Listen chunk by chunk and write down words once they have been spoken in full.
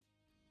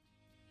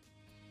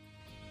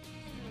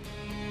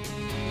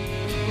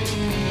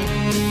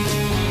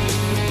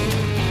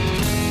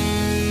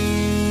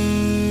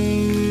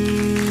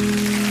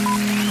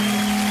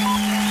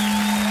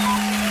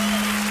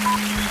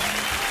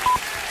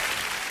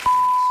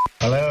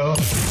Hello?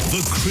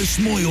 The Chris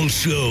Moyle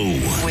Show.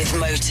 With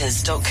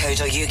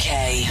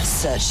motors.co.uk.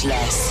 Search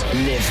less,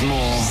 live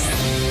more.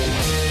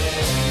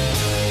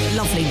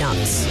 Lovely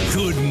nuts.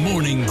 Good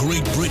morning,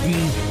 Great Britain.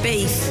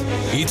 Beef.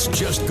 It's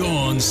just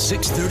gone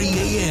 6:30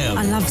 a.m.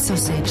 I love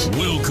sausage.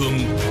 Welcome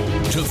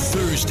to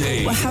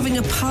Thursday. We're having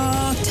a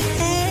party.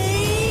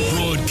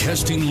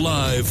 Broadcasting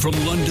live from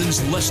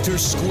London's Leicester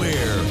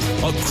Square,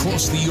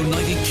 across the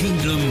United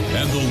Kingdom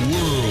and the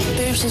world.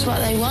 Boobs is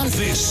what they want.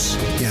 This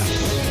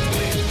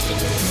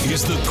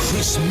is the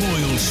Chris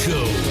Moyle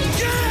Show.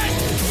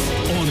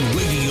 On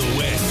Radio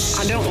X.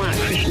 I don't like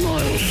Chris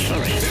Moyle,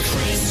 sorry. The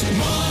Chris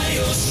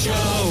Moyle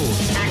Show.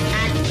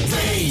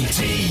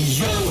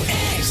 Radio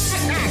X.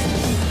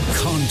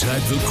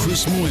 Contact the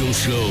Chris Moyle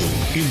Show.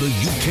 In the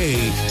UK,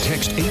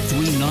 text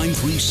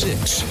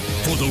 83936.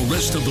 For the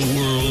rest of the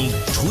world,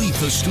 tweet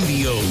the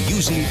studio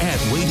using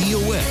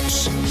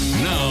 @RadioX.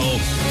 Now,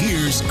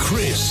 here's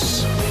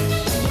Chris.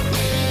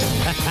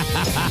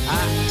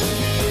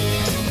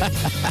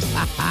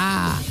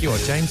 You are,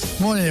 James.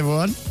 Morning,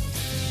 everyone.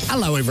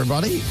 Hello,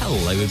 everybody.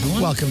 Hello,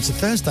 everyone. Welcome to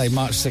Thursday,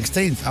 March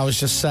 16th. I was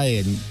just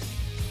saying,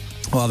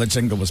 while the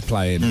jingle was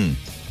playing,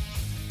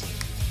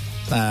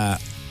 I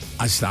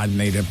said I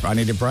need a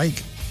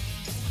break.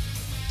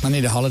 I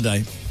need a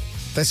holiday.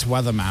 This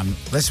weather, man,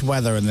 this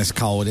weather and this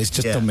cold, it's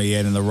just done me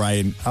in the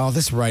rain. Oh,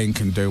 this rain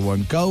can do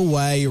one. Go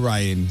away,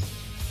 rain.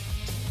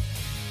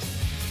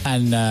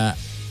 And I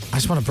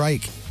just want a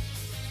break.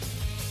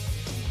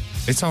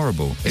 It's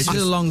horrible. It's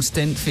a long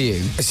stint for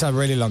you. It's a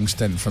really long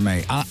stint for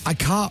me. I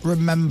can't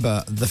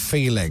remember the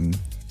feeling.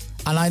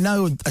 And I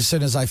know as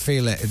soon as I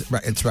feel it,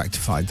 it's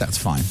rectified. That's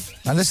fine.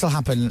 And this will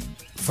happen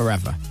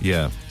forever.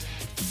 Yeah.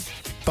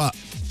 But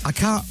I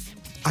can't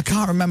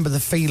remember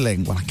the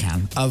feeling, well, I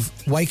can, of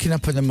waking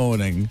up in the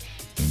morning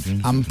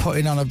and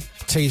putting on a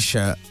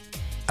T-shirt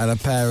and a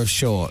pair of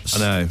shorts. I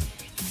know.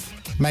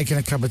 Making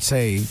a cup of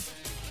tea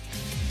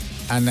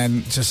and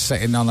then just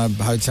sitting on a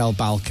hotel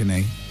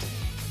balcony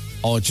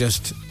or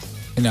just,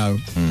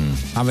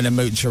 having a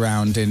mooch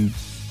around in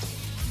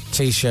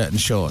T-shirt and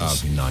shorts.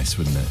 That would be nice,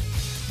 wouldn't it?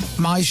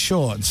 My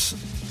shorts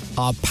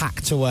are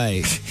packed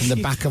away in the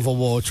back of a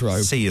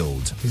wardrobe.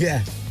 Sealed.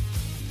 Yeah.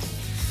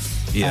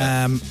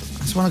 Yeah. I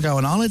just want to go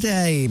on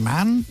holiday,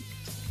 man.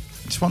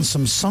 Just want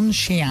some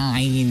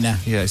sunshine.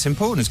 Yeah, it's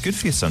important. It's good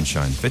for your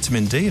sunshine.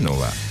 Vitamin D and all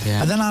that.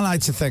 Yeah. And then I like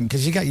to think,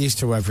 because you get used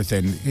to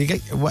everything. You get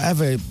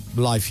whatever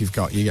life you've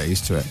got, you get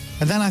used to it.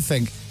 And then I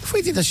think, if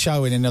we did a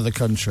show in another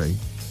country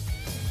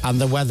and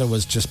the weather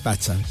was just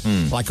better,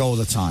 like all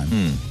the time,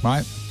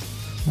 right?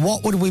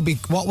 What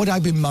would I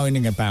be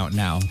moaning about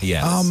now?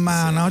 Yes. Oh,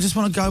 man, I just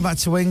want to go back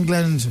to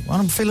England. I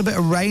want to feel a bit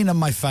of rain on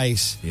my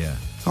face. Yeah.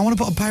 I want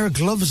to put a pair of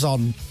gloves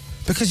on.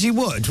 Because you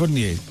would, wouldn't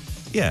you?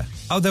 Yeah.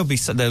 Oh, there'll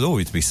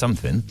always be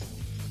something.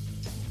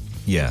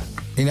 Yeah.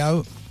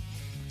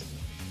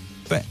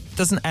 But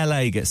doesn't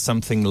LA get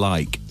something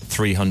like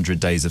 300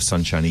 days of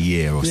sunshine a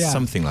year or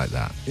something like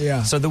that?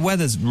 Yeah. So the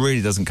weather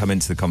really doesn't come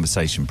into the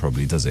conversation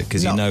probably, does it?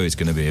 Because you know it's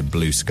going to be a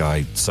blue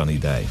sky, sunny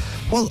day.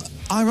 Well,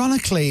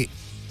 ironically,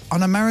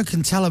 on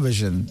American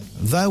television,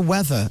 their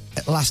weather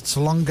lasts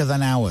longer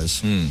than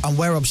ours. And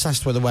we're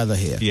obsessed with the weather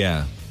here.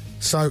 Yeah.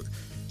 So,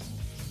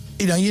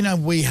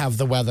 we have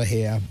the weather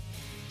here,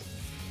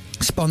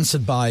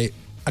 sponsored by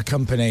a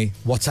company,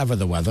 Whatever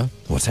the Weather.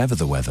 Whatever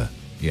the weather.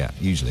 Yeah,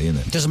 usually,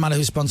 isn't it? Doesn't matter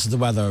who sponsors the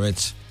weather,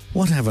 it's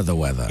Whatever the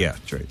Weather. Yeah,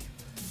 true.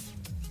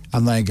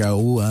 And they go,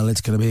 well,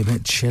 it's going to be a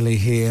bit chilly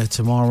here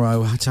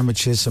tomorrow.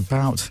 Temperature's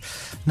about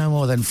no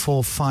more than 4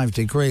 or 5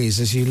 degrees.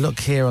 As you look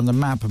here on the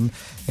map,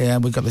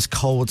 we've got this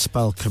cold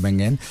spell coming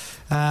in.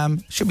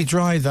 Should be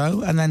dry,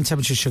 though, and then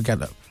temperatures should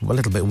get a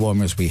little bit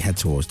warmer as we head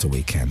towards the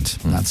weekend.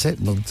 And that's it.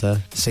 We'll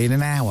see you in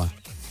an hour.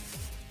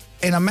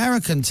 In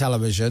American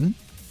television,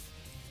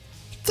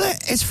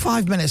 it's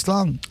 5 minutes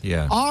long.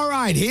 Yeah. All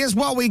right, here's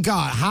what we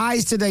got.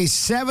 Highs today,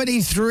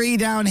 73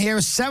 down here,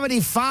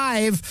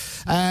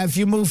 75 if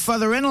you move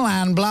further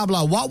inland, blah,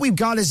 blah. What we've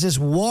got is this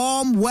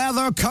warm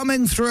weather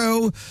coming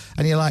through,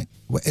 and you're like,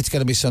 it's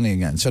going to be sunny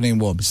again, sunny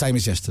and warm, same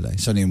as yesterday,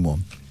 sunny and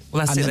warm.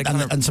 Well, that's it.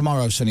 And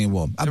tomorrow, sunny and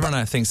warm. They run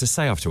out of things to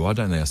say after a while,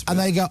 don't they? And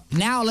they go,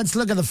 now let's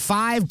look at the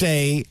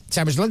 5-day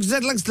temperature.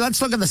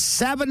 Let's look at the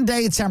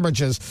 7-day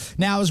temperatures.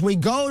 Now, as we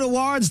go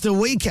towards the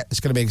weekend,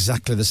 it's going to be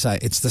exactly the same.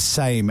 It's the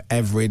same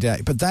every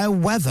day. But their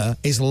weather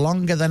is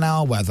longer than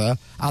our weather,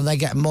 and they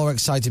get more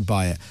excited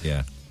by it.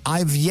 Yeah.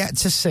 I've yet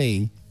to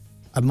see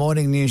a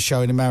morning news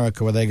show in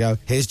America where they go,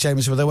 here's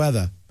James with the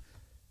weather.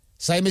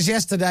 Same as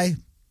yesterday.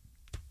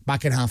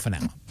 Back in half an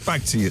hour.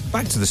 Back to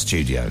the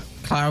studio.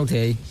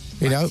 Cloudy.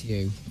 Yeah.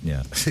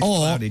 Or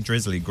cloudy,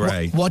 drizzly,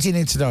 grey. What do you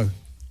need to know?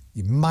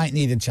 You might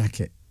need a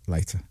jacket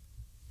later.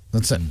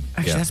 That's it.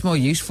 Actually, that's more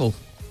useful.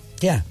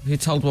 Yeah. You're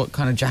told what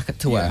kind of jacket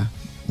to wear.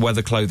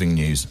 Weather clothing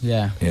news.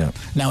 Yeah.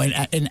 Now,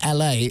 in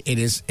LA, it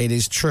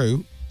is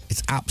true.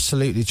 It's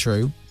absolutely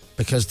true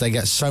because they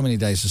get so many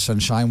days of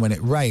sunshine. When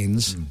it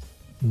rains,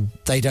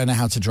 they don't know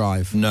how to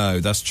drive. No,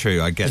 that's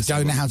true. I guess they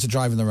don't know how to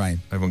drive in the rain.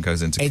 Everyone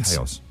goes into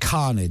chaos.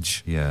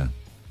 Carnage. Yeah.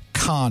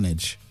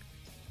 Carnage.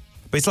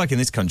 But it's like in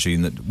this country,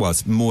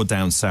 it's more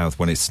down south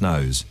when it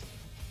snows.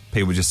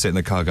 People just sit in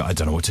the car and go, I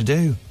don't know what to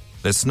do.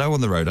 There's snow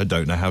on the road. I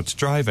don't know how to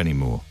drive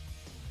anymore.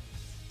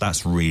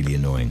 That's really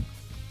annoying.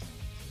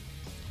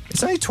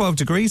 It's only 12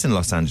 degrees in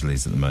Los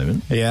Angeles at the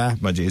moment. Yeah.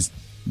 Mind you, it's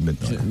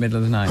midnight. Middle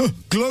of the night.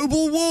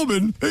 Global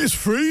warming, it's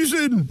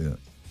freezing. Yeah.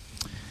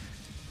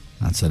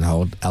 That's an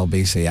old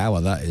LBC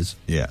hour, that is.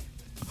 Yeah.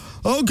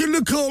 How can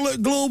they call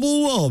it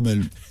global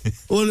warming?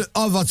 Well,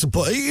 I've had to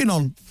put heating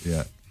on.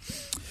 Yeah.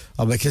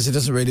 Oh, because it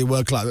doesn't really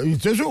work like that.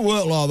 It doesn't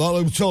work like that,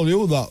 let me tell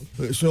you that.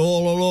 It's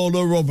all a load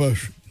of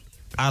rubbish.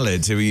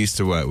 Alid, who we used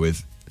to work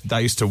with, that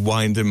used to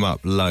wind him up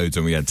loads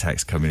when we had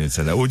texts coming in and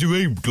saying, what do you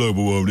mean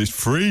global warming? It's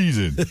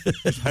freezing.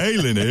 It's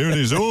hailing here and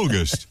it's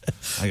August.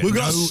 We've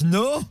got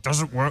snow?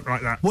 Doesn't work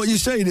like that. What are you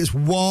saying? It's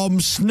warm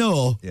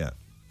snow? Yeah.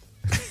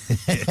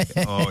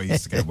 Oh, I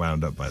used to get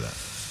wound up by that.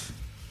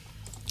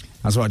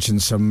 I was watching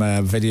some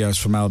videos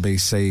from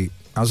LBC.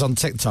 I was on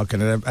TikTok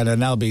and an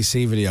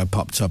LBC video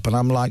popped up and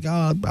I'm like,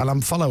 and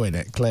I'm following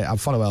it. Clear, I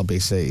follow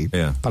LBC.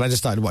 Yeah. But I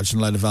just started watching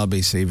a load of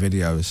LBC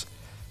videos.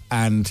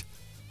 And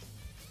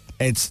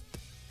it's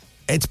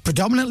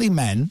predominantly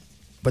men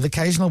with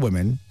occasional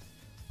women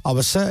of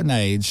a certain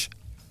age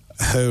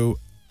who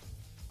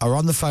are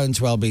on the phone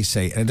to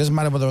LBC. And it doesn't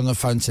matter whether they're on the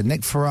phone to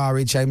Nick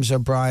Ferrari, James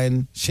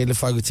O'Brien, Sheila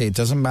Fogarty. It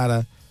doesn't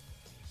matter.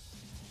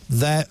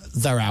 They're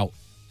out.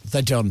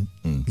 They're done.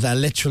 They're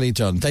literally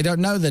done. They don't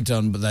know they're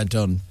done, but they're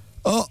done.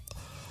 Oh,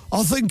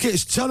 I think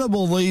it's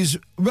terrible, these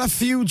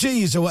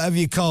refugees or whatever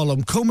you call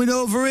them, coming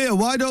over here.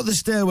 Why don't they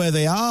stay where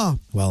they are?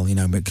 Well,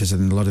 because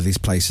in a lot of these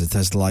places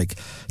there's like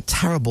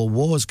terrible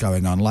wars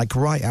going on, like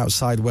right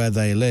outside where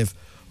they live.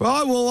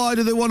 Right, well, why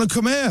do they want to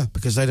come here?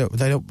 Because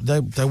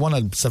they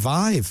want to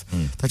survive.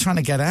 They're trying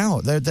to get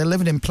out. They're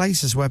living in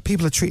places where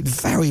people are treated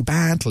very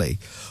badly.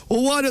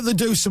 Well, why don't they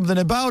do something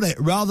about it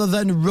rather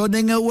than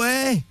running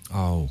away?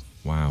 Oh,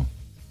 wow.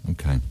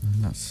 Okay.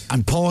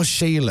 And poor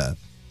Sheila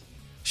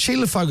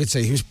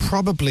Fogarty, who's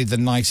probably the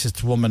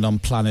nicest woman on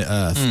planet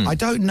Earth. I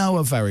don't know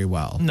her very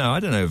well. No, I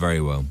don't know very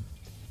well.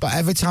 But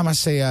every time I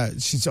see her,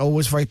 she's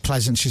always very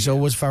pleasant. She's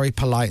always very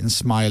polite and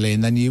smiley.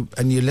 And then you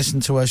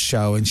listen to her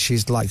show, and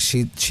she's like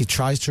she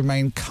tries to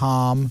remain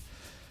calm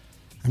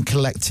and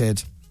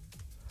collected.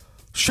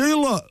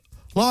 Sheila,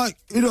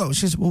 she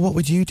says, well, what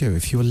would you do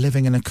if you were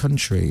living in a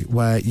country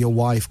where your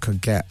wife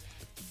could get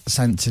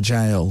sent to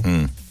jail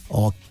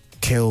or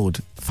killed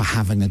for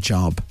having a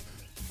job?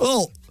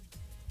 Well,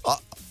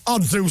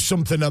 I'd do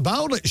something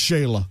about it,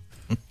 Sheila.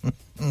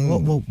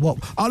 What?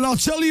 And I'll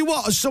tell you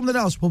what, something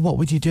else. Well, what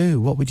would you do?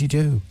 What would you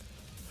do?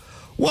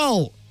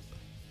 Well,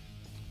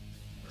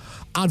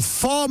 I'd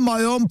form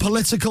my own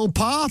political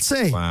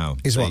party. Wow.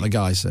 Is what the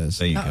guy says.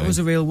 There you go. That was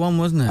a real one,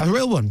 wasn't it? A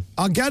real one.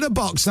 I'd get a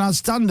box and I'd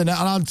stand in it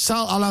and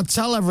I'd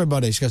tell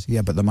everybody. She goes,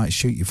 yeah, but they might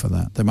shoot you for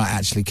that. They might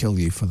actually kill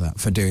you for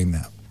doing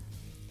that.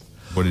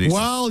 What did he say?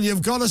 Well,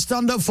 you've got to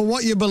stand up for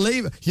what you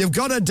believe. You've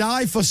got to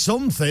die for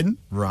something.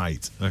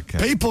 Right, okay.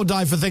 People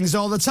die for things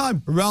all the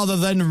time, rather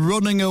than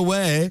running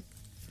away.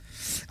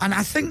 And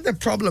I think the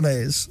problem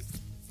is,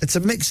 it's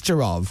a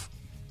mixture of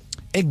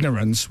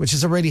ignorance, which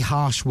is a really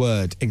harsh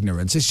word,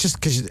 ignorance. It's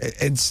just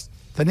because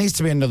there needs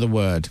to be another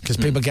word, because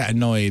people get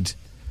annoyed,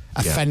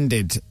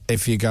 offended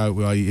if you go,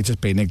 well, you're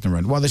just being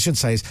ignorant. What they should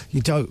say is,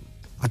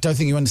 I don't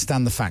think you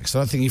understand the facts. I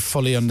don't think you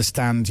fully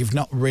understand. You've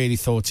not really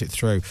thought it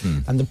through.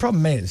 And the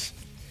problem is,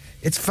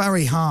 it's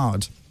very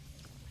hard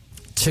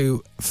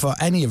for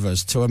any of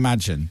us to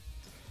imagine.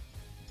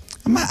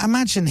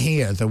 Imagine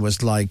here there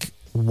was like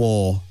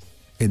war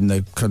in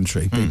the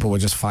country. People were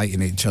just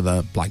fighting each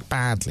other like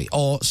badly.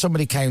 Or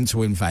somebody came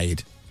to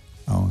invade.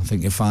 Oh, I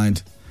think you'll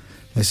find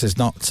this is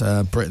not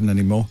Britain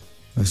anymore.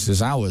 This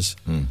is ours.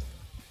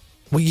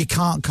 Well, you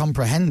can't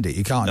comprehend it.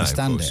 You can't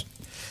understand it.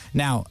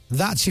 Now,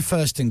 that's your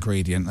first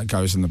ingredient that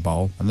goes in the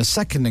bowl. And the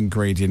second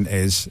ingredient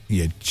is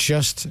you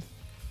just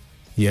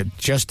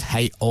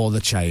hate all the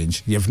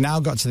change. You've now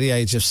got to the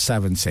age of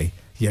 70.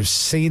 You've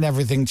seen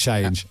everything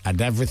change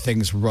and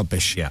everything's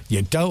rubbish. Yeah.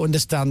 You don't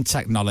understand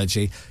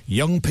technology.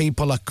 Young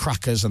people are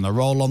crackers and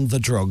they're all on the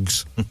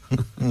drugs.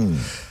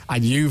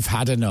 And you've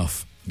had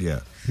enough.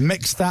 Yeah.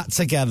 Mix that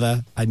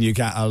together and you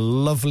get a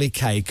lovely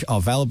cake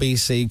of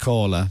LBC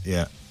Caller.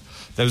 Yeah.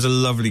 There was a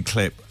lovely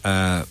clip.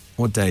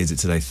 What day is it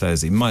today?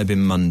 Thursday. It might have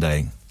been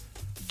Monday.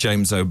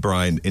 James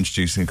O'Brien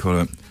introducing a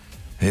caller.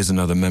 Here's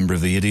another member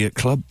of the Idiot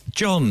Club.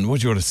 John,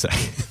 what do you want to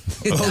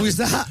say? What was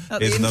that?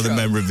 Here's another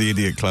member of the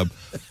Idiot Club.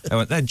 I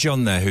went, there's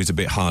John there who's a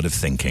bit hard of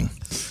thinking.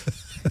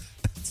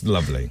 It's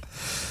lovely.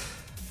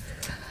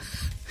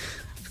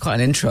 Quite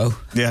an intro.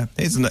 Yeah,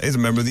 here's a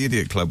member of the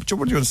Idiot Club. What do you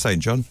want to say,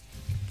 John?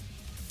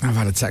 I've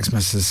had a text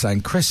message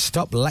saying, Chris,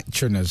 stop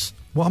lecturing us.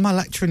 What am I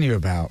lecturing you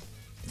about?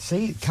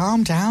 See,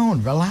 calm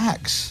down,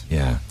 relax.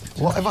 Yeah.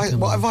 What have I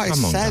Come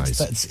on, said guys.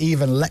 that's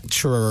even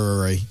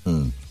lecturery?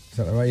 Is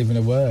that even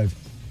a word?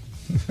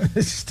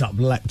 Stop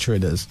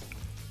lecturing us.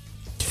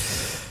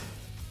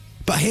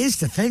 But here's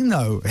the thing,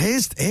 though.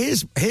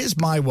 Here's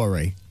my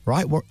worry,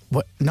 right?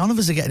 None of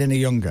us are getting any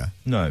younger.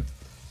 No.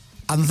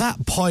 And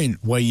that point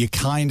where you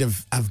kind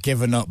of have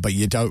given up, but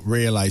you don't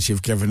realise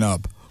you've given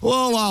up.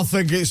 Well, I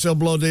think it's a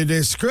bloody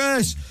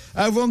disgrace.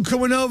 Everyone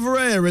coming over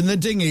here in the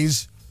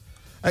dinghies,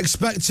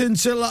 expecting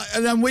to,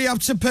 and then we have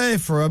to pay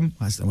for them.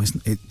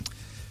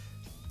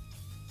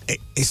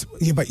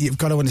 Yeah, but you've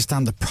got to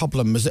understand the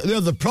problem.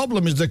 The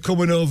problem is they're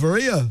coming over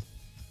here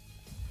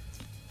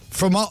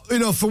from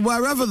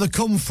wherever they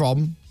come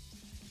from,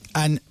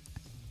 and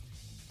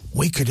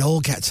we could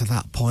all get to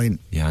that point.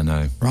 Yeah, I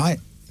know. Right?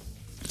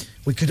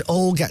 We could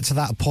all get to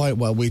that point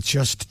where we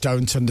just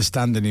don't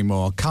understand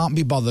anymore. Can't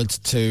be bothered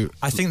to.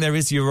 I think there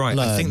is. You're right.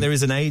 learn. I think there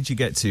is an age you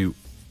get to.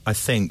 I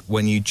think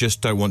when you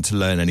just don't want to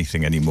learn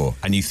anything anymore,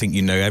 and you think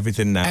you know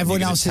everything now.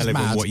 Everyone else is tell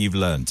everyone mad. what you've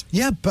learned.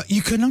 Yeah, but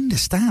you can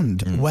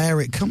understand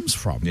where it comes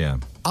from. Yeah.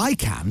 I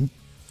can,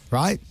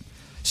 right?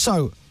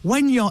 So,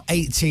 when you're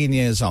 18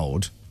 years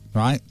old,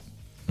 right,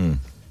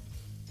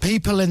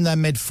 people in their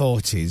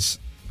mid-40s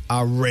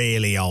are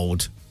really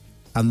old,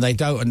 and they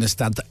don't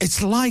understand that.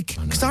 It's like,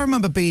 because I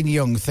remember being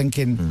young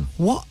thinking,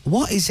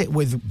 what is it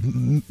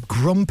with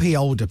grumpy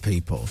older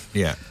people?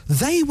 Yeah.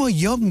 They were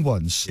young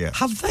once. Yeah.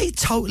 Have they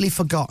totally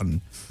forgotten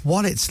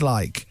what it's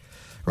like?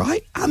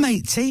 Right? I'm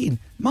 18.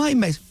 My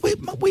mates,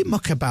 we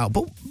muck about,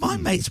 but my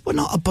mates, we're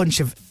not a bunch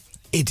of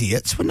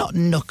idiots. We're not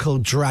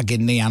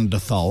knuckle-dragging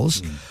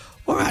Neanderthals.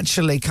 We're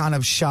actually kind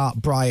of sharp,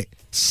 bright,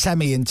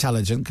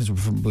 semi-intelligent, because we're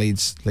from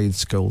Leeds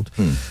schooled,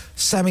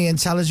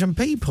 semi-intelligent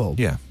people.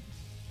 Yeah.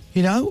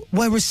 You know,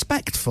 we're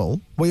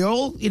respectful. We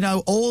all,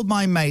 all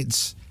my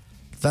mates,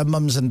 their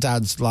mums and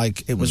dads,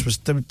 there was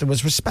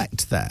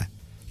respect there.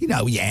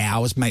 I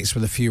was mates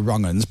with a few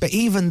wrong uns, but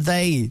even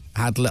they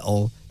had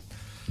little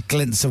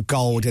glints of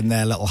gold in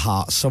their little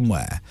hearts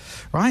somewhere,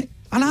 right?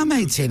 And I'm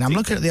 18, I'm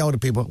looking at the older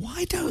people,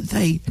 why don't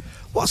they,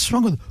 what's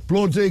wrong with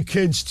bloody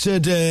kids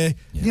today?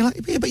 Yeah. And you're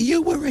like, yeah, but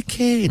you were a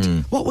kid.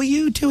 What were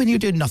you doing? You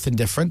doing nothing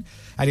different.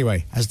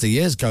 Anyway, as the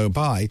years go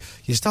by,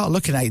 you start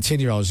looking at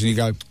 18-year-olds and you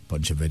go,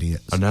 bunch of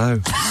idiots. I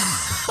know.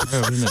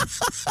 Isn't it?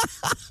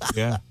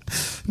 Yeah.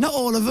 Not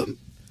all of them.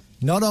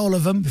 Not all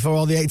of them, before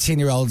all the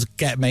 18-year-olds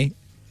get me.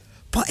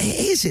 But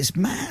it's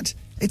mad.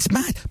 It's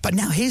mad. But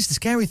now here's the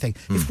scary thing.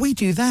 If we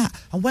do that,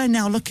 and we're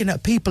now looking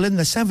at people in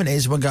the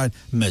 70s, we're going,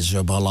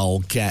 miserable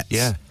old gets.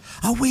 Yeah.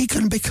 Are we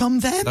going to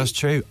become them? That's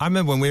true. I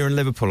remember when we were in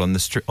Liverpool, on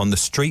the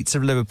streets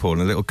of Liverpool, in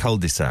a little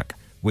cul-de-sac,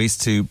 we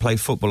used to play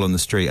football on the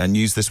street and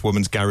use this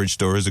woman's garage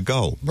door as a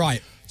goal.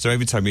 Right. So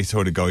every time you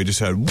scored a goal, you just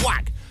heard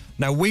whack.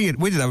 Now, we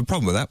didn't have a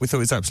problem with that. We thought it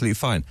was absolutely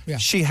fine. Yeah.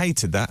 She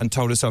hated that and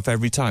told us off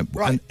every time.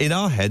 Right. And in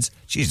our heads,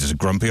 she's just a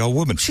grumpy old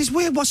woman. She's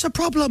weird. What's the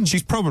problem?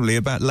 She's probably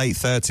about late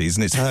 30s,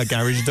 and it's her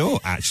garage door,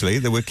 actually,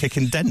 that we're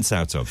kicking dents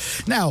out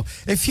of. Now,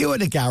 if you were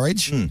in a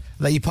garage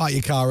that you park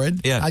your car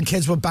in and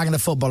kids were banging a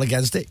football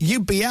against it,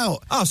 you'd be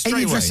out. Oh, straight in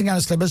your away. dressing gown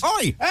and slippers.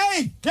 Oi!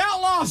 Hey, get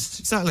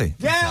lost! Exactly.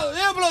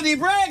 You bloody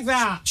break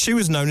that! She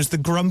was known as the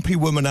grumpy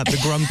woman at the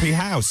grumpy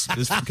house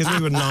because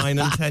we were 9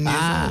 and 10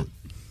 years old.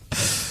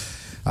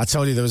 I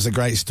told you there was a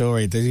great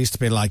story. There used to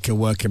be like a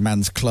working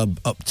man's club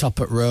up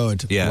Toppet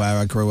Road where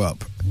I grew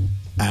up.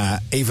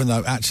 Even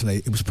though actually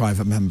it was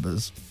private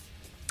members.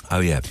 Oh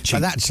yeah,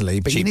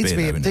 but you need to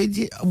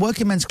be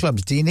working men's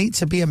clubs. Do you need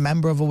to be a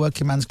member of a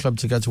working man's club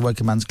to go to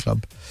working man's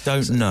club?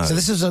 Don't know.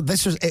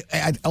 So it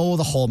had all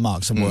the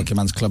hallmarks of working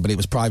man's club, but it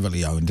was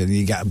privately owned, and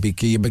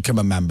you become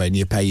a member and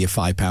you pay your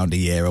 £5 a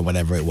year or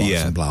whatever it was,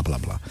 and blah blah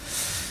blah.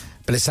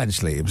 But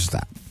essentially, it was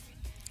that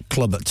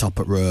club at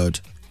Toppet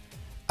Road.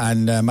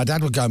 And my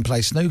dad would go and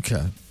play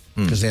snooker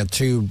because they had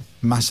two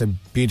massive,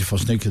 beautiful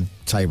snooker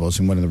tables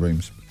in one of the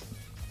rooms.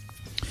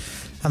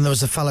 And there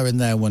was a fella in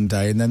there one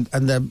day, and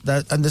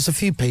there's a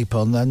few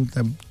people, and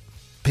then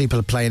people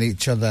are playing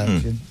each other.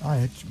 Do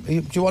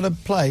you want to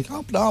play?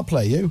 Oh, no, I'll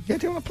play you. Yeah,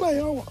 do you want to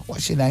play? Oh,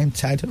 what's your name?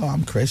 Ted. Oh,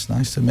 I'm Chris.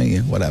 Nice to meet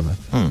you. Whatever.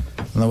 And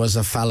there was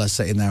a fella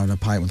sitting there on a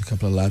pint with a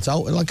couple of lads.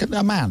 Oh, like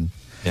a man.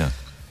 Yeah.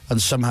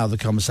 And somehow the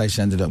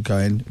conversation ended up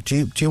going,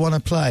 do you want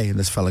to play? And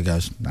this fella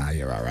goes, nah,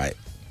 you're all right.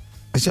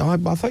 I said,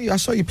 I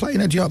saw you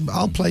playing.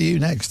 I'll play you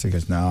next. He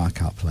goes, no, I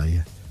can't play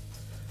you.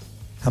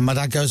 And my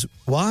dad goes,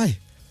 why?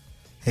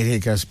 And he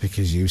goes,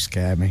 because you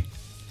scare me.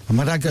 And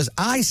my dad goes,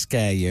 I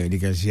scare you? And he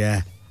goes,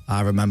 yeah,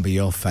 I remember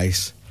your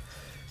face.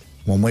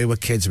 When we were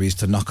kids, we used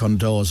to knock on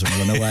doors and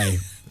run away.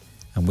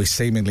 And we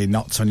seemingly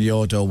knocked on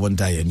your door one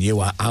day and you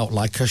were out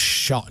like a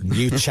shot and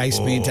you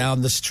chased me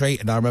down the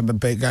street. And I remember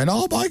going,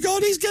 oh my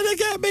God, he's going to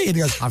get me. And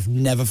he goes, I've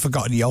never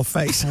forgotten your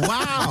face.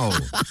 Wow.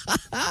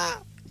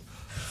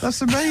 That's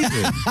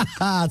amazing.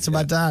 To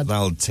my dad.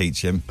 That'll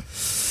teach him.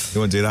 He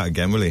won't do that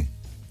again, will he?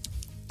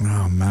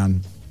 Oh,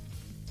 man.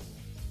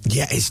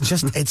 Yeah,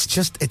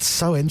 it's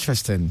so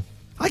interesting.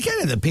 I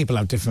get it that people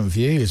have different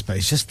views, but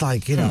it's just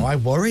like, I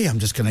worry I'm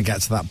just going to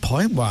get to that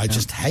point where I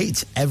just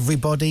hate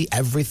everybody,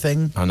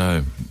 everything. I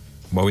know.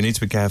 Well, we need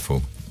to be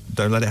careful.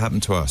 Don't let it happen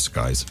to us,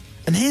 guys.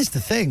 And here's the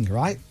thing,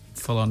 right?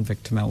 Full-on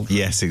victim elder.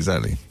 Yes,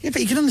 exactly. Yeah,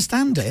 but you can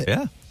understand it.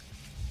 Yeah.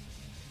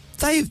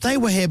 They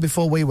were here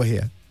before we were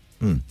here.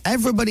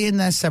 Everybody in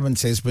their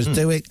 70s was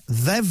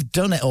they've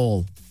done it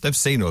all. They've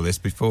seen all this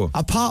before.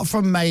 Apart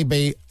from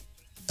maybe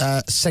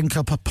sync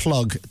up a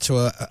plug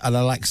to an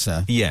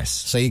Alexa. Yes.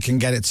 So you can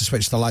get it to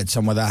switch the lights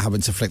on without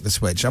having to flick the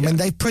switch. I mean,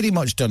 they've pretty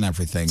much done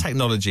everything.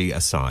 Technology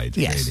aside,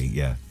 Yes. really,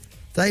 yeah.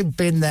 They've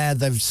been there,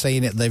 they've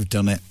seen it, they've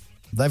done it.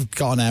 They've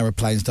got on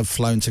aeroplanes, they've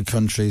flown to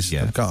countries,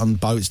 Yeah. they've got on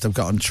boats, they've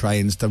got on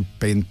trains, they've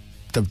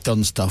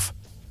done stuff.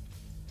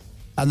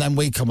 And then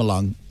we come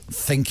along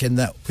thinking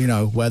that,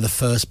 we're the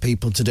first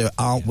people to do it.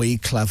 Aren't we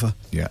clever?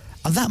 Yeah.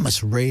 And that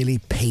must really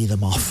pee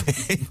them off.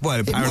 Well,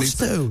 apparently must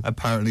do.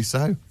 Apparently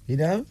so.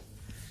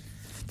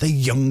 The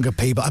younger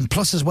people. And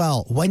plus as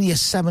well, when you're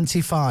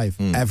 75,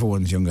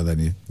 everyone's younger than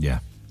you. Yeah.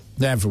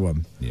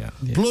 Everyone. Yeah.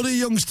 Bloody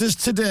youngsters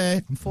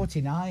today. I'm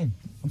 49.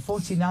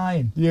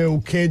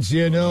 You kids,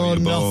 you know you're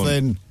born.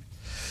 nothing.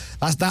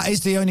 That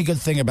is the only good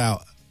thing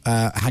about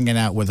hanging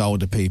out with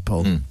older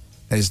people,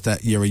 is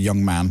that you're a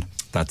young man.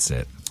 That's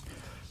it.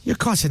 You're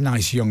quite a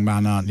nice young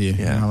man, aren't you?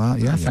 Yeah. You know that?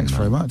 Yeah, Young thanks man.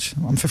 very much.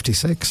 I'm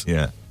 56.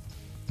 Yeah.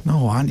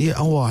 No, aren't you?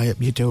 Oh,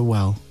 you do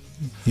well,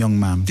 young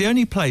man. The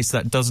only place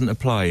that doesn't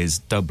apply is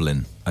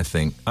Dublin, I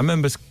think. I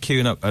remember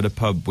queuing up at a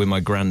pub with my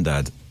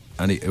granddad,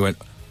 and he went,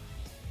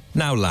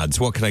 "Now, lads,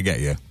 what can I get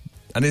you?"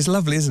 And it's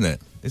lovely, isn't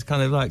it? It's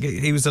kind of like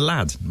he was a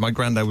lad. My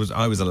granddad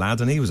I was a lad,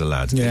 and he was a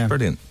lad. Yeah. It's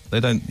brilliant.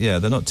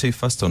 They're not too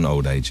fussed on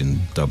old age in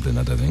Dublin,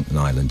 I don't think, in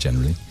Ireland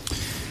generally.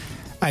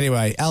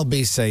 Anyway,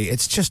 LBC,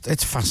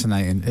 it's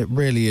fascinating. It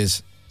really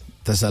is.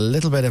 There's a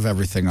little bit of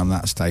everything on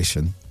that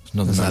station. It's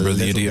not the There's a member of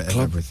the little Idiot bit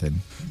Club. of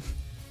everything.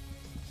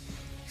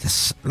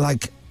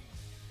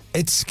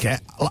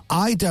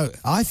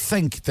 I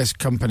think this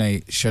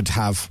company should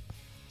have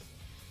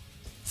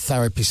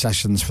therapy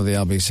sessions for the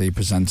LBC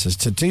presenters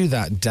to do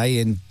that day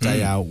in,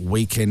 day out,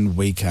 week in,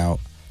 week out.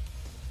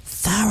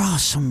 There are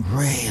some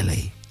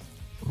really,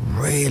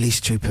 really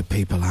stupid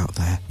people out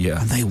there.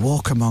 Yeah. And they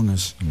walk among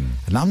us.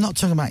 And I'm not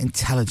talking about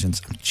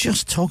intelligence. I'm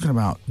just talking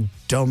about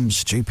dumb,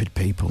 stupid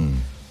people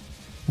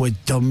with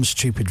dumb,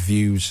 stupid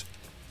views.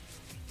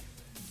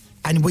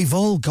 And we've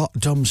all got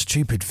dumb,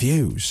 stupid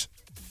views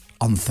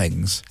on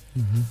things.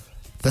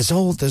 There's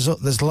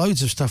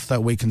loads of stuff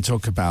that we can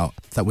talk about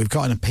that we've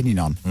got an opinion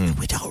on. And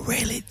we don't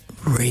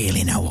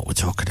really know what we're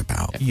talking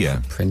about.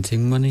 Yeah.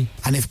 Printing money.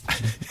 And if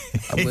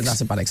Well, that's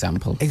a bad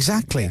example.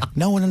 exactly,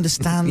 no one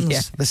understands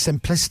Yeah. the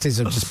simplicities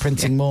of just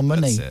printing more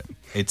money. That's it.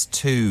 It's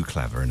too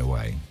clever in a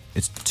way.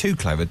 It's too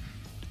clever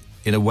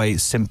in a way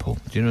it's simple.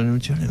 Do you know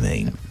what I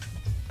mean?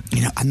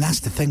 And that's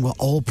the thing. We're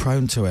all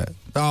prone to it.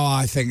 Oh,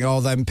 I think all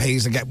them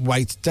MPs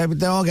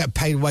they all get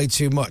paid way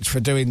too much for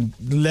doing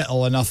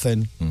little or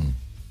nothing.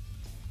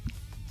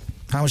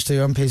 How much do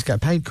MPs get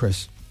paid,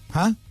 Chris?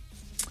 Huh?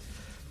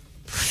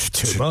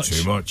 Too much.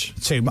 Too much.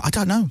 Too much. I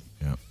don't know.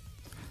 Yeah.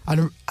 I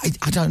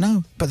don't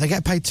know, but they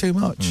get paid too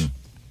much.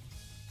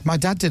 My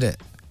dad did it.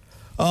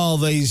 All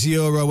these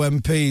Euro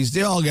MPs,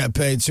 they all get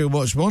paid too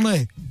much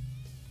money.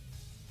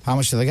 How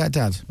much do they get,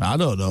 Dad? I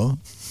don't know.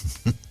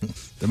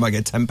 They might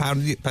get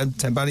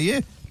 £10 a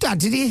year. Dad,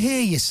 did you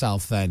hear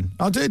yourself then?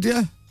 I did,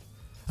 yeah.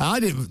 I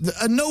didn't.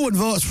 And no one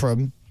votes for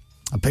them.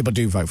 And people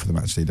do vote for them,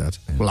 actually, Dad.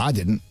 Yeah. Well, I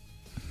didn't.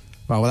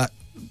 But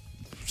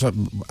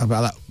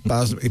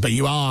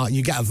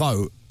you get a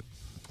vote.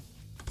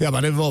 Yeah, but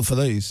I didn't vote for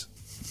these.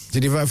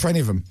 Did you vote for any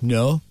of them?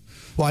 No.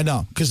 Why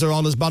not? Because they're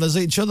all as bad as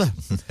each other.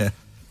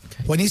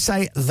 When you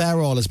say they're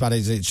all as bad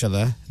as each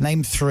other,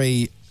 name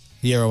 3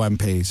 Euro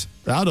MPs.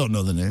 I don't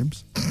know the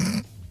names.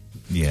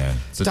 Yeah.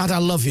 Dad, I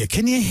love you.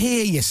 Can you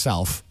hear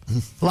yourself?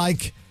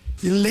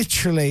 You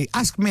literally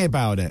ask me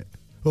about it.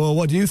 Well,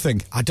 what do you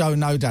think? I don't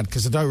know, Dad,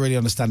 because I don't really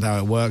understand how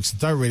it works. I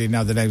don't really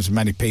know the names of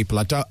many people.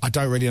 I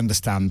don't really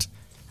understand.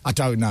 I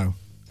don't know.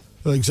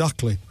 Well,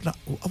 exactly. No,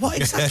 what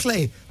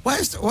exactly?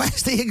 Where's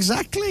the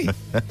exactly?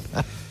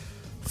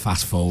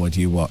 Fast forward,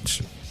 you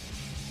watch.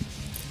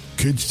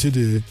 Kids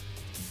today.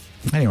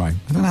 Anyway,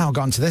 I don't know how I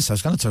got into this. I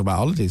was going to talk about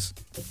holidays.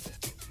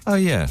 Oh,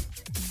 yeah.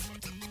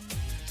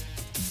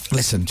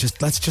 Listen,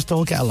 let's just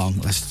all get along.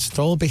 Let's just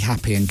all be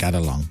happy and get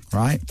along,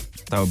 right?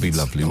 That would be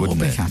lovely, All wouldn't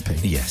be it? happy.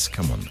 Yes,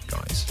 come on,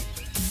 guys.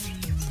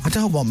 I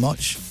don't want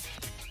much.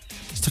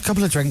 Just a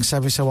couple of drinks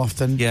every so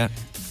often. Yeah.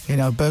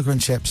 Burger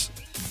and chips.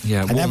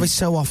 Yeah. And every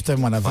so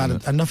often when I've had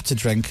it. enough to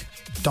drink,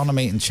 Donna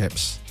meat and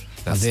chips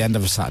at the end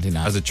of a Saturday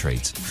night. As a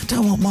treat. I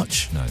don't want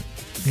much.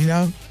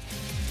 No.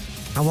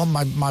 I want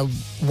my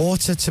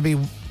water to be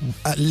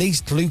at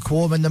least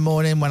lukewarm in the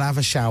morning when I have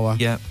a shower.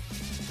 Yeah.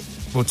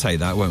 We'll take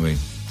that, won't we?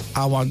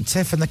 I want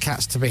Tiff and the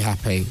cats to be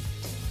happy.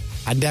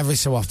 And every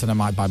so often I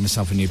might buy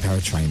myself a new pair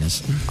of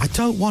trainers. I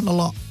don't want a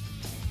lot.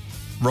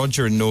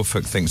 Roger in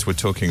Norfolk thinks we're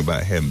talking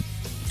about him.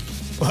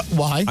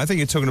 Why? I think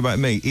you're talking about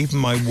me. Even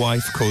my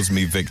wife calls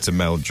me Victor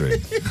Meldrew.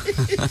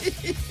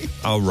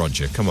 Oh,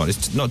 Roger, come on.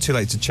 It's not too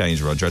late to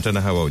change, Roger. I don't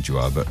know how old you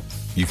are, but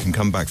you can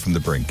come back from the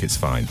brink. It's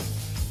fine.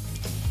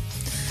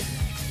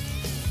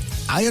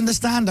 I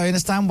understand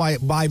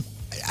why.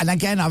 And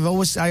again, I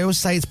always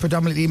say it's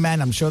predominantly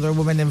men. I'm sure there are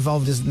women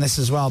involved in this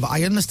as well. But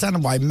I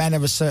understand why men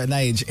of a certain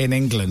age in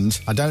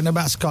England, I don't know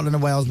about Scotland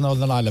and Wales,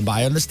 Northern Ireland, but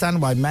I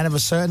understand why men of a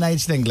certain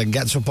age in England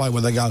get to a point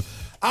where they go,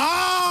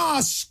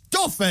 stop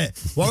Stuff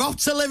it. We're off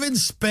to live in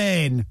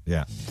Spain.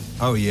 Yeah.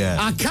 Oh, yeah.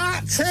 I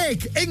can't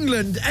take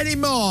England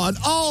anymore and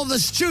all the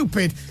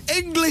stupid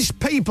English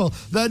people,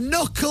 the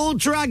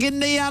knuckle-dragging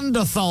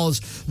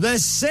Neanderthals, the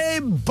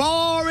same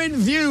boring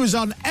views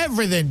on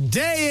everything,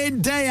 day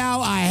in, day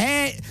out. I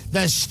hate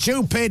the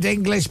stupid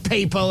English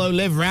people who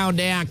live round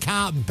here. I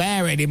can't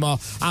bear it anymore.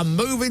 I'm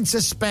moving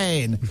to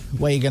Spain.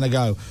 Where are you going to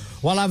go?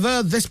 Well, I've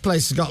heard this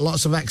place has got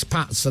lots of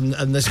expats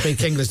and they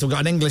speak English. They've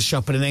got an English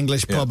shop and an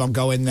English pub. I'm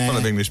going there. Full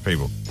of English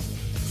people.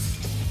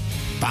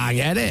 But I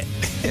get it.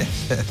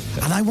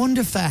 And I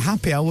wonder if they're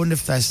happy. I wonder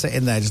if they're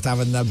sitting there just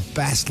having the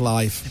best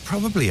life. They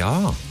probably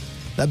are.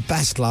 The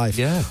best life.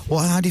 Yeah. Well,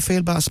 how do you feel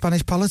about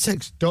Spanish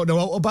politics? Don't know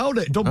all about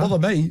it. Don't bother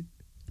me.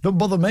 Don't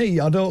bother me.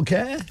 I don't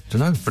care. Don't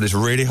know, but it's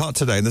really hot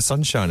today and the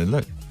sun's shining.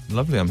 Look,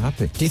 lovely. I'm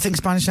happy. Do you think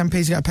Spanish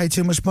MPs get paid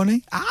too much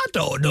money? I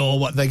don't know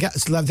what they get.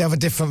 They have a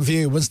different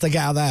view once they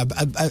get out there.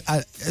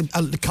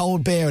 A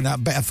cold beer and a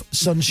bit of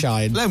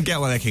sunshine. Let them get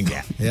what they can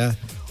get. Yeah.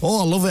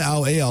 Oh, I love it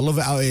out here. I love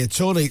it out here.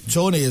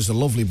 Tony is a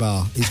lovely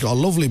bar. He's got a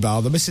lovely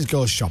bar. The missus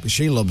goes shopping.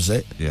 She loves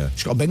it. Yeah.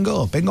 She's got a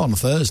bingo. Bingo on a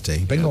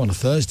Thursday. Bingo on a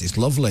Thursday. It's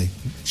lovely.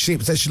 She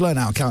learned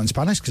how to count in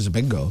Spanish because of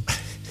bingo.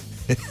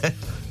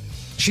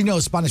 She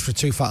knows Spanish for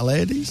two fat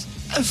ladies.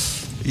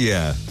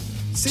 Yeah.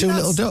 Two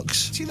little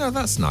ducks. Do you know,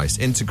 that's nice.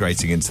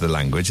 Integrating into the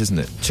language, isn't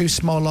it? Two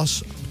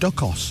smallos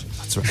duckos.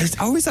 That's right.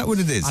 Oh, is that what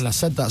it is? And I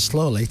said that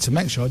slowly to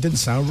make sure I didn't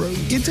sound rude.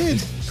 You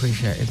did.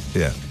 Appreciate it.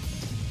 Yeah.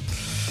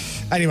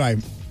 Anyway,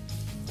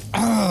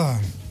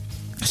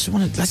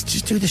 let's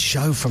just do the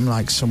show from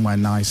like somewhere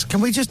nice.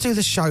 Can we just do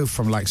the show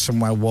from like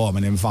somewhere warm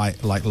and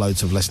invite like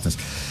loads of listeners?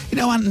 You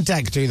know, Ant and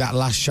Dec do that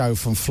last show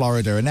from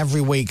Florida, and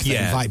every week they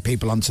invite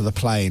people onto the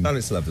plane. Oh,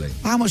 it's lovely.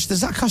 How much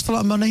does that cost? A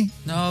lot of money?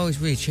 No, it's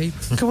really cheap.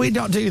 Can we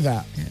not do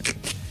that? Yeah.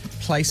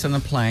 Place on a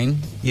plane.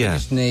 Yeah. You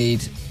just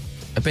need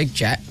a big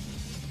jet.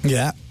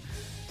 Yeah.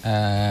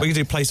 We can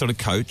do place on a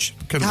coach.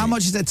 How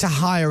much is it to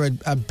hire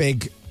a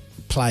big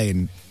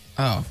plane?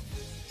 Oh.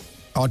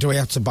 Or do we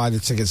have to buy the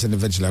tickets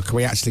individually? Or can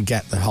we actually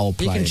get the whole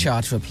plane? You can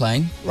charter a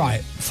plane.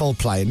 Right, full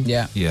plane.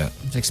 Yeah. Yeah.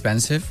 It's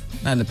expensive.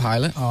 And the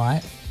pilot. All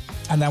right.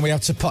 And then we have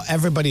to put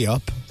everybody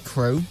up.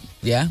 Crew.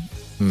 Yeah.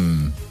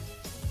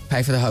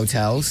 Pay for the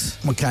hotels.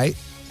 Okay.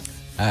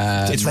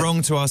 It's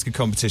wrong to ask a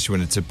competition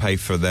winner to pay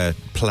for their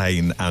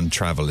plane and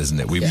travel, isn't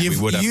it? We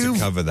would have to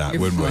cover that,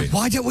 wouldn't we?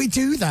 Why don't we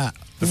do that?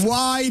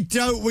 Why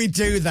don't we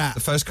do that? The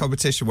first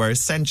competition where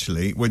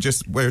essentially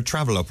we're a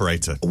travel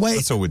operator.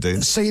 That's all we're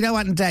doing. So you know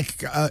what,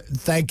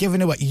 Dec, they're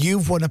giving away.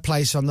 You've won a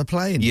place on the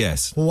plane.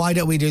 Yes. Well, why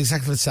don't we do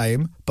exactly the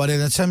same? But in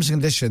the terms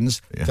and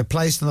conditions, the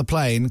place on the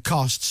plane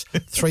costs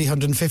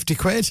 350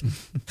 quid.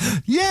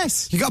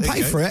 Yes. You got to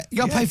pay for it. You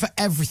got to pay for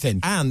everything.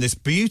 And this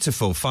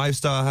beautiful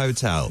 5-star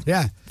hotel.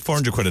 Yeah.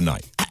 400 quid a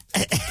night.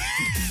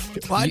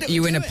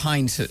 You win a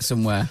pint at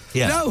somewhere.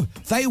 Yeah. No,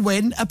 they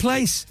win a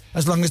place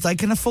as long as they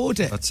can afford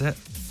it. That's it.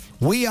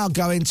 We are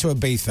going to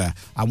Ibiza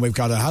and we've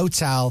got a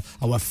hotel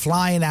and we're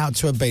flying out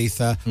to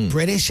Ibiza.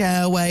 British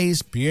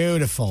Airways,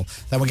 beautiful.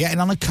 Then we're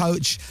getting on a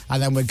coach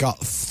and then we've got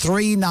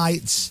 3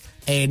 nights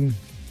in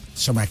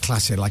somewhere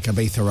classy like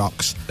Ibiza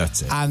Rocks.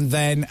 That's it. And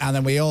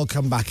then we all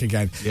come back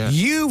again. Yeah.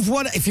 You've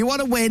won. If you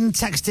want to win,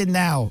 text in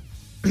now.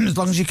 As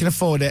long as you can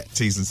afford it.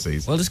 T's and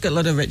C's. Well, just got a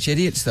lot of rich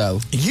idiots, though.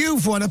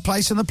 You've won a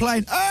place on the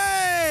plane.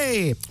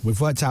 Hey!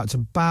 We've worked out to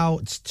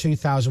about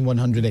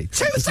 2,100 each.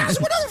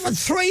 2,100 for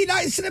 3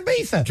 nights in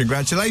Ibiza?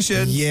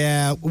 Congratulations.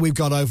 Yeah, we've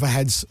got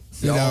overheads.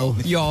 You know.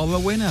 You're a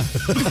winner.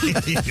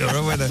 You're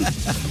a winner.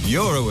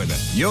 You're a winner.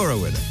 You're a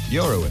winner.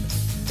 You're a winner.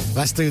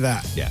 Let's do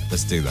that. Yeah,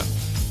 let's do that.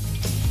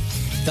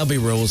 There'll be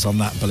rules on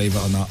that, believe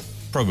it or not.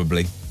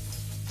 Probably.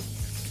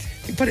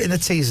 You put it in the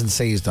T's and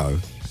C's, though.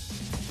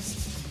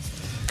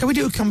 Can we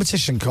do a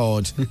competition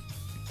called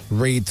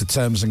Read the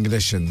Terms and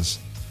Conditions?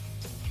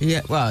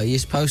 Yeah, well, you're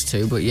supposed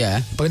to, but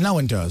yeah. But no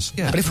one does.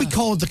 Yeah. But if we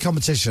called the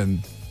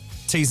competition...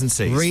 T's and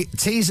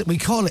C's. we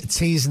call it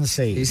T's and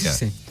C's.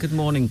 Yeah. Good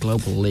morning,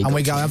 Global League. And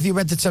we go, have you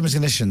read the terms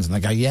and conditions? And they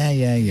go,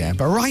 yeah.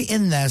 But right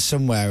in there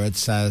somewhere it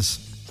says,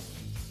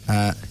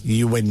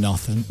 you win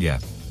nothing. Yeah.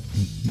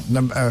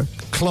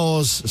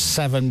 Clause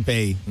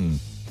 7B.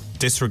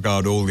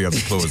 Disregard all the other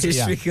clauses.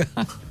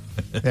 Disregard.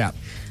 Yeah.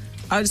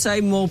 I'd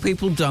say more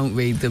people don't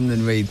read them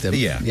than read them.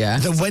 Yeah. Yeah.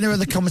 The winner of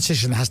the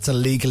competition has to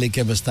legally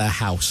give us their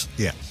house.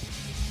 Yeah.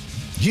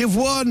 You've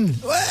won!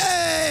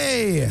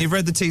 Hey! You've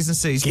read the T's and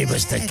C's? Give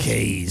us the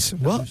keys.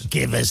 What?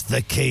 Give us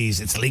the keys.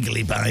 It's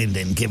legally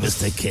binding. Give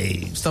us the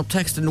keys. Stop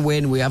texting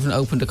win. We haven't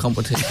opened a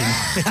competition.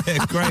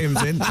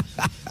 Graham's in.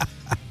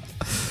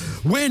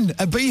 Win,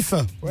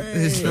 Ibiza.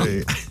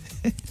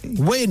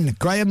 Win,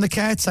 Graham the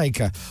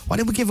Caretaker. Why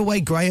did we give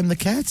away Graham the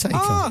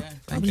Caretaker?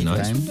 That'd be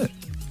nice, Graham. wouldn't it?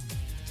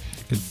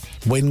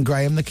 Win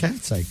Graham the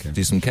Caretaker.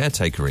 Do some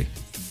caretakery.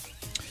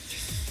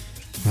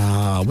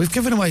 We've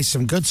given away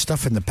some good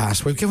stuff in the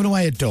past. We've given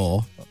away a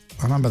door.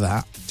 I remember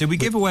that. Did we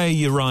give away a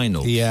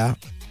urinal? Yeah.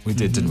 We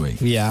did, didn't we?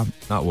 Yeah.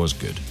 That was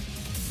good.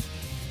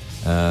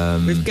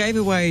 We gave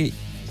away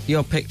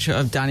your picture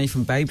of Danny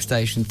from Babe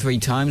Station 3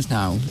 times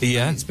now.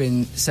 Yeah. It's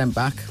been sent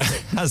back.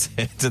 Has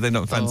it? Do they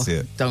not fancy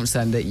it? Don't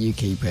send it, you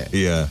keep it.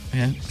 Yeah.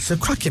 Yeah. It's a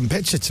cracking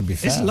picture, to be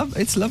fair.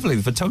 It's lovely.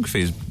 The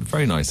photography is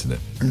very nice in it.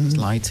 It's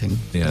lighting.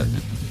 Yeah.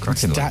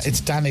 Cracking lighting. It's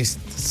Danny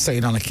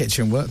sitting on a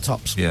kitchen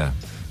worktops. Yeah.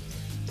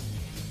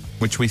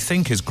 Which we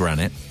think is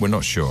granite. We're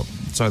not sure.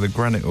 It's either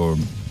granite or,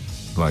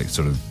 like,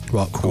 sort of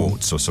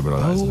quartz or something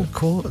like that. Isn't it?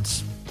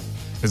 Quartz.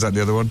 Is that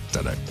the other one?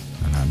 Don't know.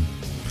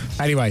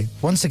 Anyway,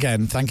 once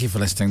again, thank you for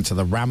listening to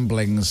the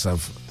ramblings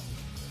of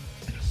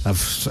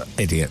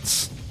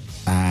idiots.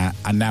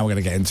 And now we're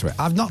going to get into it.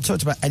 I've not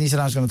talked about anything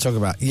I was going to talk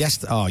about.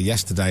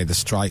 Yesterday, the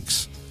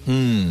strikes.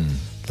 The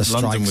strikes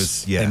London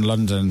was, in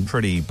London.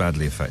 pretty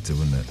badly affected,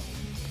 wasn't it?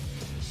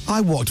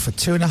 I walked for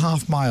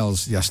 2.5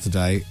 miles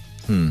yesterday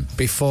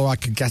before I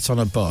could get on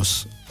a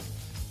bus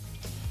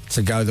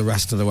to go the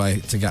rest of the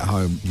way to get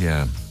home.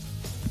 Yeah.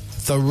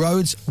 The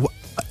roads...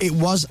 It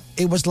was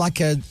like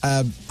a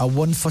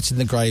One Foot in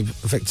the Grave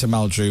Victor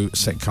Meldrew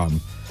sitcom.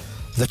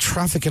 The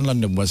traffic in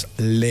London was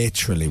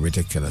literally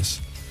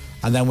ridiculous.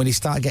 And then when you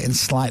start getting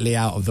slightly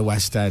out of the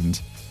West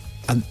End,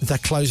 and they're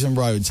closing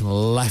roads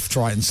left,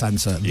 right and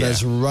centre. Yeah.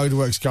 There's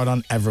roadworks going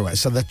on everywhere.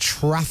 So the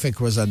traffic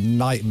was a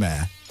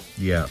nightmare.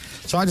 Yeah.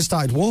 So I just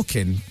started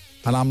walking,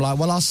 and I'm like,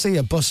 well, I'll see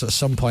a bus at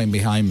some point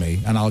behind me,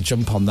 and I'll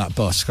jump on that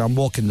bus. I'm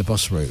walking the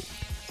bus route.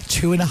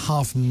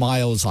 2.5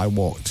 miles I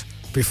walked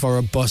before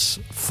a bus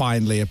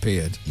finally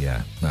appeared.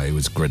 Yeah. No, it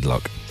was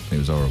gridlock. It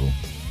was horrible.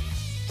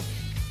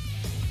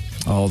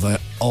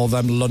 All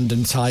them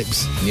London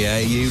types. Yeah,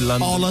 you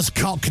London. All us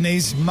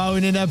cockneys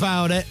moaning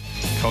about it.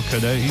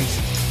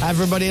 Cockatoos.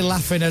 Everybody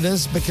laughing at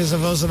us because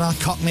of us and our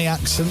cockney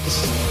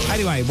accents.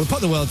 Anyway, we'll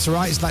put the world to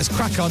rights. Let's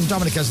crack on.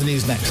 Dominic has the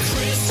news next.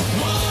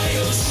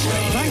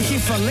 Thank you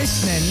for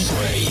listening.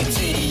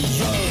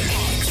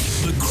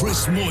 The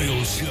Chris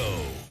Moyle Show.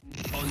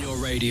 On your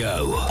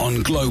radio,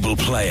 on Global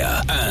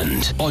Player,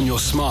 and on your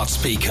smart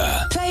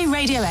speaker. Play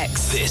Radio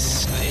X.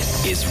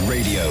 This is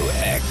Radio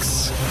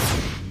X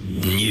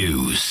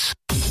News.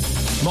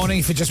 Morning,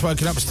 if you've just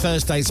woken up, it's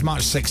Thursday, it's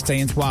March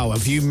 16th. Wow,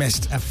 have you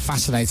missed a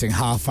fascinating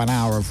half an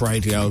hour of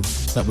radio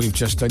that we've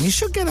just done? You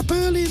should get up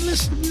early and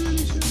listen. You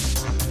really should.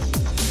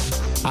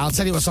 I'll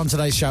tell you what's on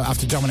today's show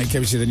after Dominic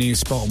gives you the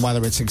news, sport and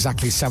weather. It's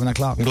exactly 7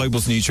 o'clock.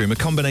 Global's newsroom. A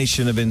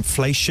combination of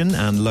inflation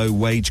and low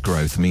wage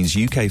growth means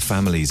UK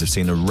families have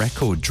seen a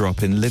record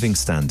drop in living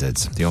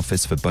standards. The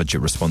Office for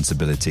Budget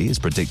Responsibility is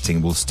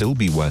predicting we'll still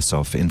be worse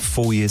off in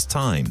 4 years'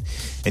 time.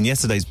 In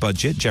yesterday's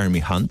budget, Jeremy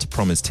Hunt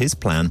promised his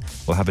plan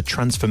will have a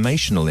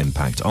transformational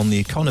impact on the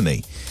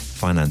economy.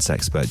 Finance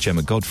expert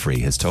Gemma Godfrey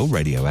has told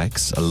Radio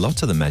X a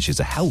lot of the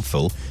measures are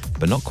helpful,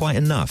 but not quite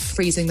enough.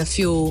 Freezing the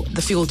fuel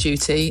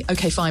duty,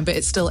 okay, fine, but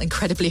it's still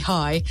incredibly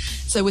high.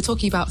 So we're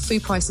talking about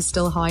food prices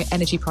still high,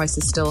 energy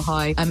prices still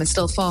high, and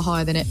still far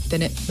higher than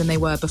they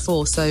were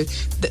before. So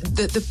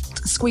the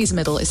squeeze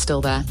middle is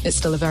still there. It's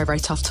still a very, very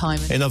tough time.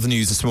 In other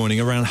news this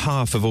morning, around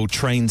half of all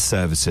train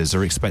services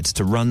are expected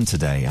to run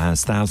today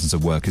as thousands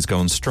of workers go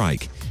on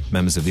strike.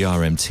 Members of the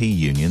RMT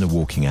union are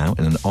walking out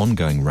in an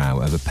ongoing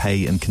row over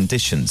pay and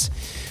conditions.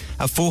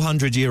 A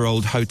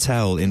 400-year-old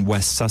hotel in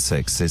West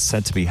Sussex is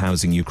said to be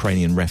housing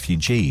Ukrainian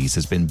refugees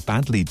has been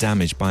badly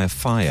damaged by a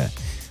fire.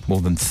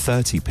 More than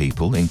 30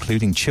 people,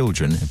 including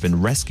children, have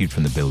been rescued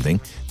from the building,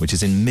 which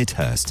is in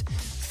Midhurst.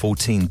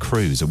 14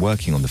 crews are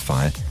working on the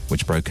fire,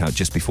 which broke out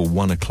just before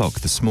 1 o'clock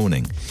this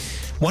morning.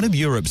 One of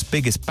Europe's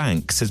biggest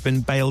banks has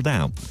been bailed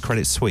out.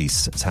 Credit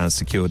Suisse has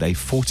secured a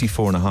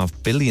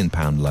 £44.5 billion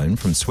loan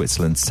from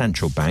Switzerland's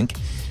central bank.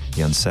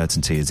 The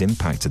uncertainty has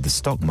impacted the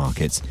stock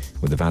markets,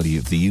 with the value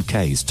of the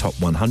UK's top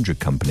 100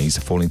 companies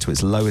falling to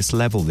its lowest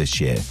level this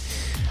year.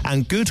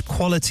 And good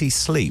quality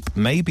sleep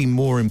may be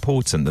more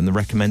important than the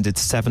recommended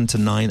 7 to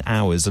 9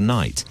 hours a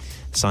night.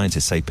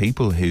 Scientists say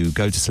people who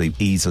go to sleep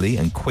easily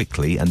and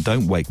quickly and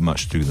don't wake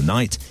much through the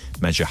night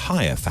measure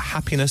higher for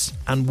happiness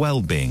and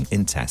well-being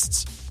in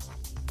tests.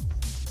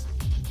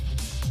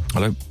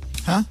 Hello?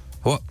 Huh?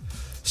 What?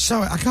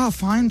 Sorry, I can't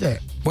find it.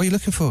 What are you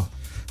looking for?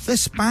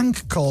 This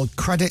bank called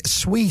Credit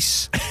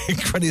Suisse.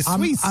 Credit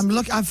Suisse?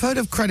 I've heard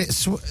of Credit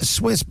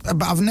Suisse,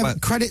 but I've never...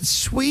 Credit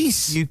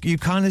Suisse? You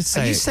kind of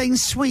say... Are you saying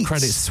Suisse?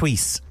 Credit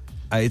Suisse.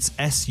 It's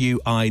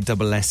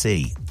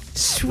S-U-I-S-S-E.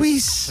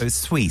 Suisse. So it's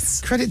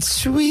Suisse. Credit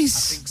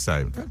Suisse. I think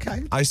so.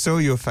 Okay. I saw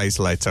your face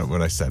light up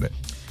when I said it.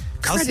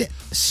 Credit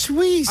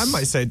Suisse. I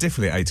might say it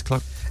differently at 8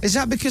 o'clock. Is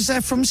that because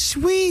they're from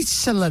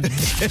Switzerland?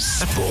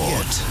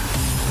 Sport.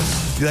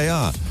 They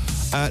are.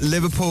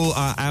 Liverpool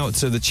are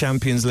out of the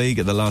Champions League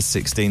at the last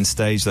 16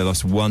 stage. They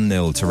lost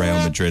 1-0 to Real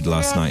Madrid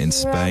last night in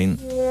Spain.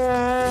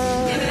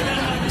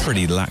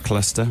 Pretty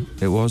lacklustre,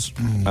 it was.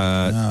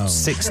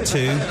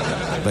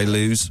 6-2, they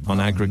lose on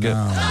aggregate.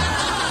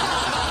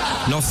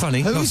 Not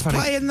funny. Who's not funny.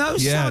 playing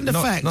those sound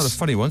effects? Not the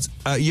funny ones.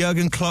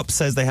 Jurgen Klopp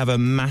says they have a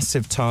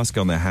massive task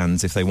on their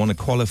hands if they want to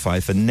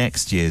qualify for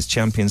next year's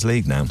Champions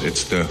League now.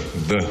 It's the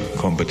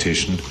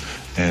competition,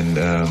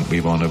 and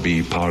we want to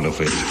be part of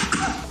it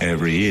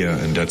every year,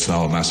 and that's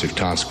now a massive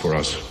task for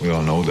us. We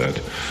all know that.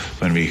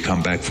 When we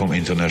come back from the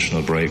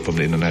international break,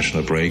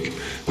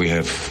 we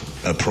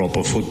have a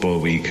proper football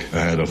week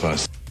ahead of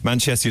us.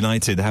 Manchester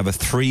United have a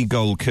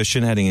 3-goal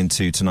cushion heading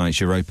into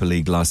tonight's Europa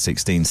League last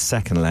 16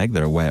 second leg.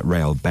 They're away at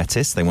Real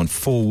Betis. They won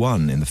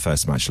 4-1 in the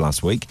first match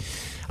last week.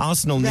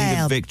 Arsenal need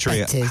a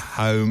victory at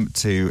home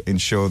to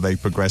ensure they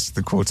progress to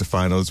the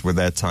quarterfinals with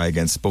their tie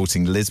against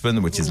Sporting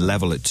Lisbon, which is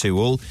level at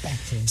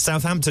 2-2.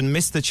 Southampton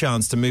missed the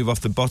chance to move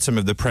off the bottom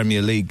of the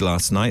Premier League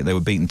last night. They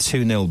were beaten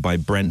 2-0 by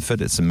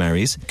Brentford at St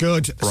Mary's.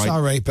 Good.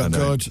 Sorry, but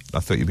good.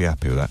 I thought you'd be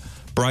happy with that.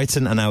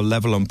 Brighton are now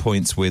level on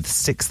points with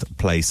 6th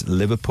place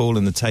Liverpool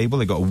in the table.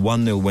 They got a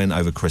 1-0 win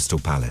over Crystal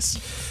Palace.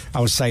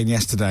 I was saying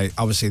yesterday,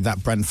 obviously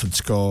that Brentford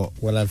score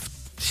will have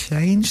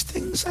changed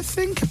things, I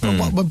think. But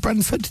what were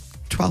Brentford?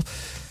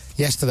 12.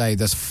 Yesterday,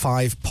 there's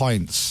 5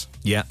 points.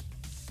 Yeah.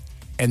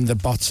 In the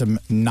bottom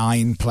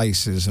 9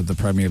 places of the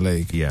Premier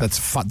League. Yeah.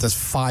 There's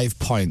 5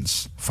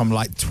 points from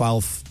like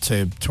 12th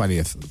to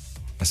 20th.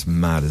 That's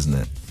mad, isn't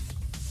it?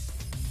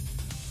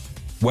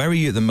 Where are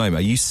you at the moment?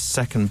 Are you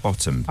second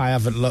bottom? I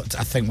haven't looked.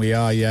 I think we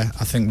are, yeah.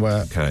 I think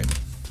we're... Okay.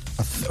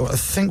 I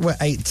think we're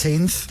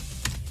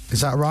 18th.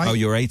 Is that right? Oh,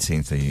 you're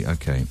 18th, are you?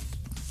 Okay.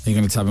 Are you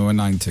going to tell me we're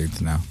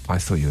 19th now? I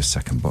thought you were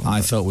second bottom.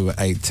 I thought we were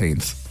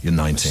 18th. You're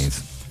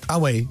 19th. Are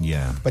we?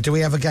 Yeah. But do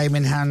we have a game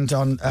in hand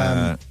on...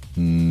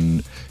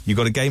 you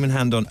got a game in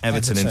hand on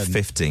Everton in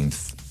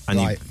 15th. And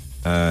right.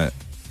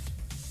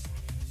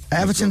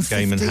 Everton 15th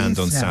game in hand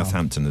on now.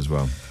 Southampton as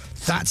well.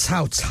 That's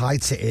how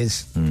tight it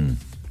is.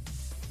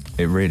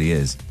 It really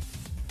is.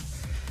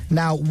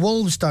 Now,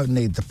 Wolves don't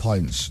need the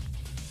points.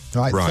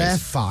 Right? They're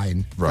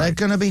fine. Right. They're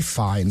going to be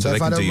fine. So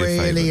They've had a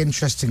really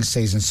interesting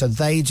season, so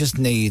they just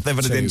need They've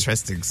had an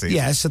interesting season.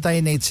 Yeah, so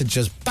they need to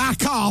just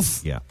back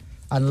off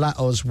and let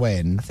us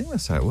win. I think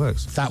that's how it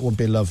works. That would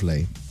be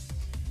lovely.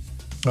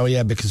 Oh,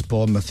 yeah, because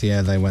Bournemouth,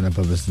 they went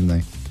above us, didn't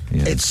they?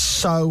 Yeah. It's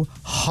so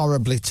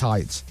horribly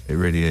tight. It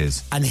really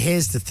is. And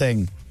here's the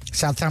thing.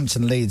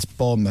 Southampton leads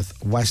Bournemouth,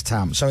 West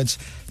Ham. So it's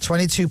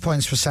 22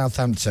 points for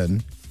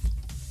Southampton,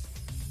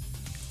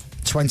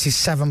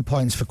 27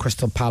 points for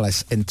Crystal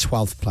Palace in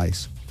 12th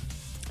place.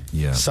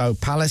 Yeah. So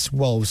Palace,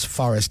 Wolves,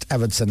 Forest,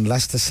 Everton,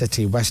 Leicester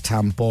City, West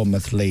Ham,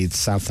 Bournemouth, Leeds,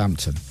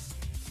 Southampton.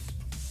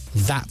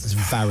 That's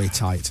very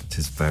tight. It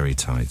is very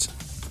tight.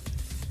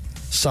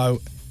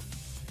 So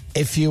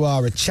if you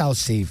are a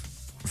Chelsea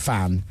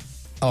fan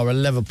or a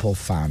Liverpool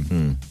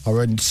fan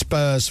or a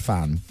Spurs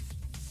fan,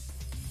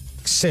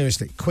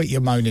 seriously, quit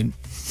your moaning.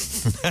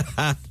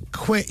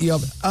 Quit your...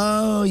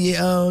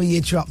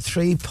 you dropped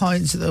 3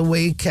 points at the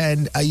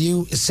weekend. Are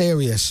you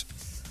serious?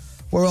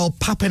 We're all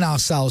papping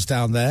ourselves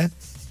down there.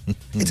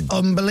 It's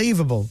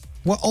unbelievable.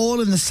 We're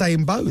all in the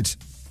same boat.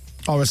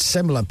 Or a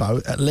similar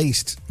boat, at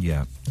least.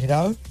 Yeah. You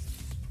know?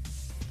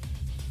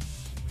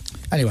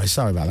 Anyway,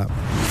 sorry about that.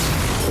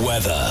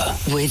 Weather.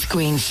 With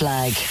Green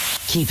Flag.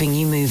 Keeping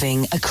you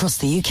moving across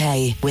the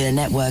UK with a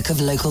network of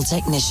local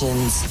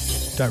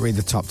technicians. Don't read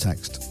the top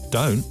text.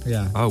 Don't?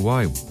 Yeah. Oh,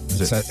 why?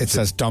 It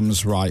says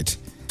Dom's right.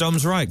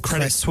 Dom's right.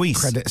 Credit Suisse.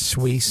 Credit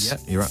Suisse. Yeah,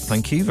 you're right.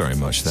 Thank you very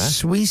much there.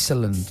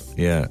 Switzerland.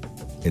 Yeah.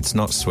 It's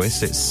not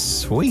Swiss, it's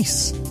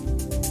Suisse.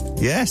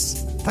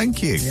 Yes.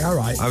 Thank you. Yeah, all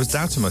right. I was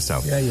doubting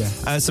myself.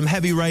 Yeah. Some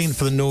heavy rain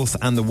for the north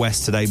and the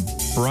west today.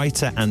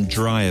 Brighter and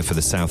drier for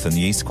the south and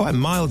the east. Quite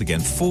mild again.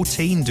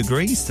 14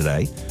 degrees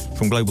today.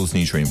 From Global's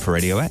newsroom for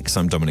Radio X,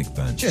 I'm Dominic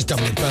Byrne. Just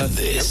Dominic Byrne.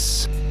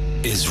 This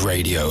is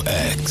Radio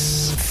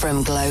X.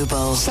 From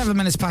Global. 7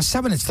 minutes past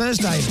 7. It's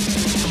Thursday.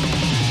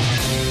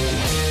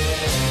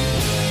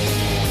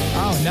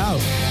 Oh, no.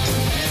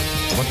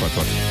 What?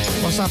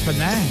 What's happened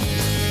there?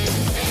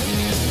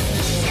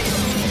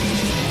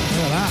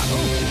 Look at that.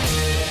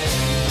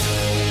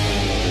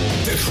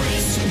 The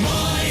Chris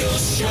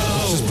Miles Show.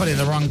 Just put it in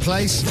the wrong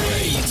place.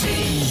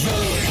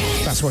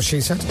 Radio. That's what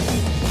she said.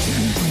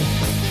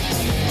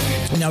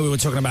 No, we were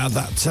talking about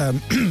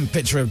that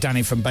picture of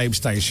Danny from Babe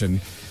Station.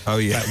 Oh,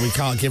 yeah. That we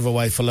can't give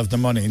away for Love the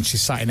Money, and she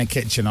sat in her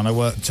kitchen on her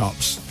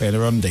worktops in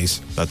her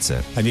undies. That's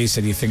it. And you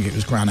said you think it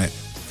was granite.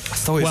 I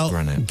thought it was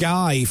granite.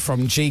 Guy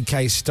from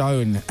GK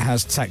Stone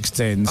has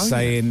texted in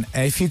saying,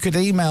 if you could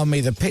email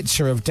me the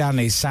picture of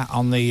Danny sat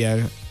on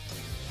the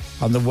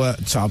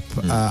worktop,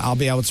 I'll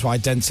be able to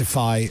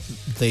identify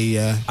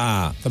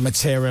the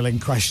material in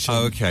question.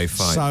 Oh, okay,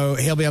 fine. So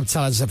he'll be able to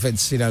tell us if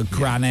it's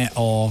granite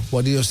or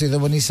what do you see the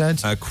one he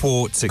said?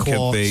 Quartz.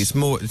 Could be.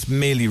 It's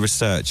merely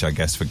research, I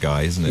guess, for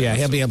Guy, isn't it? Yeah,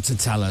 he'll be able to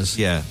tell us.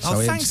 Yeah.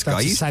 So thanks,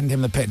 Guy. To send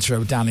him the picture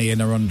of Danny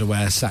in her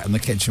underwear sat in the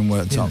kitchen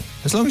worktop.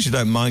 Yeah. As long as you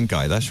don't mind,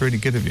 Guy, that's really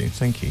good of you.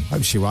 Thank you.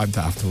 Hope she wiped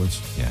that afterwards.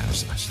 Yeah, I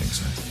think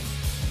so.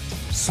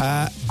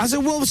 As a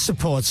Wolves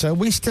supporter,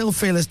 we still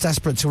feel as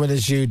desperate to win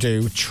as you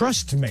do.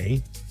 Trust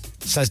me,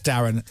 says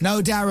Darren.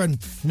 No,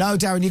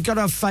 Darren, you've got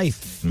to have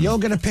faith. You're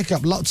going to pick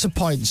up lots of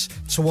points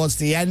towards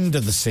the end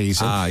of the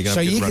season.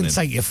 So you can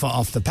take your foot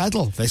off the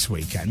pedal this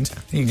weekend.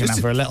 You can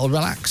have a little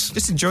relax.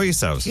 Just enjoy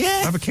yourselves.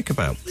 Yeah. Have a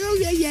kickabout. Oh,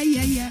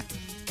 yeah.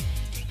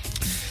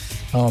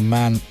 Oh,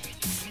 man.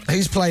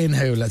 Who's playing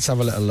who? Let's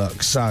have a little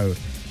look. So,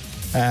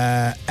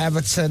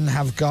 Everton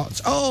have got...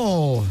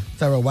 Oh,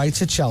 they're away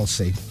to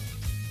Chelsea.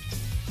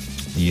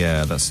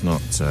 Yeah, that's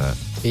not...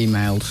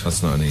 Emailed.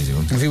 That's not an easy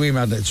one. Have you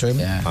emailed it to him?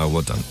 Yeah. Oh,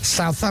 well done.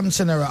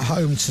 Southampton are at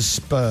home to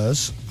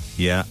Spurs.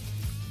 Yeah.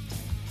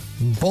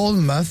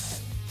 Bournemouth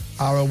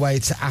are away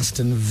to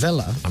Aston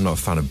Villa. I'm not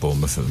a fan of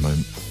Bournemouth at the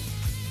moment.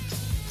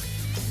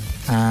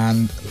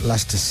 And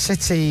Leicester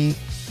City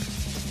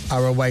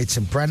are away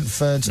to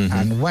Brentford.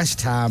 And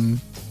West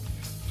Ham...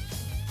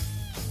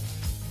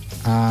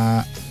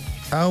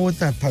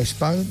 they're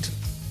postponed.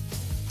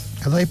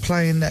 Are they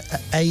playing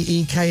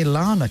AEK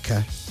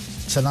Larnaca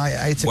tonight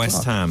at 8 o'clock?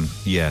 West Ham,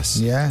 yes.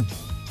 Yeah.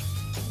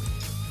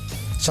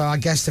 So I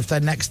guess if their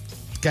next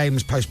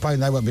game's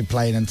postponed, they won't be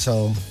playing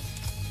until...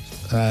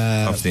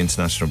 After the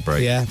international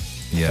break. Yeah.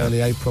 Yeah.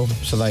 Early April.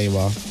 So there you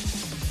are.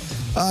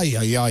 Oh,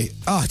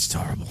 it's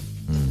horrible.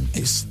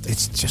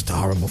 It's just a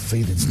horrible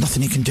feeling. There's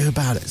nothing you can do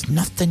about it. There's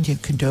nothing you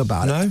can do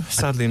about it. No,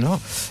 sadly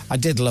not. I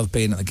did love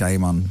being at the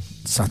game on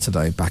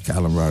Saturday back at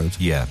Ellen Road.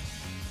 Yeah.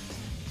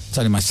 It's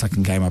only my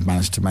second game I've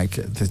managed to make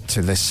it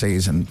to this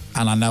season.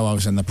 And I know I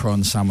was in the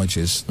prawn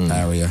sandwiches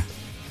area.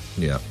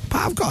 Yeah. But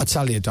I've got to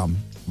tell you, Dom.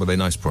 Were they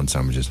nice prawn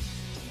sandwiches?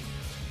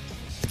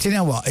 Do you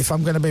know what? If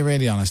I'm going to be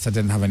really honest, I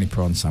didn't have any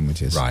prawn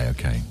sandwiches. Right,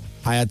 okay.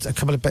 I had a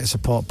couple of bits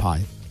of pork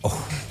pie.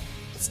 Oh,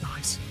 that's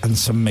nice. And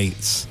some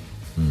meats.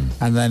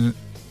 And then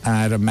I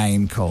had a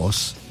main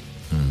course.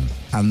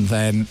 And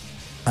then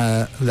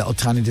a little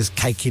tiny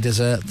cakey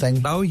dessert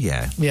thing. Oh,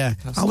 yeah. Yeah.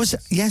 I was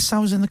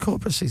in the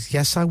corporate seats.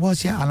 Yes, I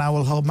was, yeah. And I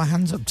will hold my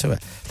hands up to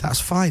it.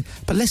 That's fine.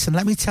 But listen,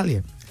 let me tell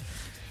you.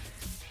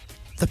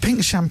 The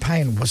pink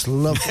champagne was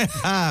lovely.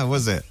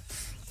 Was it?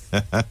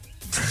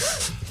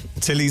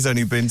 Tilly's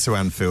only been to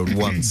Anfield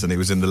once and it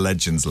was in the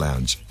Legends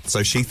Lounge.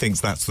 So she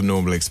thinks that's the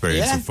normal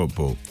experience of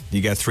football.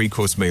 You get a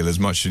 3-course meal, as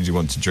much as you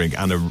want to drink,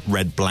 and a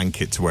red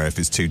blanket to wear if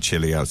it's too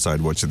chilly outside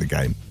watching the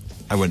game.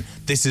 I went,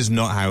 this is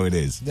not how it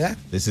is. Yeah.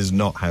 This is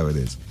not how it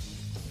is.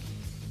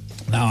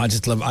 No, I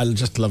just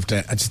loved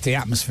it. The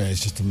atmosphere is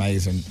just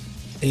amazing.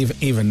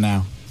 Even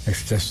now,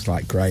 it's just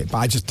like great. But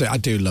I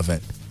do love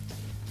it.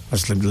 I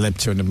just live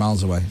 200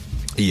 miles away.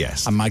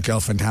 Yes. And my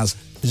girlfriend has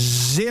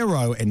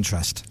zero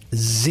interest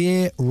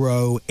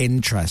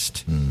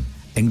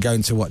in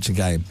going to watch a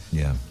game.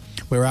 Yeah.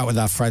 We were out with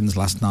our friends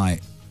last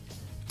night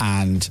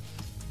and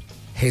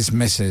his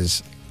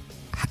missus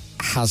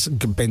has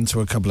been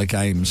to a couple of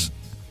games,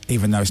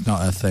 even though it's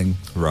not her thing.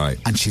 Right.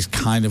 And she's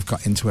kind of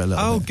got into it a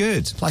little bit. Oh,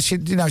 good. Like,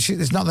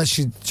 it's not that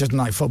she doesn't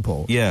like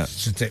football. Yeah.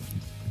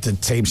 The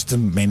team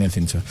doesn't mean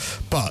anything to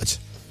her. But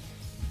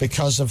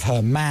because of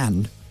her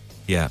man...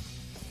 Yeah.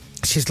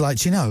 She's like,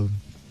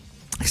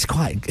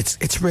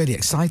 it's really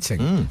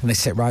exciting. And they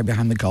sit right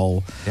behind the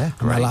goal. Yeah,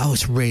 and they're like,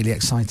 it's really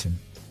exciting.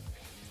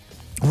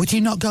 Would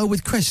you not go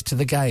with Chris to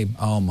the game?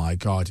 Oh, my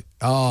God.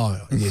 Oh,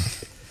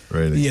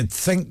 really? You'd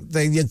think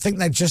they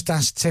just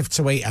asked Tiff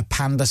to eat a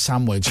panda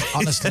sandwich.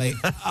 Honestly.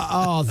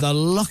 The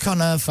look on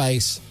her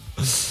face.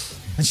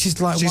 And she's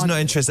like... She's not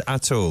interested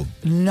at all?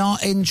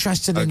 Not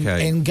interested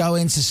in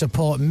going to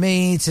support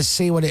me, to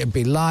see what it'd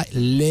be like.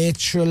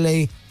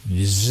 Literally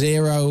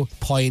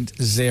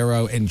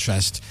 0.0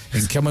 interest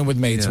in coming with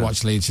me to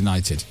watch Leeds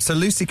United. So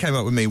Lucy came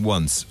up with me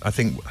once. I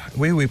think,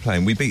 where were we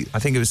playing? I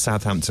think it was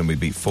Southampton. We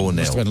beat 4-0.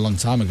 Must have been a long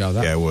time ago,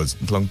 that. Yeah, it was.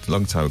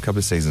 Long time, a couple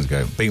of seasons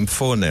ago. Beat them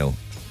 4-0.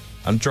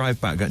 And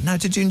drive back, go, no,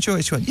 did you enjoy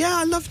it? She went, yeah,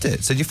 I loved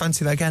it. So do you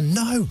fancy that again?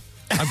 No.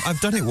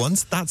 I've done it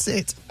once, that's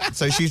it.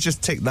 So she's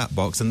just ticked that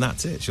box and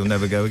that's it. She'll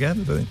never go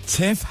again, I think.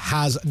 Tiff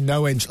has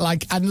no interest.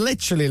 And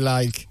literally,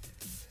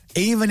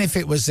 even if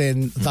it was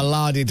in the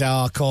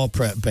la-di-da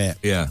corporate bit,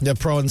 the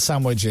prawn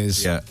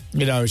sandwiches,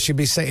 she'd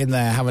be sitting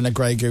there having a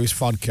Grey Goose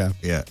vodka.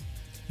 Yeah.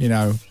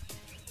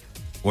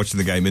 Watching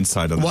the game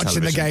inside on the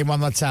television. Watching the game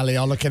on the telly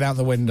or looking out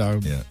the window.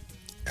 Yeah.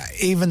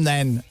 Even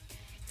then,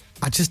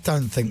 I just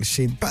don't think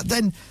she'd... But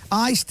then,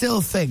 I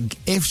still think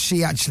if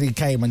she actually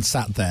came and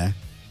sat there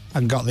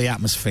and got the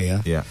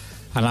atmosphere... Yeah.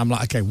 And I'm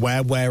like, okay,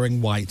 we're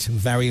wearing white.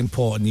 Very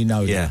important,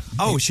 Yeah.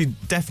 Oh, she'd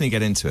definitely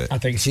get into it. I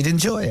think she'd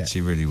enjoy it.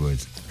 She really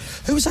would.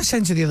 Who was I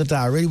saying to the other day?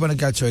 I really want to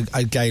go to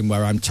a game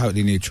where I'm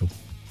totally neutral.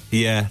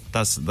 Yeah,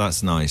 that's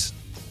nice.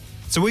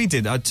 So I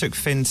took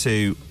Finn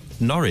to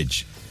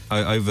Norwich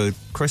over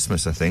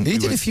Christmas, I think. You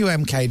did a few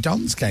MK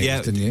Dons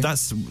games, didn't you?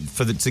 That's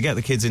to get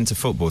the kids into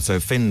football. So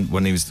Finn,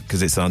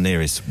 because it's our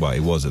nearest, he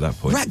was at that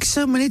point.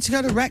 Wrexham, we need to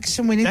go to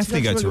Wrexham. We need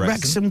Definitely to go to a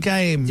Wrexham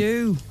game.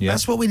 Do. Yeah.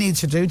 That's what we need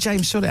to do.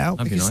 James, sort it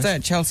out. We can stay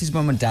at Chelsea's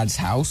mum and dad's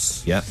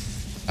house. Yeah.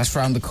 That's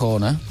round the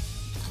corner.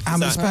 How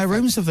many spare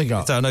rooms have they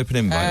got? Is that an open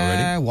invite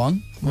already?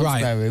 One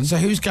spare room. So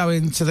who's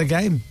going to the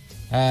game?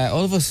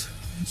 All of us.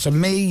 So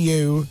me,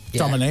 you,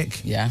 Dominic.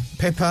 Yeah.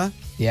 Pippa.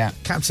 Yeah.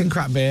 Captain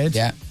Crapbeard.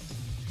 Yeah.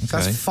 So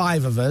that's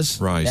 5 of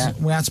us. Right. Yeah.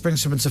 We had to bring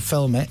someone to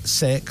film it.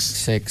 6.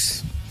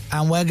 6.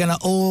 And we're going to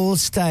all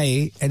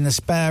stay in the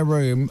spare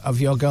room of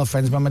your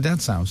girlfriend's mum and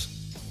dad's house.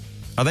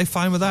 Are they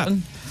fine with that?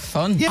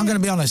 Fun. Yeah. I'm going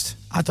to be honest.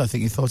 I don't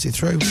think you thought it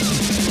through.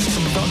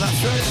 Thought that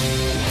through.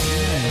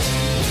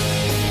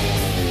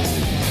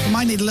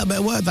 might need a little bit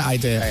of work, that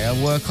idea. Okay,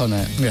 I'll work on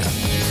it. Yeah.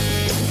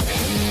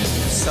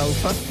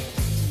 Sofa.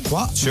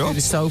 What? Sure. Do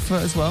the sofa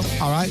as well.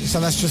 All right,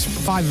 so that's just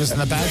 5 of us in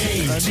the bed.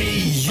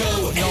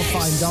 You're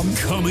fine, Dom.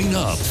 Coming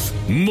up,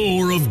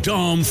 more of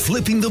Dom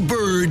flipping the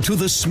bird to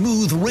the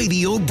Smooth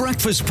Radio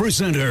breakfast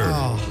presenter.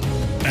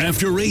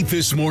 After 8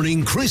 this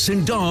morning, Chris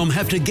and Dom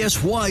have to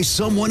guess why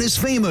someone is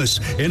famous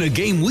in a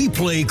game we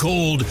play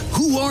called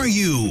Who Are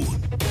You?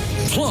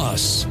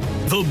 Plus,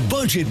 the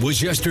budget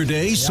was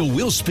yesterday, so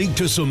we'll speak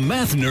to some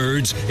math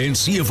nerds and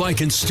see if I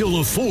can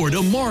still afford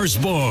a Mars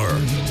bar.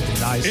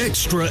 Nice.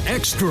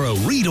 Extra,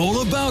 read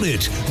all about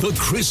it. The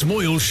Chris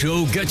Moyle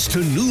Show gets to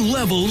new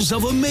levels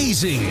of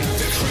amazing.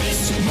 The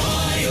Chris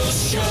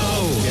Miles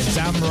Show. You're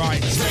damn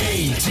right.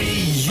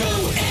 Radio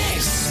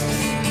X.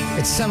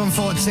 It's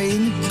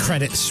 7:14,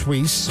 Credit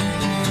Suisse.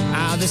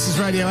 This is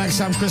Radio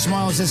X. I'm Chris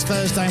Miles. It's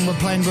Thursday and we're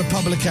playing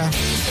Republica.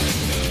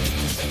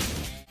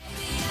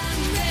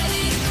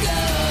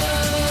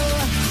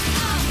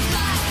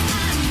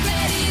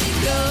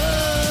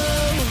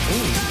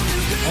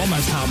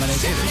 Almost harmonic.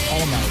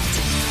 Almost.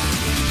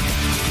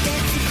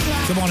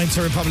 Good morning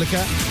to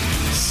Republica.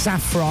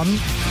 Saffron.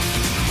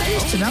 I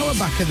used to know her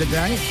back in the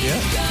day.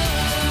 Yeah.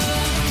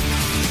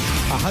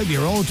 I hope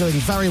you're all doing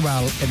very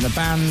well in the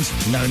band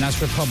known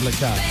as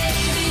Republica.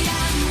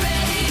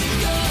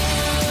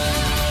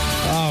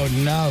 Oh,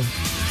 no.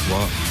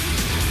 What?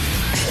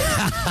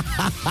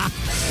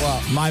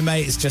 What? My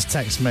mates just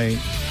text me,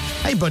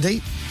 hey,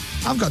 buddy,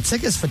 I've got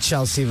tickets for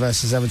Chelsea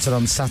versus Everton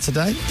on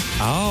Saturday.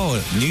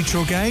 Oh,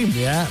 neutral game.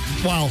 Yeah.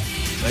 Well,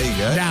 there you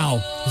go.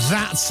 Now,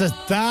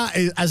 that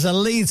is, as a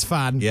Leeds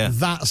fan,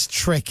 that's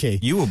tricky.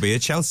 You will be a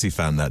Chelsea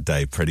fan that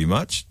day, pretty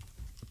much.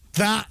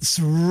 That's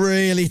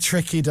really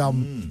tricky,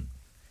 Dom.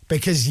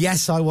 Because,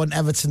 yes, I want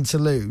Everton to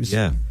lose.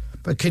 Yeah.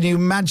 But can you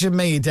imagine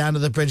me down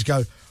at the bridge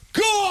go,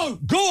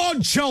 go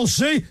on,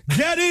 Chelsea,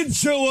 get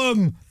into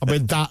them. I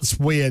mean, that's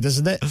weird,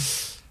 isn't it?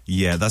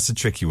 Yeah, that's a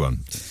tricky one.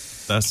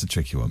 That's a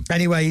tricky one.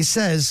 Anyway, he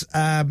says,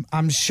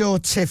 I'm sure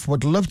Tiff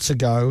would love to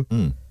go.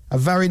 A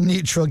very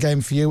neutral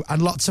game for you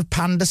and lots of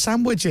panda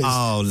sandwiches.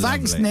 Oh,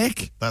 thanks, lovely.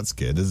 Nick. That's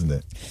good, isn't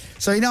it?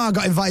 So, you know, I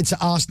got invited to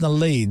Arsenal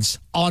Leeds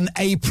on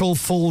April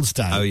Fool's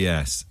Day. Oh,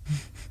 yes.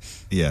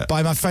 Yeah.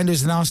 By my friend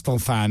who's an Arsenal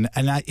fan.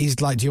 And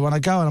he's like, do you want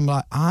to go? And I'm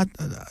like,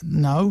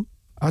 no,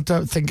 I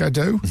don't think I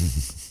do.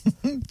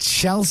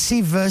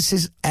 Chelsea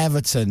versus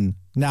Everton.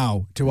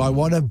 Now, do I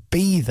want to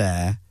be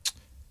there?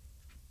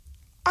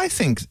 I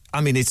think,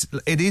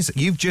 it is,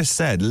 you've just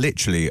said,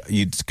 literally,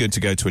 it's good to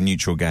go to a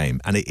neutral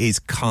game, and it's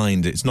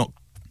kind of neutral.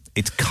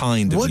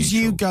 Would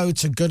you go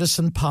to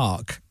Goodison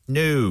Park?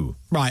 No.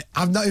 Right,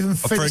 I've not even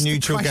finished for a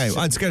neutral the game.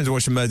 I'm just going to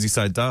watch a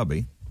Merseyside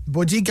derby.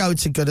 Would you go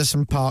to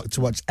Goodison Park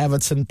to watch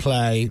Everton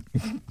play?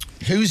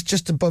 Who's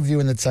just above you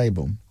in the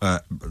table?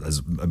 There's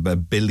a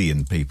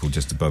billion people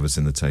just above us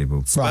in the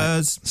table. Spurs.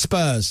 Right.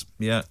 Spurs.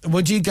 Yeah.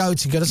 Would you go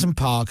to Goodison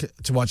Park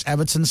to watch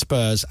Everton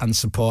Spurs and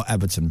support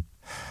Everton?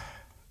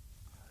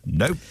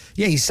 Nope.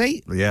 Yeah, you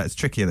see? Yeah, it's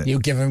tricky, isn't it? You're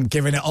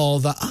giving it all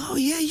the, oh,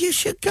 yeah, you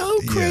should go,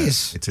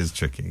 Chris. Yeah, it is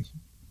tricky.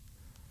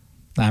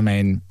 I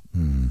mean,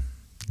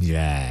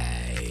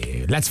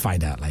 yeah, let's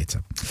find out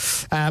later.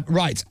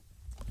 Right.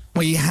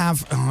 We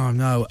have, oh,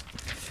 no,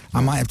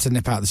 I might have to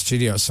nip out the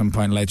studio at some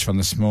point later on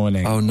this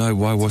morning. Oh, no,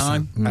 why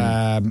wasn't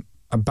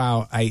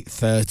about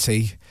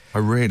 8:30. Oh,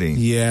 really?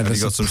 Yeah,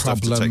 there's got some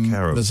stuff to take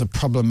care of. There's a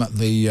problem at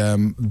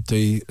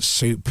the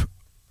soup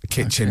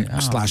kitchen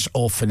 /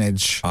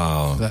 orphanage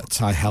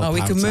that I help out.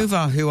 We can move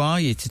our Who Are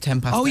You to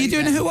 10 past. Oh, you're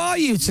doing Who Are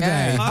You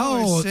today? Yeah.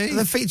 Oh,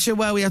 the feature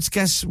where we have to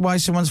guess why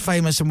someone's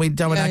famous and we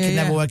don't, and I can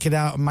never work it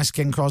out and my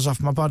skin crawls off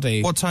my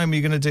body. What time are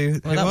you going to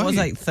do? Well, that was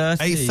 8:30.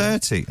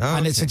 8:30. Oh,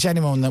 and it's a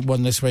genuine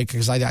one this week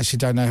because I actually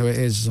don't know who it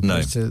is as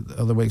opposed to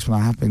other weeks when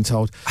I have been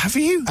told. Have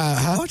you?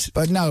 What?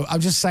 But no, I'm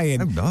just saying.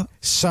 I'm not.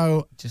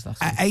 So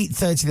at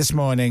 8:30 this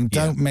morning,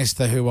 don't miss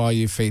the Who Are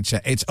You feature.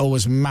 It's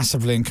always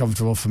massively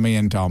uncomfortable for me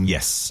and Dom.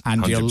 Yes,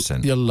 and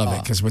 100%. you'll love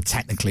it because we're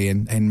technically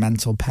in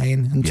mental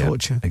pain and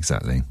torture.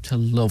 Exactly. It's a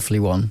lovely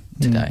one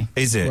today.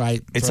 Is it?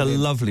 Right. It's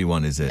Brilliant. a lovely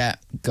one, is it? Yeah,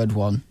 good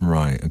one.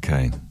 Right,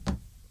 okay.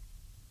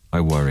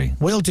 I worry.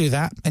 We'll do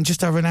that in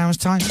just over an hour's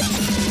time.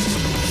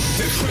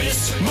 The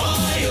Chris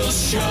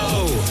Miles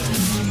Show.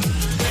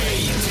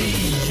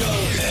 Radio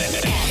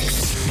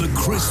X. The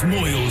Chris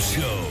Moyle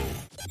Show.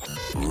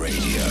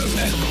 Radio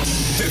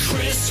X. The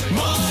Chris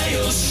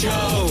Miles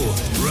Show.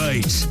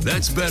 Right,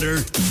 that's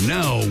better.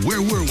 Now,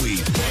 where were we?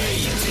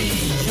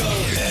 Radio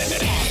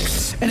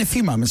X. In a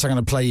few moments, I'm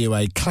going to play you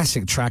a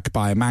classic track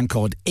by a man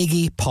called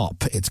Iggy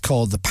Pop. It's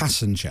called The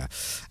Passenger,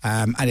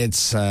 and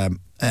it's a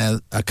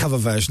cover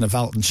version of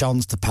Elton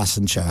John's The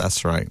Passenger.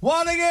 That's right.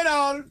 Wanna get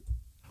on?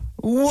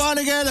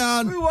 Wanna get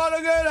on? We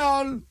wanna get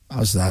on.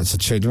 That's a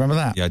tune. Do you remember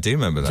that? Yeah, I do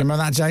remember that. Do you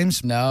remember that,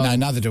 James? No. No,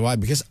 neither do I,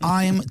 because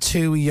I'm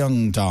too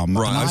young, Dom.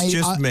 Right, And it's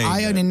just me.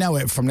 I only know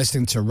it from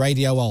listening to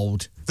Radio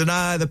Old.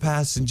 Deny the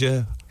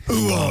passenger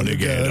who wanna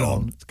get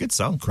on. It's a good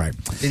song. Great.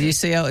 Did you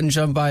see Elton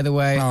John, by the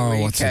way? Oh,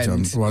 what's he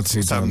done? What's he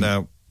What's done? happened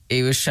now?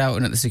 He was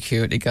shouting at the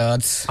security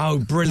guards. Oh,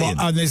 brilliant.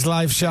 On his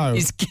live show.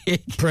 His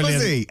gig. Brilliant.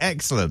 Was he?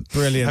 Excellent.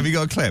 Brilliant. Have you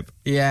got a clip?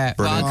 Yeah,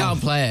 but Brilliant. I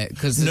can't play it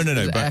because No, there's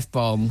an but-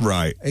 F-bomb.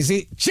 Right. Is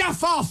he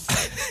Jeff off?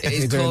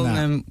 He's doing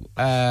calling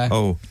that? them...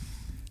 Oh,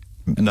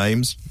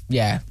 names?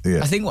 Yeah. Yeah.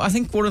 I think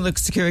one of the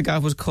security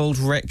guards was called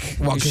Rick. What,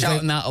 He was 'cause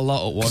shouting that a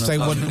lot at one Because of they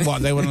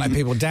them. wouldn't let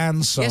people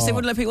dance? Or... Yes, they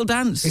wouldn't let people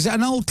dance. Is it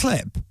an old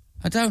clip?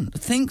 I don't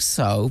think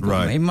so. But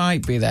Right. It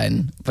might be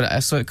then. But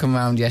I saw it come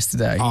around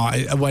yesterday.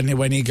 Oh,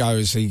 when he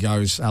goes,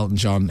 Elton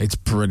John. It's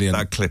brilliant.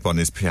 That clip on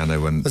his piano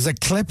when... There's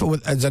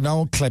an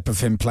old clip of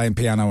him playing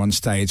piano on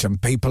stage,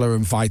 and people are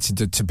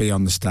invited to be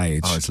on the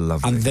stage. Oh, it's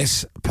lovely. And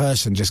this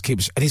person just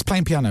keeps, and he's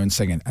playing piano and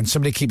singing, and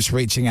somebody keeps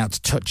reaching out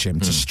to touch him,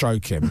 to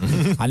stroke him,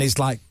 and he's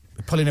like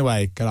pulling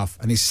away, get off,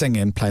 and he's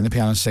singing, playing the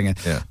piano and singing,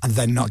 and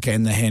they're not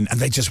getting the hint, and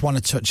they just want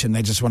to touch him,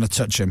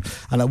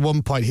 and at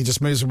one point he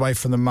just moves away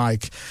from the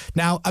mic.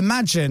 Now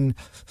imagine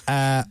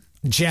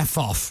Jeff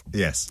off.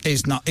 Yes.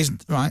 He's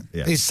right.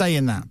 Yeah. He's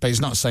saying that, but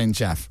he's not saying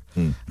Jeff.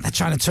 They're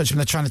trying to touch him.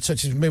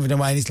 He's moving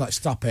away, and he's like,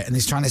 "Stop it!" And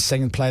he's trying to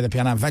sing and play the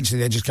piano. Eventually,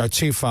 they just go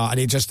too far, and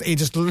he just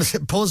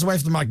pulls away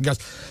from the mic and goes,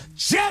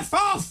 "Jeff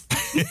off!"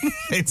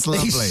 It's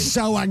lovely. He's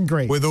so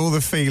angry. With all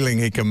the feeling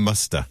he can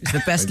muster. It's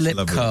the best lip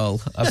lovely.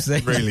 curl I've seen.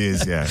 It really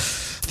is, yeah.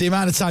 The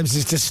amount of times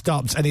he's just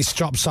stopped and he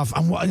strops off,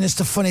 and it's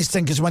the funniest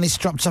thing because when he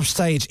strops off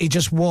stage, he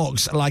just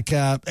walks like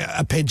a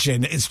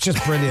pigeon. It's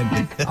just brilliant.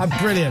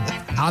 Brilliant.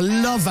 I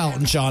love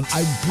Elton John.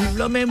 I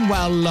blooming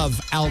well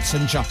love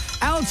Elton John.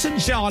 Elton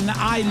John,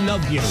 I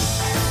love you.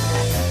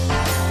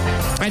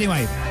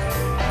 Anyway,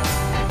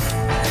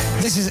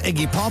 this is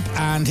Iggy Pop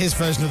and his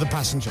version of The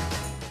Passenger.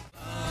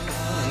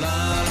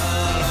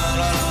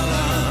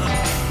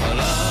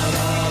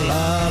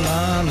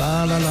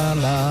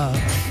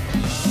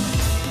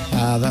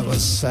 That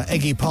was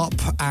Iggy Pop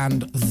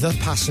and The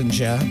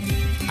Passenger,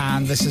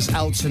 and this is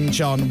Elton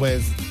John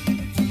with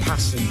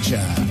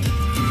Passenger.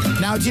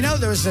 Now, do you know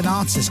there is an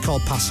artist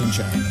called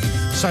Passenger?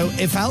 So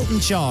if Elton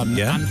John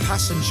and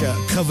Passenger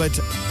covered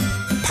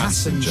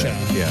Passenger,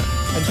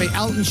 it'd be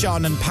Elton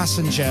John and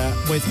Passenger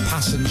with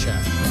Passenger.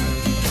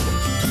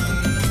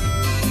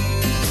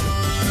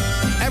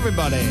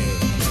 Everybody,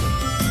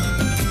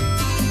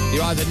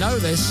 you either know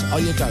this or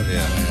you don't know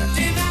it.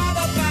 Deny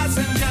the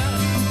passenger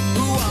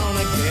who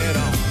wanna get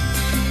on.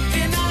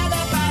 Deny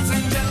the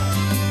passenger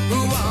who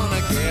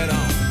wanna get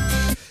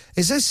on.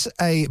 Is this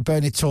a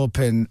Bernie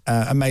Taupin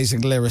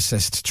amazing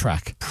lyricist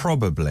track?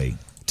 Probably.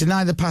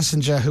 Deny the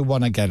passenger who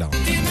wanna get on.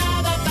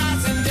 Deny the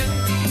passenger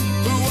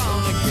who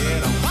wanna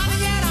get on. Wanna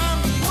get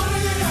on. Wanna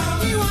get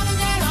on. You wanna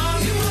get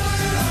on. You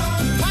wanna get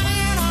on. Wanna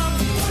get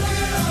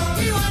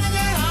on. You wanna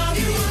get on.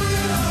 You wanna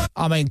get on.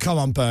 I mean, come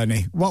on,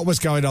 Bernie. What was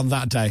going on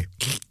that day?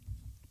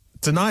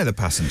 Deny the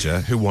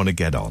passenger who want to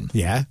get on.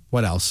 Yeah,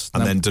 what else?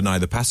 And then deny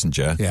the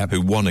passenger who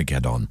want to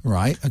get on.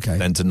 Right, okay.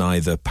 Then deny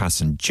the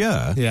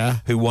passenger Yeah.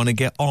 who want to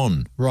get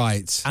on.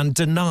 Right. And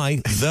deny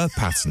the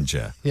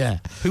passenger Yeah.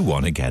 who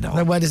want to get on.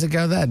 Then where does it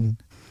go then?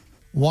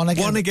 Wanna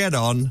get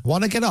on.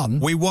 Wanna get on?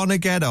 We want to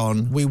get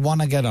on. We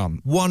wanna get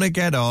on. Want to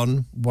get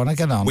on. Wanna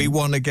get on. We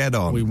want to get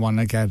on. We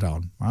wanna get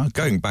on. Okay.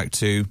 Going back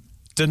to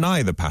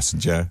deny the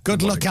passenger.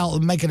 Good luck,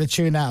 Elton, making a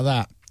tune out of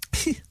that.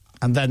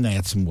 And then they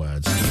had some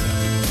words.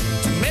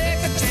 Make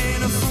a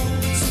chain of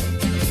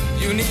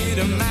fools. You need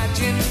a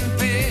matching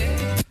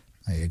pair.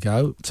 There you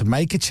go. To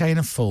make a chain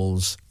of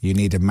fools, you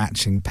need a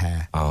matching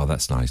pair. Oh,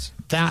 that's nice.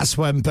 That's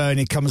when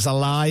Bernie comes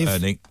alive.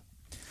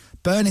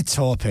 Bernie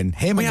Taupin.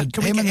 Him and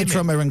the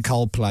drummer in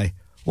Coldplay.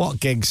 What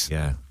gigs?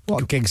 Yeah.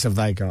 What gigs have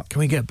they got? Can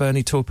we get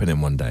Bernie Taupin in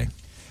one day?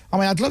 I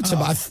mean, I'd love to,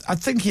 but I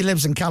think he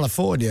lives in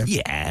California.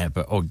 Yeah,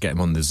 or get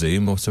him on the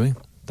Zoom or something.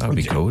 That would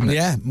be cool, wouldn't it?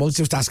 Yeah, we'll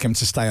just ask him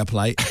to stay up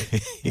late.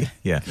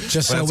 Yeah.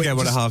 Just so let's we get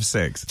one at just-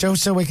 6:30.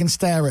 Just so we can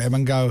stare at him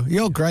and go,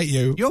 "You're great,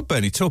 you." You're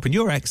Bernie Taupin.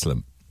 You're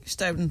excellent.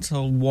 Stayed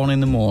until 1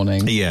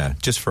 a.m. Yeah,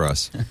 just for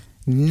us.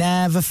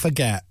 Never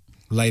forget,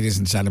 ladies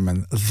and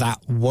gentlemen, that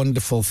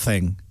wonderful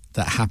thing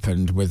that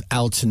happened with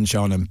Elton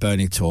John and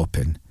Bernie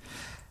Taupin.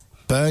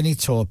 Bernie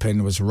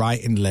Taupin was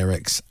writing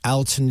lyrics.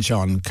 Elton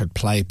John could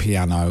play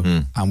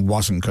piano and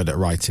wasn't good at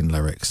writing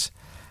lyrics.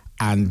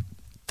 And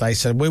they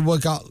said,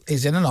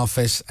 he's in an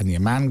office, and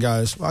your man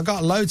goes, well, I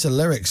got loads of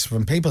lyrics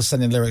from people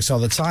sending lyrics all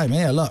the time.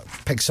 Here, look,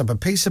 picks up a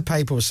piece of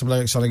paper with some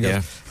lyrics on and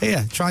goes,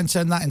 here, try and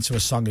turn that into a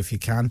song if you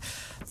can.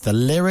 The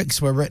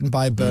lyrics were written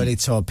by Bernie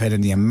Taupin,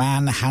 and your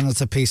man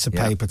hands a piece of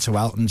paper to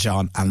Elton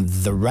John, and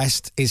the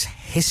rest is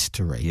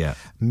history. Yeah.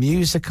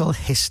 Musical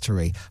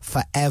history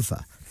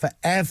forever.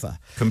 Forever.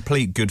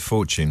 Complete good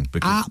fortune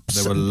because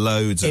there were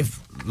loads of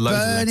Bernie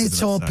letters in that sack.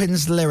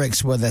 Taupin's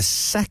lyrics were the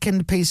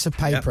second piece of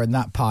paper in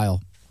that pile,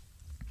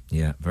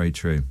 Yeah, very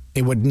true.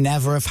 it would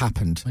never have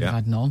happened. I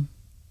had none.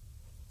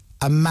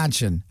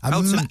 Imagine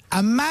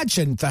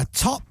the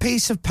top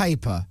piece of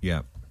paper,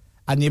 Yeah.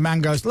 and your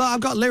man goes, look, I've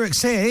got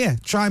lyrics here,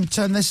 try and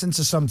turn this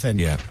into something.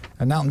 Yeah.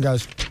 And Elton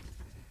goes,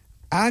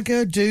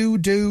 Aga do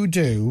do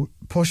do,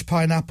 push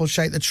pineapple,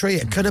 shake the tree.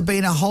 It could have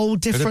been a whole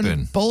been.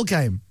 different ball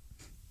game.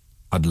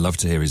 I'd love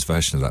to hear his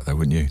version of that, though,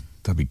 wouldn't you?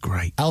 That'd be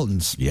great.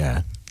 Elton's.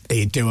 Yeah.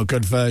 He'd do a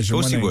good version.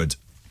 Of course he wouldn't would.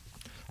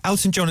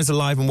 Elton John is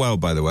alive and well,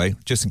 by the way.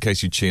 Just in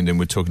case you tuned in,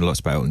 we're talking lots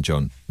about Elton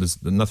John.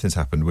 Nothing's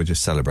happened. We're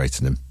just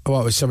celebrating him.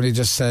 What was somebody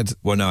just said?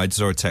 Well, no, I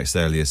saw a text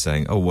earlier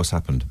saying, "Oh, what's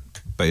happened?"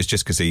 But it's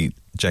just because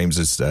James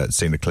has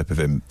seen a clip of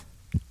him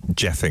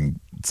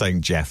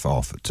saying Jeff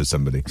off to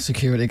somebody.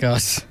 Security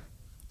guards.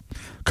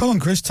 Come on,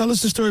 Chris, tell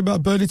us the story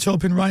about Bernie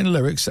Taupin writing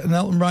lyrics and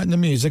Elton writing the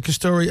music, a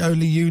story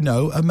only you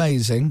know.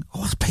 Amazing.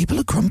 Oh, people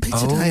are grumpy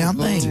today, aren't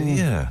they?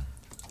 Yeah.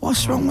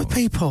 What's wrong with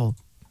people?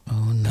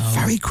 Oh, no.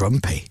 Very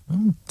grumpy.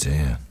 Oh,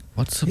 dear.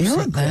 What's You're a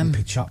upset them?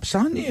 grumpy chops,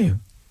 aren't you?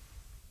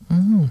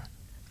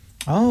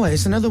 Oh,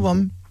 here's another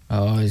one.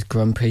 Oh, he's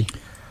grumpy.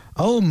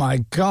 Oh,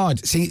 my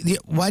God. See,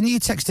 when you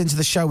text into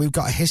the show, we've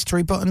got a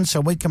history button, so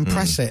we can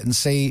press it and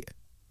see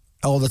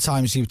all the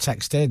times you've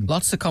texted in.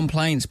 Lots of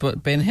complaints,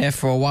 but been here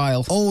for a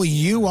while. Oh,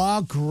 you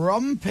are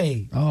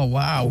grumpy. Oh,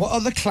 wow. What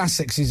other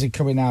classics is he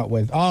coming out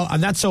with? Oh,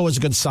 and that's always a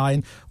good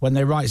sign when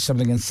they write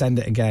something and send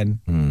it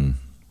again.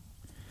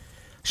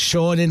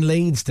 Sean in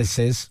Leeds, this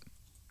is.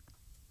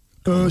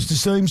 It's the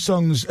same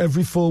songs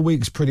every 4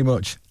 weeks, pretty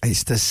much.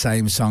 It's the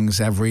same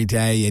songs every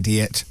day,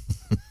 idiot.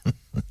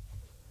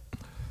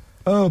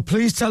 Oh,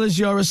 please tell us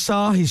your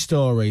Asahi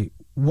story.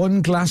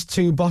 1 glass,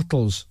 2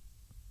 bottles.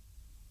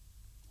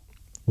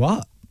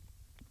 What?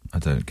 I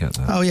don't get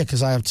that. Oh, yeah,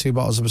 because I have 2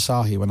 bottles of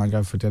Asahi when I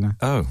go for dinner.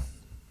 Oh.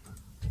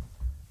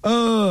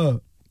 Well,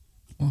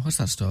 what's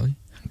that story?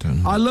 I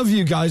don't know. I love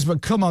you guys,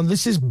 but come on,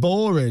 this is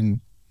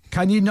boring.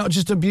 Can you not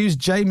just abuse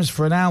James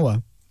for an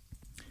hour?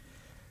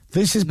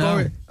 This is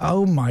boring.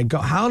 Oh, my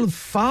God. How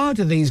far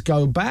do these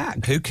go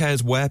back? Who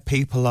cares where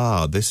people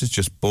are? This is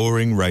just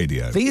boring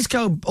radio. These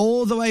go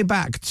all the way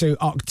back to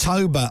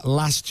October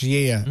last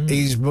year.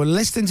 He's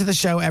listening to the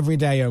show every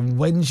day and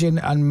whinging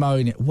and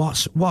moaning.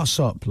 What's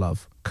up,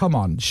 love? Come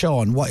on,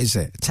 Sean, what is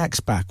it?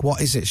 Text back.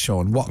 What is it,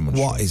 Sean? What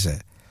is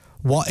it?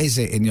 What is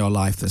it in your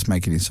life that's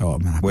making you so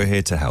unhappy? We're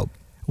here to help.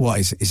 What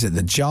is it? Is it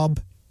the job?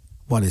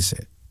 What is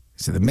it?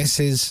 Is it the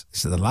missus?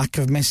 Is it the lack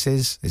of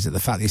missus? Is it the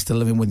fact that you're still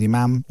living with your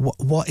mum?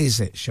 What is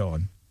it,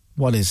 Sean?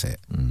 What is it?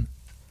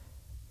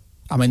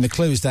 I mean, the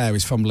clues there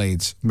is from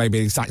Leeds.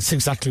 Maybe that's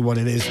exactly what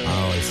it is.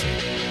 Oh, I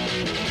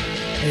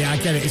see. Yeah, I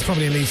get it. He's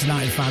probably a Leeds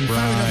United fan. Fair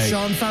enough,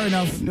 Sean. Fair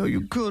enough. No,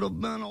 you could have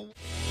been a...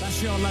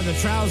 That's your leather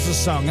trousers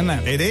song, isn't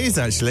it? It is,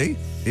 actually.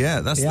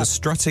 Yeah, that's the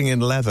strutting in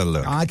leather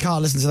look. I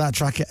can't listen to that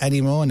track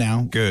anymore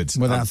now. Good.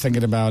 Without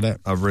thinking about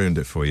it. I've ruined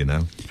it for you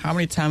now. How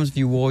many times have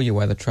you wore your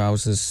weather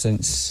trousers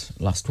since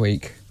last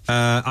week?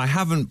 I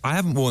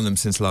haven't worn them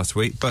since last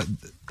week, but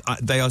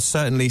they are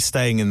certainly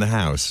staying in the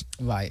house.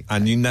 Right.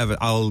 And you never...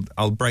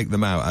 I'll break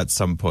them out at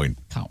some point.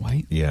 Can't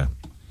wait. Yeah.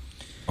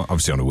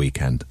 Obviously on a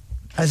weekend.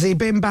 Has he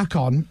been back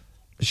on,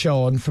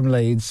 Sean from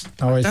Leeds?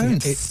 Or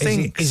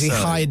is he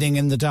hiding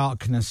in the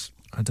darkness?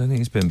 I don't think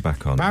he's been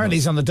back on. Apparently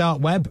he's on the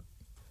dark web.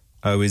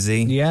 Oh, is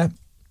he? Yeah.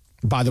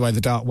 By the way, the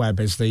dark web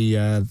is the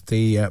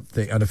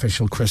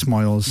unofficial Chris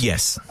Moyles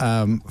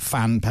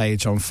fan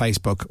page on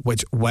Facebook,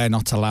 which we're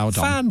not allowed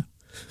on.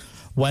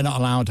 We're not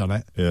allowed on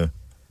it. Yeah.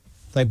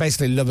 They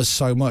basically love us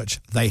so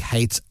much, they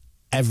hate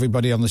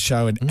everybody on the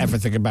show and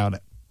everything about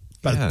it.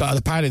 But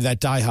apparently they're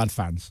diehard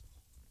fans.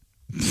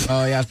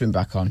 Oh, he has been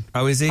back on.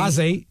 Oh, is he? Has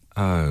he?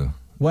 Oh.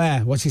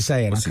 Where? What's he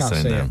saying? What's I can't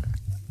he see saying it. now?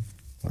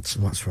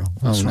 What's wrong?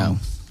 What's wrong? No.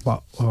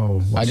 What?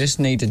 Oh, I just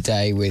need a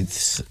day with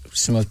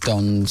some of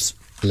Don's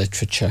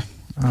literature,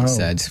 he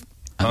said,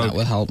 and that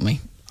will help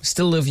me.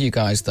 Still love you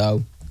guys,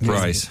 though.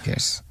 Right.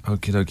 Yes.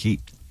 Okie dokie.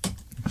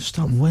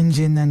 Stop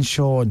whinging then,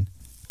 Sean.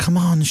 Come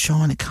on,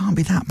 Sean, it can't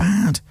be that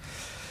bad.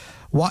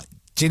 What?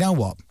 Do you know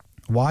what?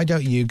 Why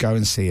don't you go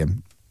and see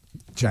him,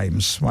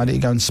 James? Why don't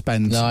you go and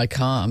spend... No, I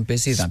can't. I'm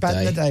busy that day.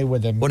 Spend the day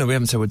with him. Well, no, we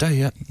haven't said a day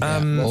yet.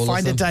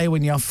 Find a day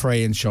when you're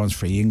free and Sean's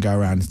free. You can go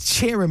around and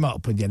cheer him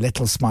up with your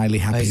little smiley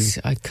happy...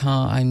 I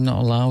can't. I'm not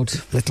allowed.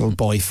 Little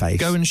boy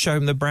face. Go and show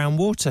him the brown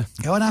water.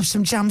 Go and have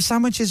some jam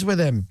sandwiches with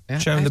him. Yeah,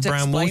 Show him the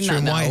brown water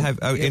in Whitehaven.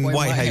 Oh, in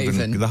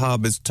Whitehaven. The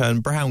harbour's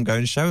turned brown. Go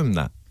and show him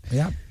that.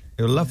 Yeah.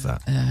 He'll love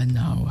that.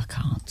 No, I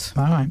can't.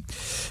 All right.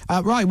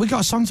 Right, we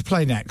got a song to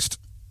play next.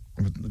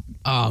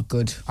 Oh,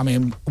 good. I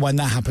mean, when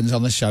that happens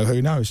on the show,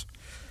 who knows?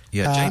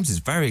 Yeah, James is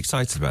very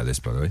excited about this,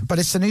 by the way. But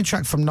it's a new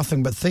track from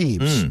Nothing But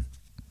Thieves,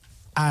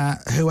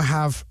 who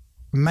have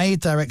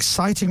made their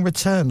exciting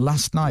return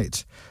last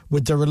night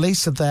with the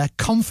release of their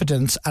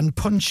confident and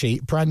punchy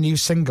brand new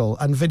single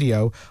and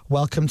video,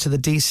 Welcome to the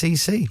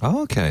DCC.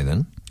 Oh, okay,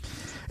 then.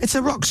 It's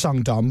a rock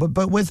song, Dom,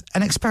 but with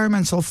an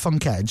experimental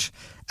funk edge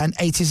and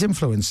 80s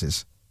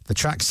influences. The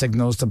track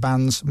signals the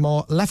band's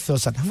more left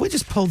field sound. Have we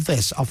just pulled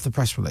this off the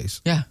press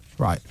release? Yeah.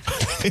 Right.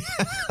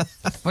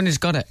 When he's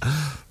got it.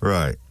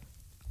 Right.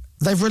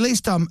 They've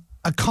released a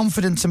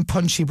confident and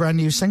punchy brand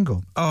new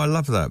single. Oh, I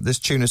love that. This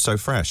tune is so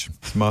fresh.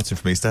 It's Martin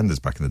from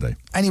EastEnders back in the day.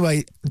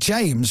 Anyway,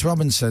 James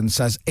Robinson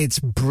says it's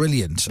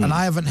brilliant, and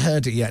I haven't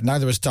heard it yet,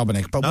 neither has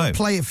Dominic, but we'll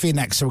play it for you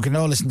next so we can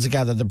all listen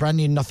together, the brand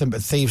new Nothing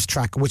But Thieves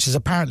track, which is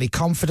apparently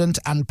confident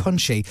and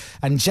punchy,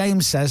 and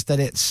James says that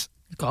it's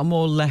got a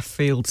more left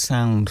field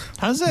sound.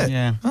 Has it?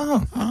 Yeah.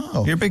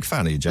 Oh. You're a big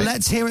fan of you, James.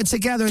 Let's hear it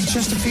together in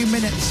just a few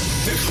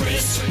minutes. The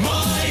Chris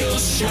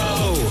Miles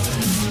Show.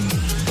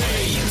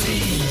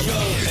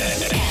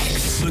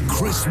 The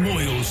Chris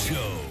Moyle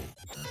Show.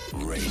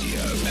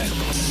 Radio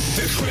X.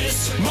 The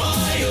Chris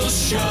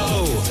Miles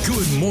Show.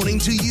 Good morning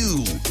to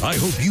you. I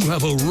hope you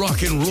have a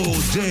rock and roll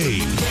day.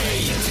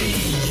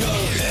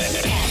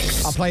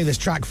 I'll play this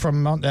track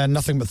from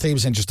Nothing But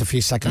Thieves in just a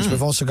few seconds.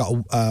 We've also got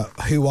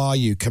Who Are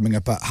You coming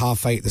up at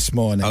 8:30 this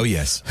morning. Oh,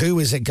 yes. Who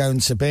is it going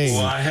to be?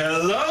 Why,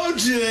 hello,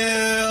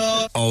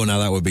 Jill. Oh, now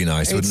that would be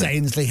nice, It's wouldn't it?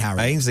 Ainsley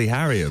Harriott. Ainsley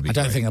Harriott would be I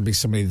don't great. think it'll be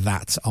somebody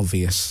that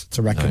obvious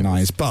to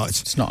recognise,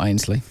 but It's not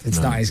Ainsley. it's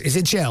nice. Is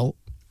it Jill?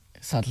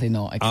 Sadly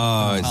not. I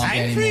Oh,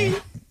 can't be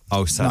anymore.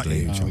 Oh,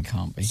 sadly. Not you, No, we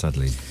can't be.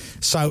 Sadly.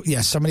 So,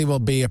 yes, somebody will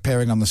be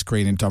appearing on the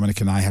screen, and Dominic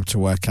and I have to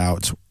work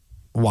out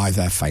why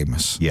they're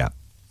famous. Yeah.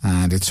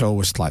 And it's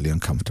always slightly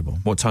uncomfortable.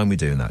 What time are we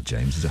doing that,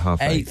 James? Is it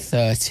 8:30?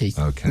 8:30.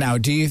 Okay. Now,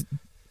 do you...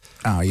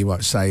 Oh, you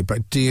won't say,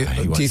 but do you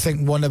he won't do you say.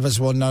 think one of us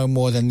will know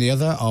more than the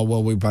other, or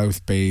will we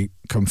both be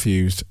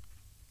confused?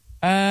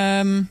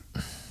 No,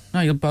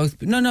 you'll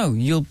both. No,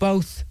 you'll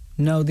both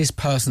know this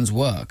person's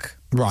work.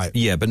 Right.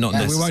 Yeah, but not We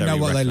necessarily won't know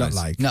what they look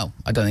recognise. like. No,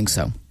 I don't think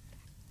so.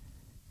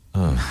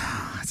 I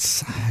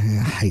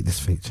hate this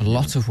feature. A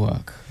lot of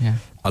work. Yeah.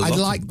 I'd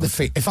like the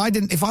feature.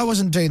 If I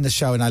wasn't doing the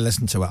show and I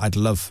listened to it, I'd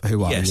love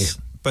Who Are You. Yes,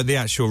 but the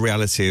actual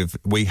reality of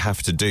we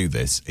have to do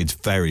this, it's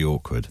very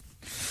awkward.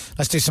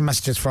 Let's do some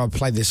messages before I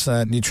play this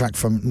new track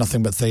from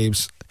Nothing But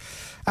Thieves.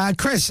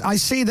 Chris, I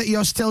see that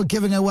you're still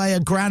giving away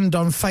 £1,000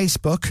 on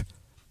Facebook.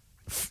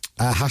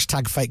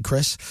 Hashtag fake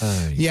Chris.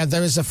 Yeah,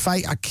 there is a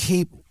fake.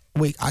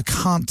 I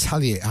can't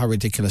tell you how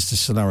ridiculous this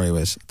scenario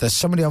is. There's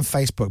somebody on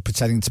Facebook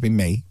pretending to be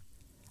me.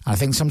 I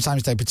think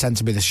sometimes they pretend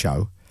to be the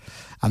show,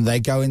 and they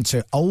go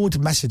into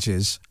old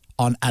messages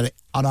on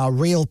our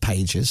real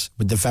pages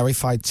with the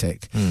verified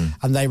tick,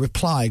 and they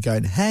reply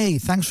going, "Hey,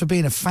 thanks for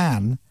being a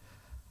fan.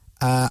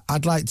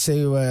 I'd like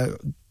to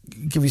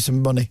give you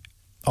some money,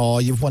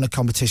 or you've won a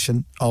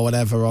competition, or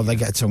whatever," or they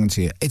get talking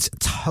to you. It's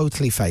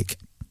totally fake.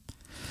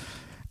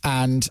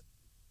 And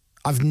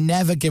I've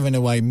never given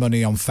away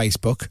money on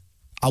Facebook.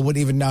 I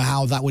wouldn't even know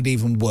how that would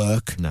even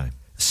work. No.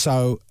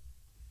 So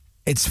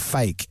it's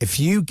fake. If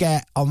you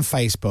get on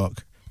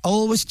Facebook,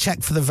 always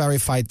check for the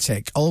verified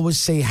tick. Always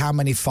see how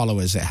many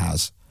followers it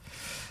has.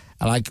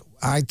 Like,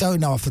 I don't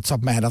know off the top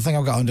of my head. I think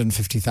I've got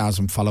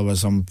 150,000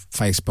 followers on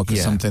Facebook or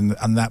something,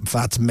 and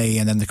that's me.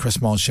 And then the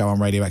Chris Moyle Show on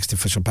Radio X, the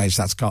official page,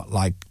 that's got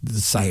like the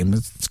same.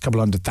 It's a couple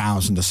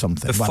 100,000 or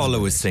something. The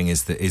followers thing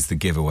is the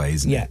giveaway,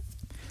 isn't it?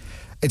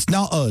 It's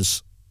not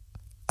us.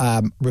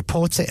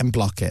 Report it and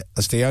block it.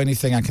 That's the only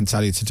thing I can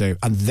tell you to do.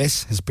 And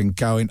this has been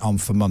going on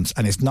for months.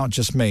 And it's not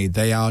just me.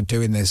 They are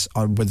doing this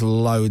with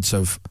loads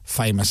of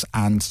famous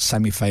and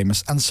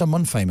semi-famous and some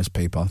unfamous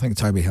people. I think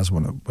Toby has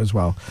one as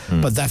well.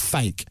 But they're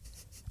fake.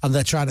 And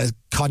they're trying to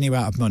con you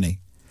out of money.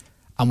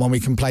 And when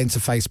we complain to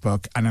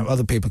Facebook and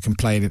other people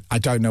complain, I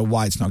don't know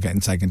why it's not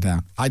getting taken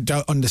down. I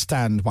don't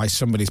understand why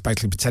somebody's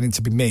basically pretending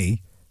to be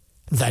me.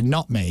 They're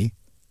not me.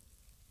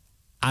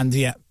 And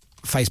yet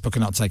Facebook are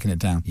not taking it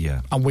down.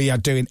 Yeah. And we are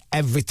doing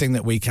everything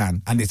that we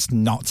can, and it's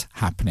not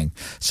happening.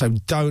 So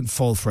don't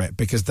fall for it,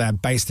 because they're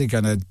basically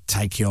going to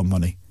take your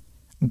money.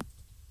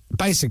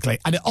 Basically.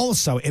 And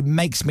it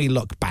makes me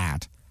look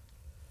bad.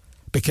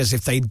 Because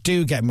if they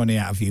do get money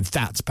out of you,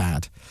 that's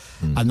bad.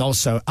 And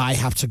also, I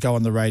have to go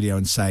on the radio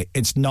and say,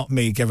 it's not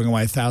me giving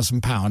away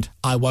 £1,000.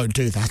 I won't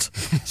do that.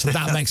 So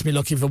that makes me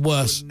look even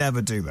worse.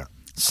 Never do that.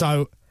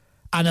 So,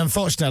 and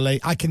unfortunately,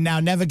 I can now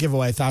never give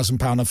away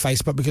 £1,000 on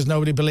Facebook because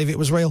nobody believed it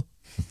was real.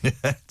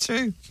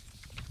 True.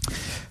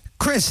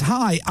 Chris,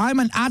 hi. I'm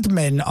an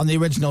admin on the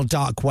original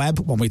dark web.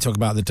 When we talk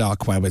about the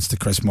dark web, it's the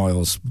Chris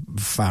Moyles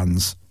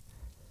fans.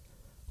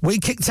 We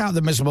kicked out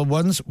the miserable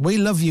ones. We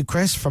love you,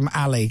 Chris, from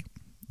Ali.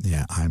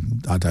 Yeah, I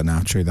don't know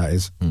how true that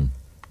is.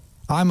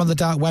 I'm on the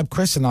dark web,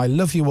 Chris, and I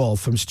love you all,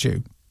 from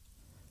Stu.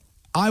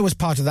 I was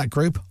part of that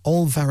group,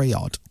 all very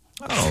odd.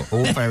 Oh,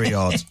 all very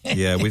odd.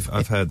 Yeah,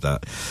 I've heard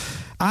that.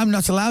 I'm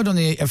not allowed on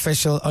the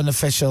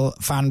unofficial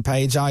fan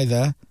page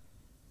either,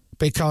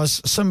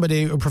 because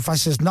somebody who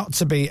professes not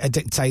to be a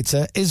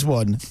dictator is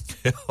one.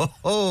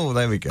 Oh,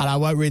 there we go. And I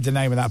won't read the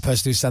name of that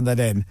person who sent that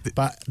in.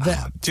 But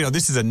do you know,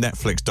 this is a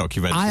Netflix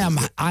documentary.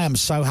 I am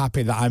so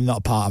happy that I'm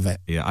not part of it.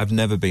 Yeah, I've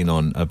never been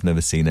on. I've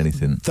never seen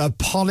anything. The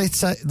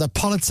politics, the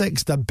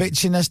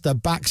bitchiness, the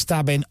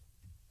backstabbing,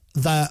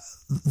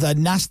 the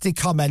nasty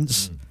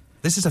comments.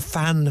 This is a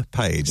fan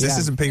page. This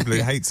isn't people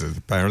who hate us,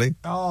 apparently.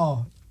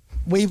 Oh,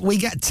 we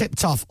get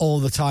tipped off all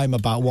the time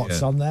about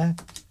what's on there.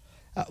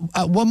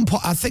 At one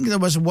point, I think there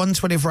was one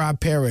 24-hour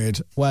period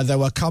where there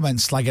were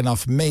comments slagging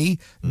off me,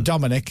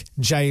 Dominic,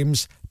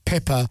 James,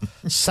 Pippa,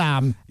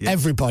 Sam,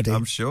 everybody.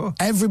 I'm sure.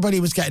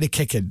 Everybody was getting a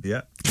kicking.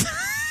 Yeah,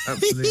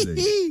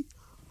 absolutely.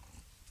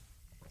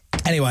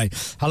 Anyway,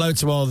 hello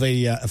to all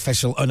the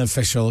official,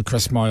 unofficial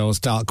Chris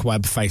Moyles dark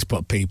web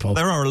Facebook people.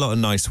 There are a lot of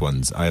nice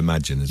ones, I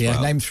imagine, as well.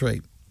 Yeah, name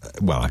 3.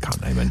 Well, I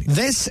can't name any.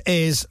 This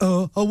is,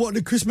 what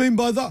did Chris mean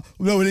by that?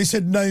 No, when he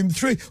said name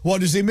 3,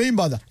 what does he mean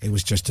by that? It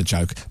was just a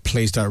joke.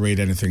 Please don't read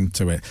anything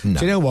to it. No.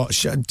 Do you know what?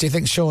 Do you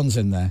think Sean's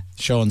in there?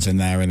 Sean's in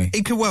there, isn't he?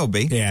 He could well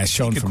be. Yeah,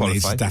 Sean from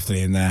Leeds is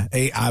definitely in there.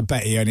 I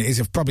bet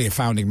he's probably a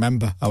founding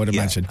member, I would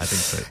imagine. I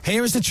think so.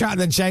 Here is the track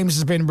that James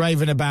has been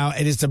raving about.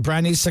 It is the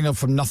brand new single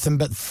from Nothing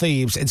But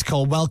Thieves. It's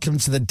called Welcome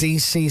to the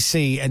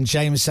DCC, and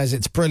James says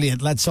it's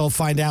brilliant. Let's all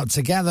find out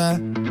together.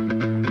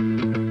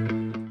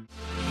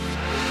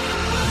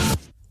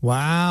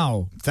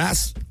 Wow,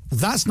 that's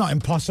not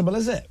impossible,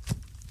 is it?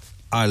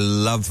 I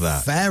love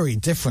that. Very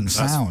different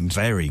sound. That's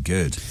very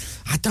good.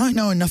 I don't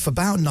know enough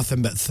about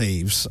Nothing But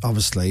Thieves,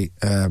 obviously,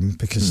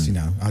 because,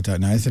 I don't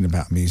know anything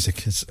about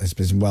music. It's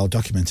been well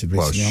documented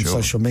recently on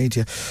social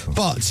media.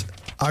 But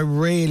I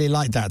really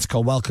like that. It's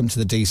called Welcome to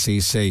the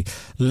DCC.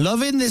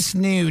 Loving this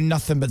new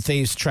Nothing But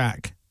Thieves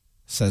track,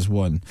 says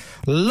one.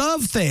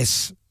 Love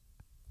this.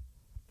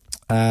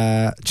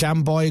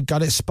 Jamboy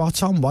got it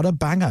spot on. What a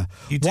banger.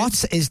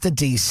 What is the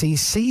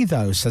DCC,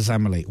 though, says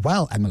Emily.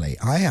 Well, Emily,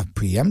 I have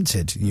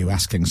preempted you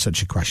asking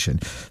such a question,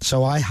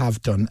 so I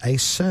have done a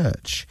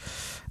search.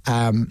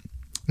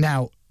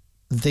 Now,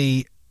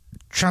 the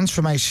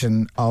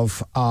transformation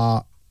of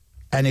our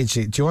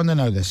energy... Do you want to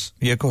know this?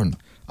 Yeah, go on.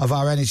 Of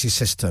our energy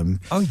system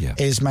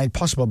is made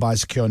possible by a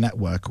secure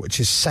network, which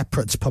is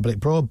separate to public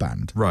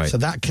broadband. Right. So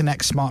that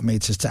connects smart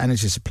meters to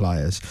energy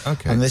suppliers.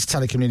 Okay. And this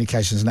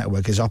telecommunications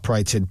network is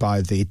operated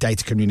by the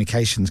Data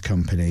Communications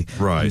Company.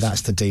 Right. And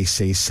that's the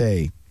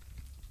DCC.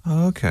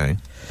 Oh, okay.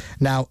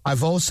 Now,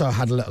 I've also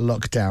had a little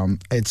look down.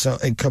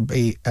 It could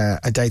be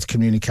a data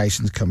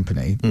communications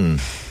company.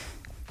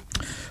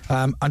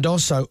 And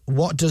also,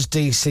 what does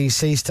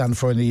DCC stand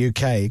for in the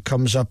UK? It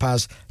comes up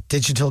as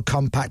Digital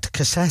Compact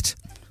Cassette.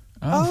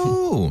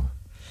 Oh.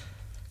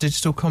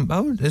 Digital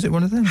is it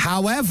one of them?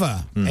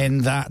 However, in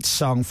that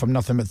song from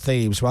Nothing But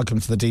Thieves, Welcome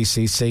to the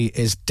DCC,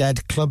 is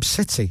Dead Club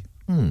City.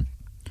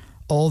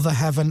 All the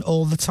heaven,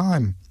 all the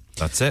time.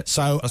 That's it.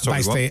 So That's what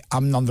basically,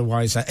 I'm none the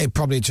wiser. It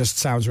probably just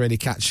sounds really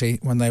catchy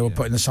when they were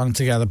putting the song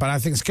together, but I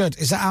think it's good.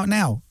 Is that out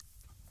now?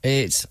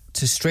 It's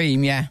to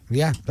stream, yeah.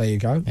 Yeah, there you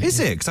go. Is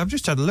it? Because I've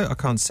just had a look. I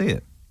can't see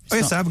it.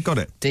 Yes, I haven't got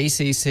it.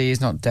 DCC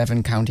is not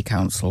Devon County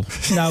Council.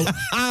 No.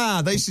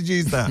 They should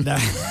use that. No.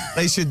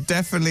 They should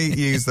definitely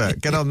use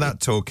that. Get on that,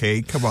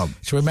 Torquay. Come on.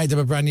 Should we make them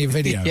a brand new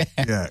video?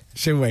 Yeah.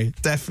 Should we?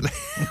 Definitely.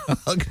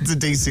 Welcome to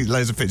DC.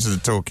 Loads of pictures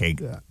of Torquay.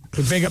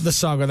 We big up the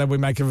song and then we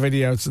make a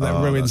video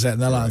that ruins it,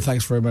 and they're like,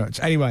 thanks very much.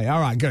 Anyway, all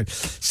right, good.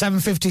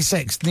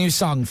 7:56, new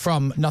song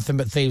from Nothing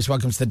But Thieves.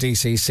 Welcome to the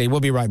DCC.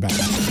 We'll be right back.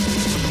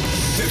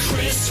 The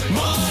Chris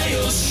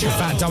Miles Show. In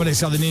fact,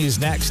 Dominic's on the news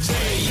next.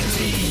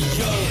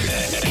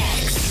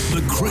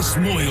 The Chris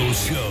Moyle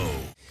Show.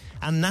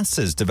 And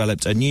NASA's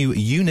developed a new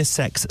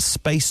unisex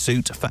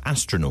spacesuit for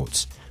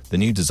astronauts. The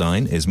new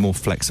design is more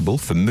flexible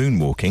for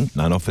moonwalking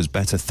and offers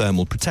better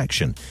thermal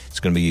protection.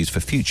 It's going to be used for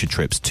future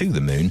trips to the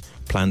moon,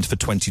 planned for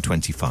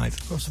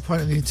 2025. What's the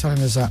point of you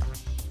telling us that?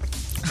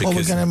 What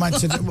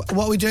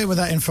are we doing with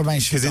that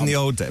information? Because in the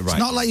old days, right. It's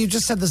not like you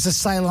just said there's a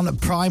sale on at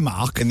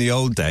Primark. In the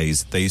old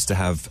days, they used to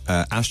have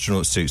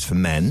astronaut suits for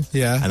men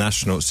and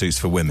astronaut suits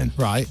for women.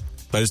 Right.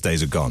 Those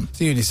days are gone. It's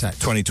unisex.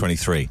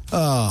 2023.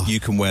 Oh. You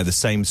can wear the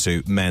same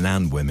suit, men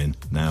and women,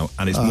 now,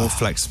 and it's more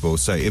flexible,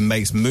 so it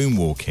makes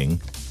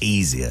moonwalking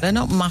easier. They're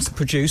not mass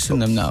producing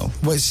them, no.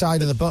 Which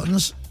side are the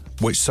buttons?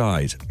 Which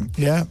side?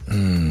 Yeah.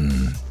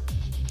 I'm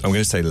going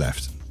to say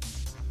left.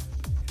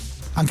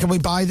 And can we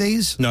buy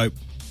these? No.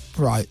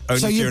 Right. Only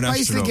so if you're you're an basically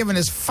astronaut. giving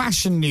us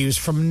fashion news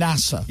from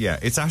NASA. Yeah,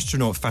 it's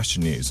astronaut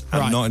fashion news,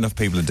 and Right. not enough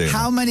people are doing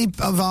How it. many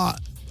of our,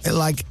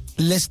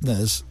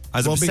 listeners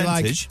As a will be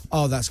like, percentage?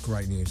 oh, that's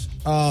great news.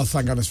 Oh,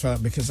 thank goodness for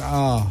that, because,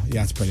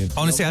 yeah, it's brilliant.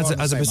 Honestly, What as a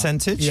say, Mark?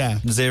 percentage? Yeah.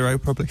 0,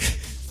 probably.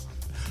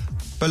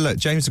 But look,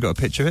 James has got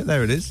a picture of it.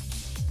 There it is.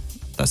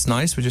 That's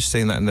nice. We're just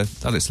seeing that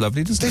that looks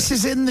lovely, doesn't This it?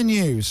 is in the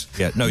news.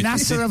 Yeah, no,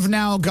 NASA have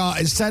now got,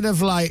 instead of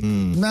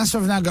NASA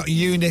have now got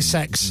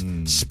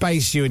unisex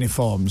space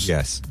uniforms.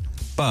 Yes.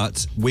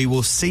 But we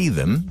will see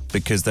them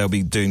because they'll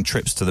be doing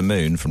trips to the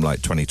moon from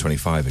like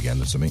 2025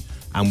 again or something,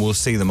 and we'll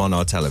see them on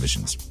our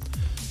televisions.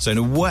 So in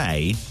a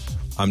way,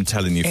 I'm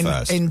telling you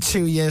first. In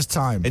 2 years'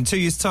 time. In 2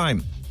 years'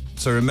 time.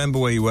 So remember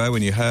where you were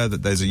when you heard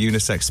that there's a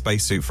unisex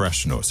spacesuit for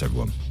astronauts,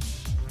 everyone.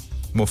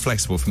 More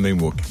flexible for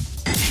moonwalking.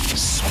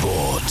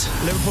 Sport.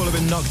 Liverpool have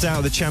been knocked out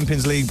of the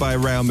Champions League by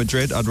Real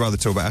Madrid. I'd rather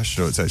talk about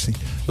astronauts, actually.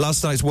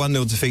 Last night's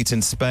 1-0 defeat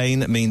in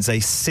Spain means a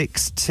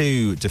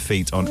 6-2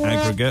 defeat on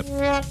aggregate.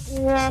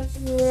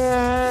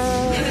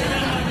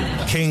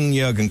 King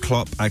Jurgen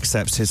Klopp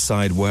accepts his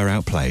side were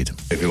outplayed.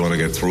 If you want to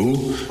get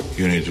through,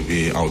 you need to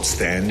be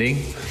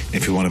outstanding.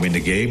 If you want to win the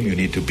game, you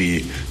need to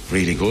be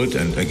really good.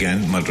 And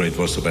again, Madrid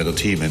was the better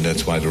team, and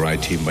that's why the right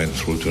team went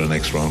through to the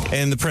next round.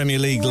 In the Premier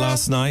League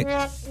last night,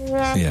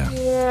 yeah,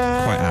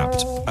 quite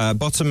apt.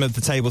 Bottom of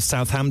the table,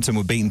 Southampton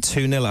were beaten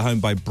 2-0 at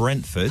home by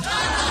Brentford.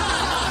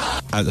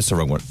 That's the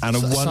wrong one. And a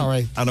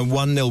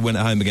 1-0 win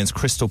at home against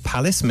Crystal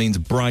Palace means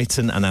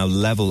Brighton are now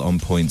level on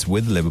points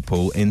with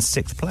Liverpool in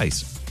 6th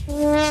place.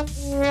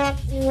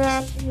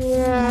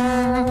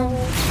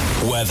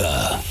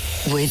 Weather.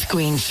 With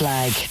Green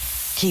Flag,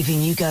 keeping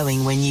you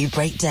going when you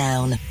break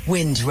down.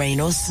 Wind,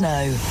 rain or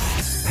snow.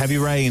 Heavy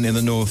rain in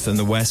the north and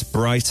the west,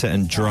 brighter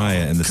and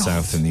drier in the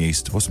south and the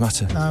east. What's the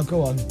matter? Oh,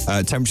 go on.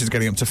 Temperatures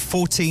getting up to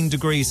 14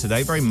 degrees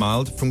today, very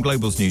mild. From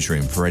Global's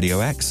newsroom for Radio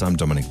X, I'm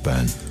Dominic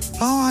Byrne.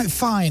 All right,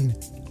 fine.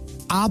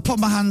 I'll put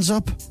my hands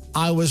up.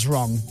 I was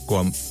wrong. Go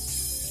on.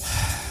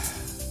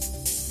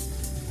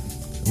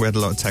 We had a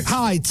lot of text.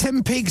 Hi,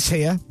 Tim Peaks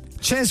here.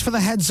 Cheers for the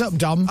heads up,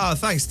 Dom. Oh,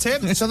 thanks,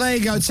 Tim. So there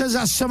you go. It turns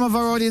out some of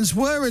our audience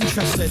were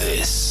interested.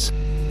 This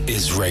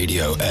is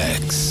Radio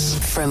X.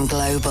 From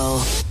Global.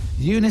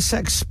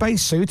 Unisex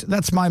spacesuit.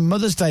 That's my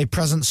Mother's Day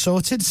present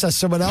sorted, says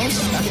someone else.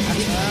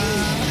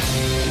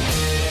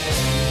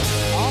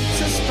 Off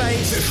to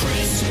space. The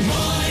Chris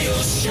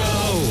Miles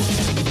Show.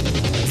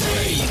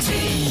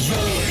 Radio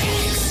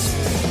X.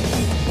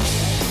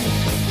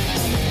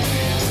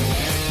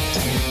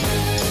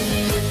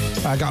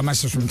 I got a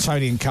message from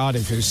Tony in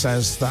Cardiff who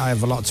says that I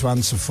have a lot to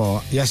answer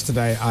for.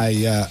 Yesterday,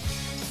 I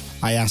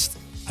asked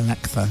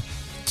Alexa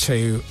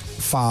to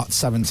fart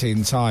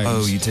 17 times.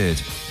 Oh, you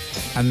did?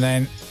 And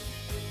then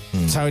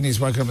Tony's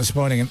woken up this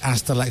morning and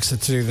asked Alexa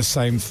to do the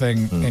same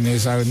thing in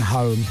his own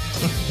home.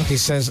 He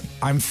says,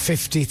 I'm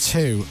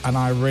 52 and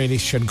I really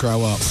should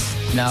grow up.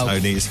 No.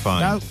 Tony is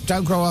fine. No,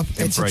 don't grow up.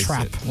 It's a Embrace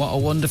trap. it. What a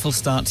wonderful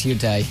start to your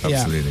day.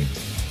 Absolutely.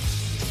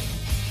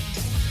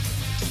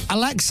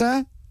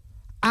 Alexa,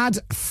 add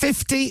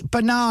 50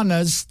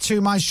 bananas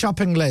to my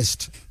shopping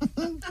list.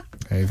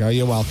 There you go.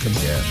 You're welcome.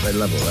 Yeah, they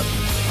love all that.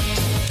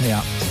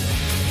 Yeah.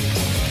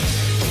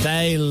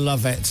 They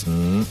love it.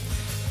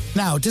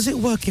 Now, does it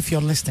work if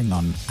you're listening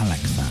on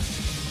Alexa?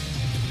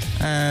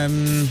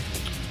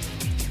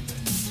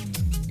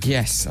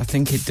 Yes, I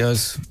think it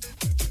does.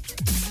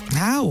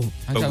 How?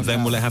 But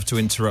then will it have to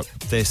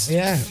interrupt this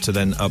to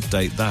then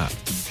update that?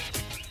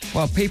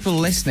 Well, people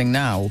listening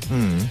now.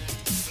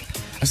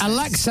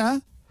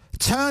 Alexa,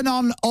 turn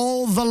on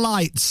all the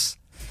lights.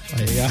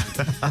 There you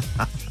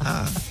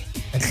go.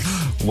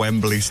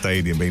 Wembley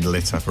Stadium being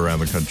lit up around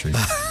the country.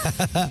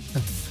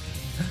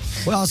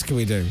 What else can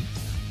we do?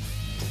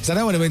 Because I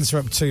don't want to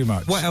interrupt too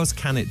much. What else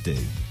can it do?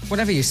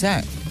 Whatever you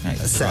say.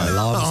 Set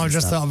alarms. Oh, I and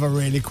just stuff. thought of a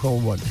really cool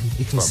one.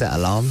 You can set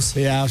alarms.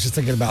 Yeah, I was just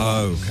thinking about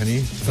Oh, can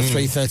you? for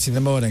 3:30 in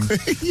the morning.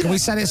 Can we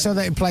set it so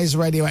that it plays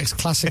Radio X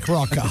classic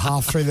rock at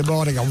 3:30 in the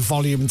morning on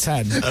volume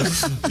 10?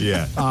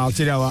 Yeah. Oh,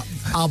 do you know what?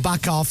 I'll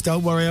back off.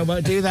 Don't worry, I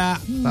won't do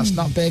that. That's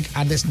not big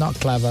and it's not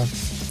clever.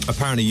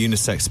 Apparently,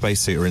 Unisex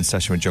Spacesuit are in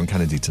session with John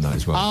Kennedy tonight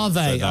as well. Are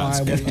they? So that's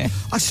good.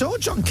 I saw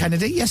John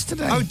Kennedy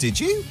yesterday. Oh, did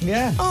you?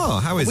 Yeah. Oh,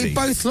 how is we he?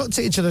 both looked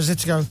at each other as if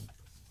to go,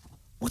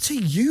 what are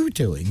you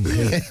doing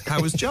here? How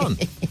was John?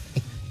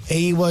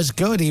 He was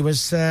good. He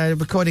was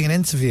recording an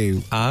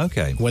interview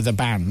Okay. with a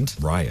band.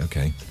 Right,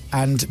 okay.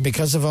 And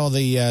because of all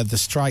the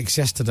strikes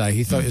yesterday,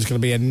 he thought it was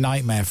going to be a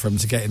nightmare for him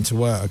to get into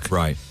work.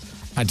 Right.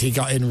 And he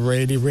got in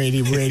really,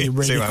 really, really,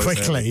 really 2 hours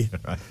quickly.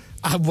 early. Right.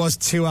 I was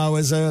 2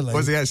 hours early.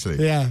 Was he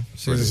actually? Yeah.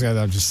 So he just said,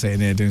 I'm just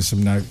sitting here doing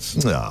some notes.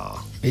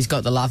 Oh. He's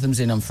got the Lathams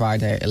in on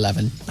Friday at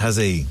 11. Has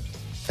he?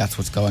 That's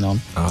what's going on.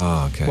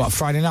 Oh, okay. What,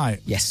 Friday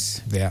night?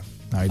 Yes. Yeah.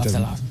 No, he That's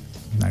doesn't. the Latham.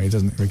 No, he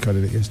doesn't. He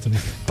recorded it yesterday.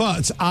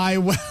 But I...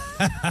 Well,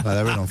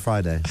 they're in on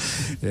Friday.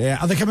 Yeah.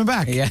 Are they coming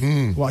back? Yeah.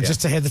 What,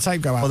 just to hear the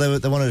tape go out? Well,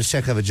 they wanted to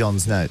check over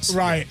John's notes.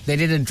 Right. They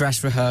did a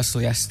dress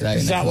rehearsal yesterday.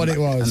 Is and they're that what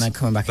coming it back- was? And they're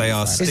coming back. They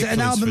on are Friday. Is it an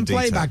sticklers album for detail.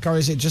 playback or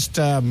is it just...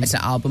 It's an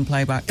album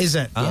playback. Is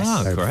it?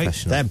 Ah, Very great.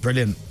 professional. They're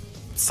brilliant.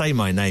 Say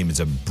My Name is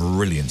a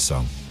brilliant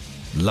song.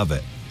 Love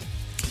it.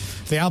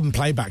 The album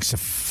playbacks are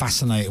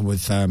fascinating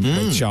with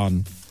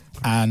John.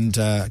 And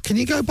can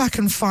you go back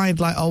and find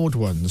like old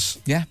ones?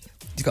 Yeah.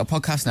 He's got a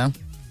podcast now.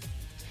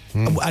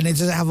 And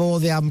does it have all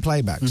the album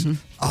playbacks?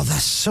 Oh,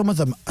 there's some of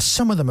them.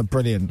 Some of them are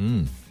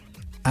brilliant.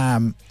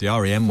 The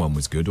REM one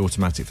was good.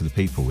 Automatic for the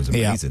People was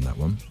amazing, that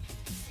one.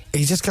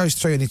 He just goes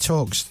through and he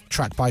talks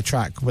track by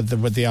track with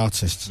the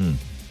artists.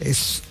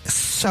 It's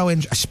so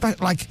interesting.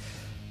 Like,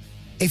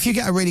 if you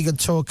get a really good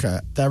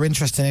talker, they're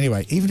interesting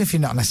anyway, even if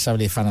you're not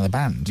necessarily a fan of the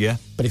band. Yeah.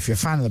 But if you're a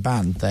fan of the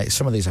band,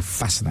 some of these are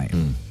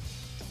fascinating.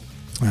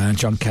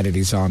 John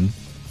Kennedy's on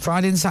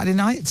Friday and Saturday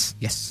nights.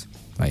 Yes.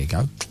 There you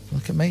go.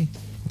 Look at me.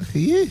 Look at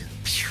you.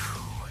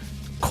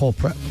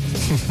 Corporate.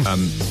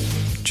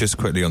 Just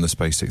quickly on the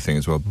SpaceX thing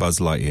as well, Buzz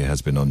Lightyear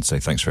has been on to say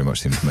thanks very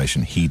much for the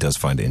information. He does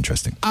find it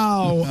interesting.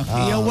 Oh,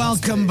 you're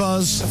welcome,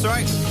 Buzz. That's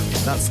right.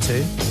 That's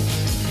two.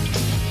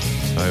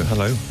 So,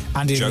 hello.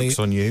 Andy Joke's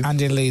on you.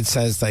 Andy Lead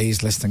says that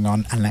he's listening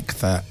on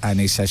Alexa and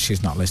he says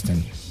she's not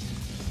listening.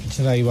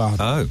 So there you are.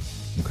 Oh,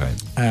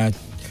 okay.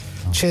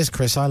 Cheers,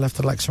 Chris. I left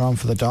Alexa on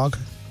for the dog.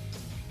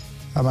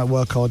 I'm at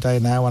work all day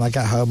now. When I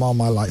get home, all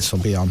my lights will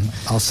be on.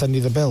 I'll send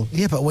you the bill.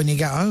 Yeah, but when you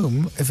get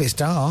home, if it's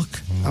dark,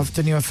 I've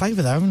done you a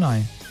favour there, haven't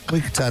I?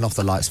 We could turn off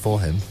the lights for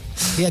him.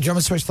 Yeah, do you want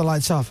me to switch the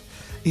lights off?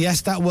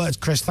 Yes, that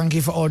worked, Chris. Thank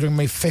you for ordering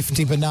me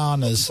 50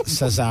 bananas,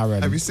 says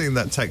Aaron. Have you seen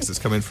that text that's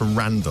come in from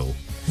Randall?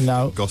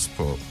 No.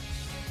 Gosport.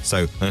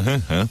 So,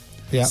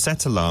 Yeah.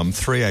 Set alarm,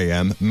 3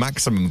 a.m,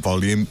 maximum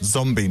volume,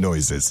 zombie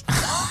noises.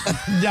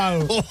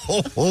 No.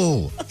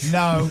 Oh,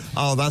 No.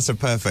 Oh, that's a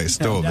perfect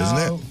storm, isn't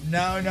it?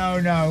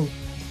 No.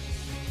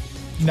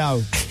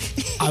 No.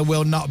 I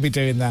will not be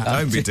doing that.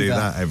 Don't be doing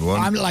that, everyone.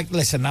 I'm like,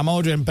 listen, I'm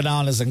ordering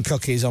bananas and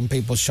cookies on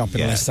people's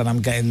shopping list and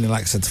I'm getting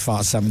Alexa to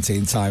fart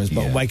 17 times,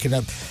 but waking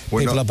up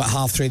people up at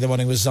 3:30 in the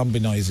morning with zombie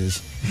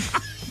noises.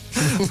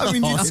 I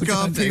mean, you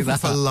scar people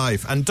for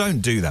life. And don't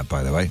do that,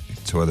 by the way,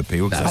 to other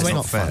people, because it's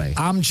not fair.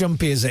 I'm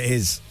jumpy as it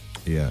is.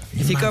 Yeah.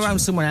 If you go around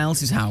someone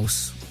else's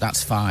house,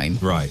 that's fine.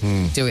 Right.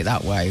 Do it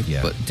that way.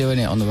 Yeah. But doing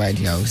it on the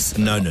radio is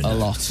No. a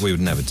lot. We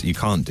would never. You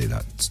can't do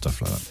that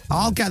stuff like that.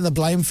 I'll get the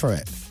blame for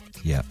it.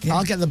 Yeah.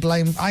 I'll get the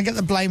blame. I get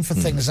the blame for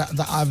things that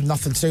I have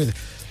nothing to do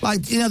with.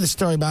 Like, you know the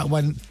story about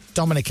when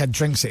Dominic had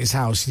drinks at his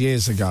house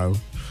years ago,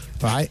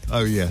 right?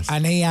 Oh, yes.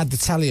 And he had the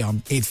telly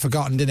on. He'd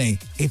forgotten, didn't he?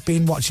 He'd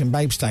been watching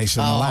Babe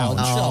Station in the lounge.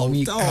 Dom,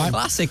 you Right?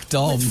 classic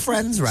Dom. with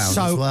friends round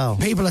So as well.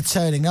 people are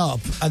turning up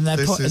and they're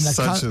This putting is the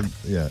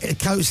such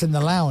coats in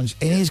the lounge,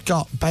 and he's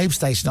got Babe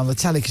Station on the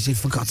telly because he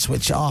forgot to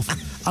switch it off.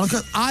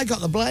 And I got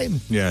the blame.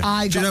 Yeah.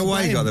 Do you know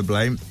why he got the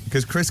blame?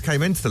 Because Chris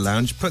came into the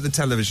lounge, put the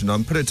television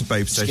on, put it to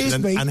Babe Station,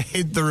 Excuse me. and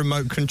hid the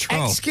remote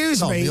control.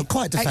 Excuse me. you're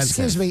quite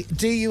defensive. Excuse me.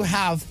 Do you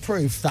have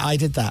proof that I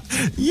did that?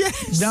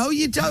 Yes. No,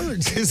 you don't.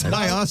 Because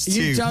I asked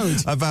You you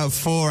don't. about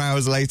 4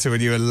 hours later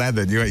when you were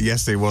leathered. You went,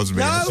 yes, it was me.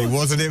 No. Actually,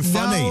 wasn't it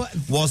funny? No.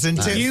 Wasn't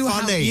it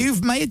funny?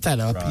 You've made that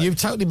up. Right. You've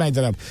totally made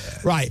that up.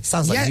 Right.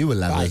 Sounds like you were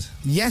leathered. Right.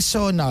 Yes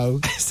or no?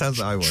 Sounds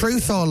like I was.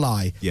 Truth or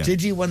lie? Yeah.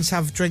 Did you once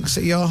have drinks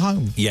at your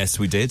home? Yes,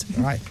 we did.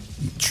 Right.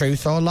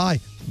 Truth or lie?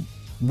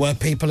 Were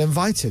people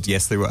invited?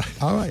 Yes, they were.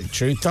 All right.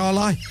 Truth or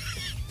lie?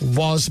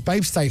 Was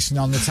Babe Station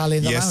on the tally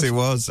in the Yes, lounge? it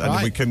was. And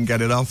Right. we couldn't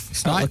get it off.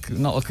 It's not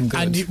looking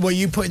good. And were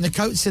you putting the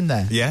coats in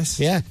there? Yes.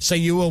 Yeah. So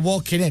you were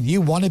walking in.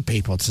 You wanted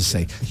people to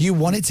see. You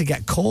wanted to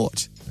get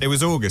caught. It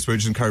was August. We were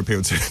just encouraging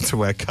people to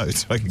wear coats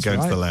so I could go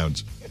into the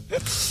lounge.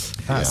 That's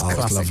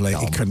lovely.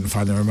 He couldn't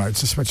find the remote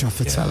to switch off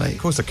the telly. Of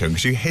course I couldn't,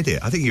 because you hid it.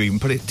 I think you even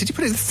put it... Did you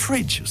put it in the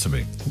fridge or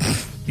something?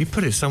 You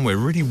put it somewhere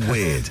really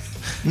weird.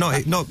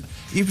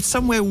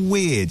 Somewhere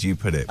weird you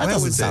put it. That Where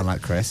doesn't was sound it?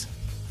 like Chris.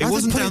 It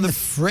wasn't down the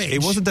fridge.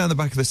 It wasn't down the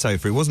back of the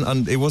sofa. It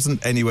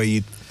wasn't anywhere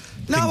you...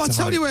 No, I'll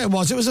tell you where it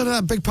was. It was under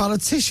that big pile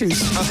of tissues.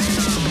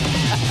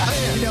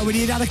 You know, when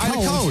you'd had a cold. I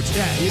had a cold.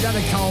 Yeah, you'd had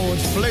a cold.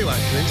 Flu,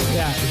 actually.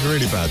 Yeah. It was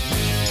really bad.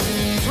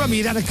 Remember,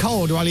 you'd had a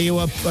cold while you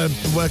were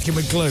working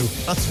with glue.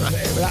 That's right.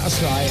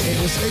 That's right.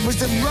 It was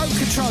the remote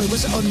control. It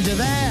was under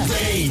there.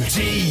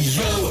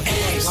 Radio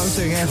X. I was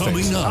doing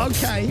everything. Coming up.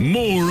 Okay.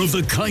 More of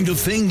the kind of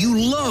thing you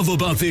love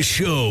about this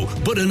show,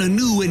 but in a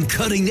new and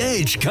cutting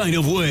edge kind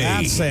of way.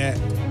 That's it.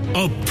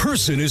 A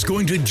person is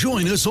going to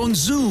join us on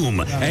Zoom,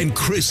 and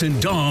Chris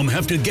and Dom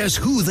have to guess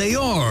who they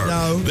are.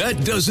 No.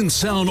 That doesn't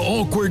sound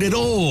awkward at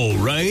all,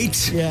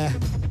 right? Yeah.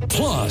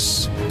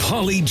 Plus,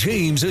 Polly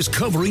James is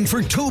covering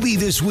for Toby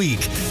this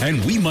week,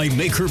 and we might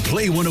make her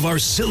play one of our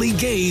silly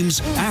games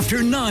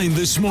after 9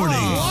 this morning.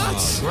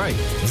 What? Right.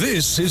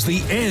 This is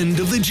the end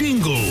of the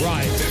jingle.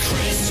 Right. The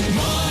Chris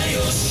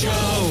Miles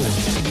Show.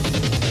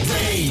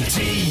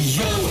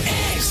 Radio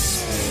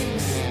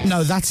X.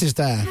 No, that is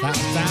there. That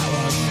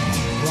was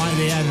right at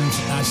the end.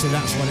 Actually,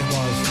 that's what it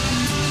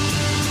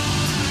was.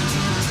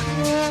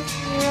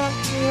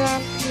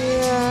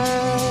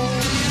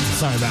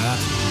 Sorry about that.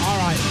 All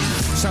right.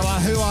 So,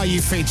 Who Are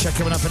You feature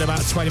coming up in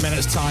about 20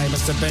 minutes' time.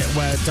 It's the bit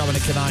where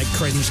Dominic and I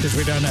cringe because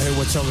we don't know who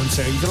we're talking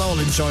to. You can all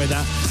enjoy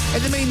that.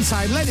 In the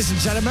meantime, ladies and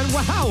gentlemen,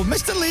 wow,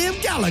 Mr.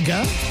 Liam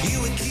Gallagher.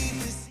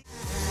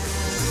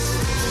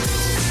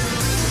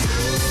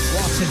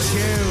 What a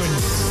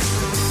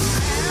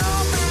tune.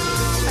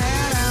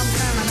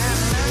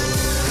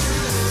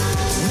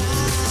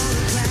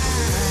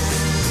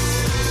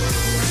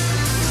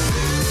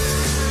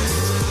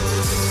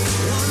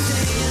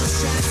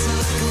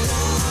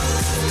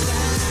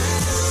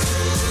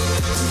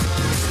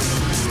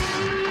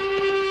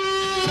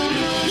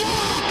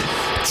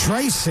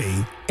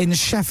 Tracy in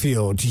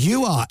Sheffield,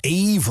 you are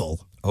evil.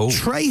 Oh.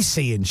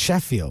 Tracy in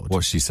Sheffield.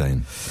 What's she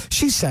saying?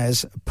 She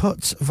says, put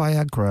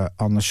Viagra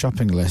on the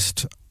shopping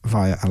list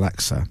via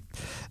Alexa.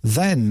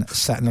 Then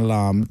set an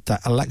alarm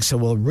that Alexa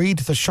will read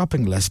the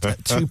shopping list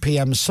at 2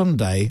 p.m.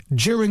 Sunday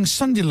during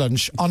Sunday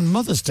lunch on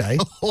Mother's Day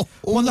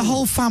when the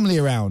whole family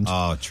around.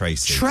 Oh,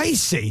 Tracy.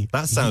 Tracy,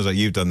 That sounds like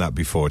you've done that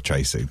before,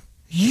 Tracy.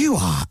 you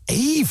are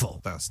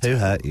evil. Who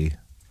hurt you?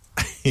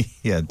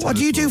 Yeah. What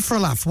do you do for a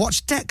laugh?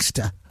 Watch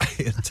Dexter.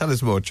 Tell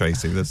us more,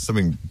 Tracy. There's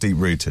something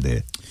deep-rooted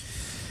here.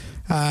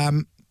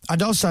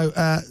 And also,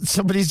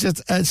 somebody's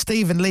just...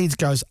 Stephen Leeds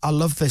goes, I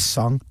love this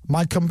song.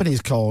 My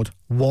company's called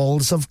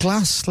Walls of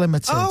Glass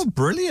Limited. Oh,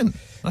 brilliant.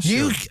 That's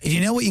You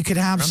your- know what you could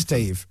have,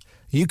 Steve?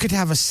 You could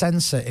have a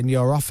sensor in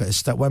your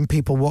office that when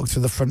people walk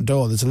through the front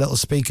door, there's a little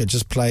speaker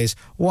just plays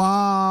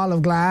Wall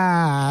of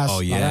Glass. Oh,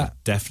 like yeah,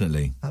 that.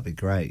 definitely. That'd be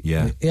great.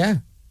 Yeah. Yeah,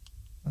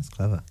 That's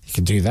clever. you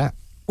can do that.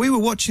 We were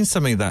watching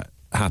something that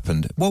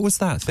happened. What was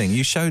that thing?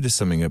 You showed us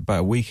something about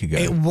a week ago.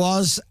 It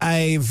was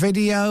a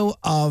video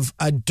of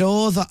a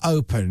door that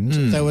opened.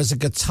 There was a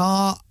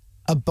guitar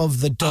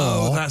above the door.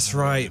 Oh, that's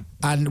right.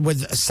 And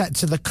with set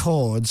to the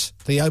chords,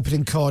 the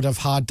opening chord of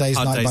Hard Day's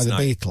Hard Night Day's by the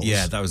Night. Beatles.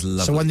 Yeah, that was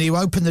lovely. So when you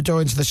opened the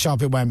door into the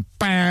shop, it went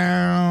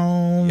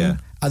boom. Yeah.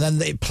 And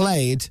then it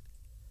played,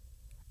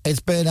 It's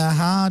Been a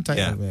Hard Day.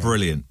 Yeah,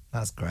 brilliant.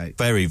 That's great.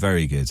 Very,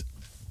 very good.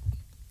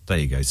 There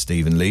you go,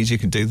 Stephen Leeds. You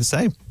can do the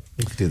same.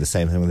 You could do the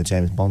same thing with the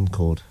James Bond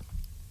chord.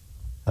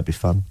 That'd be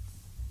fun.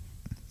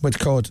 Which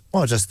chord?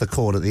 Well, just the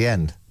chord at the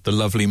end. The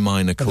lovely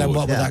minor But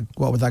chord. then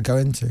what would that go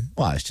into?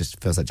 Well, it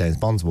just feels like James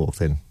Bond's walked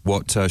in.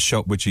 What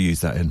shop would you use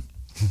that in?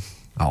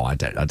 Oh, I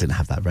didn't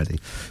have that ready.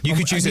 You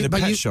could use it in a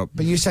pet shop.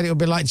 But you said it would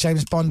be like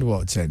James Bond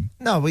walked in.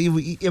 No, but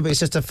it's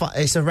just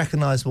it's a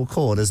recognisable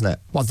chord, isn't it?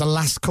 What, the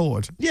last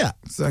chord? Yeah.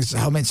 So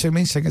hum it to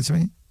me, sing it to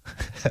me.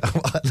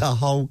 The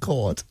whole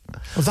chord.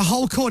 Well, the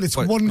whole chord, it's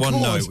one chord.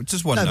 note,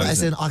 just one no, note. but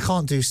as in, I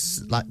can't do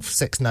like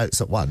 6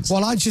 notes at once.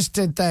 Well, I just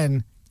did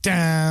then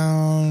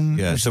down.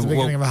 Yeah, which so is the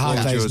beginning of a what Hard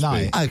would Day's yours be?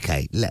 Night.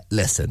 Okay,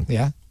 listen.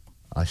 Yeah.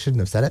 I shouldn't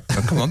have said it.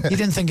 Oh, come on. You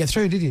didn't think it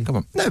through, did you? Come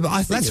on. No, but I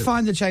think Let's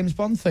find the James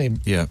Bond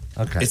theme. Yeah.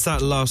 Okay. It's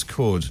that last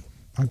chord.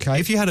 Okay.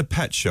 If you had a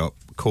pet shop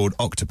called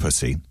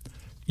Octopussy,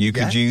 you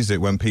could Yeah. use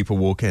it when people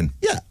walk in.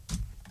 Yeah.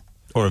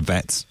 Or a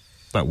vet.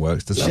 That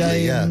works, doesn't it?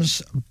 Lovely, yeah.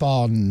 James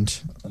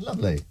Bond.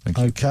 Lovely.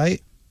 Okay.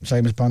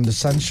 James Bond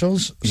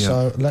Essentials. Yeah.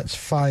 So let's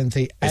find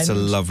the It's end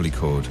a lovely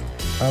chord.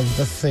 of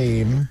the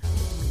theme.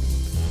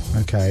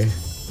 Okay.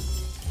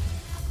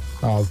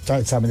 Oh,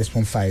 don't tell me this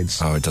one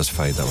fades. Oh, it does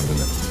fade, that one,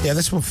 doesn't it? Yeah,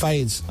 this one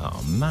fades.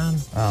 Oh, man.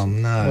 Oh,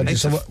 no.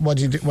 What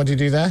do you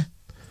do there?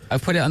 I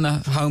put it on the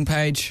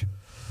homepage.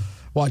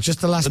 What,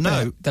 just the last The bit?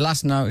 note? The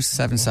last note is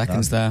 7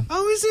 seconds there.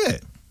 Oh, is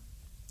it?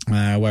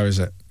 Where is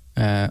it?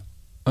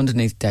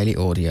 Underneath Daily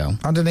Audio.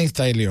 Underneath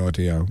Daily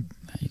Audio.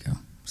 There you go.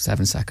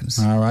 7 seconds.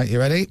 All right, you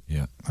ready?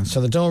 Yeah. And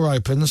so the door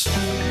opens.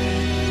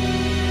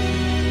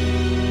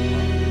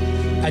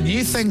 And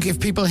you think if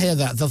people hear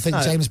that, they'll think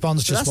No, James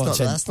Bond's just walked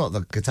in. That's not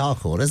the guitar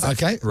chord, is it?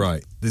 Okay.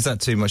 Right. Is that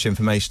too much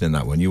information in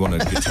that one? You want a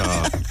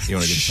guitar? You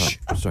want a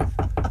guitar? Sorry.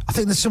 I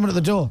think there's someone at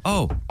the door.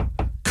 Oh.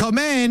 Come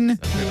in.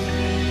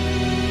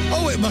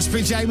 Oh, it must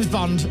be James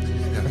Bond.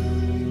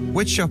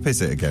 Which shop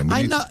is it again? Will I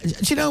you- know. Do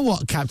you know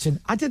what, Captain?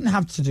 I didn't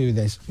have to do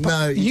this. But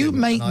No, you you didn't,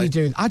 make and me I-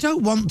 do it. I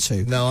don't want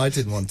to. No, I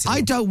didn't want to.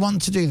 I don't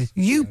want to do this.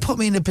 You put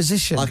me in a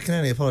position. I can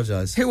only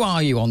apologise. Who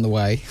are you on the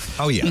way?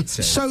 Oh, yeah.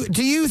 So,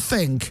 do you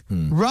think,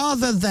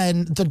 rather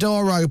than the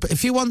door open,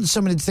 if you want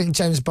somebody to think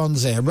James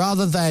Bond's here,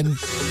 rather than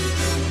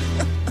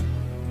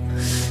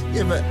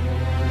Yeah, but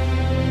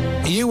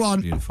you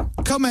want, Beautiful.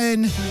 come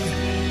in.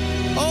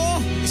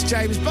 Oh, it's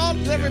James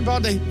Bond,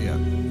 everybody. Yeah.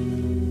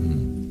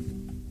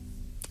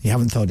 You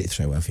haven't thought it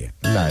through, have you?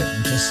 no.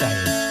 I'm just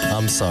saying.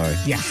 I'm sorry.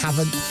 You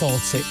haven't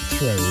thought it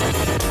through.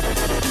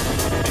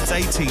 It's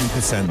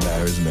 18%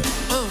 there, isn't it?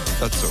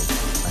 That's all.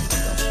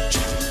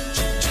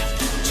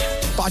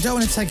 But I don't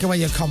want to take away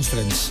your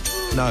confidence.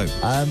 No.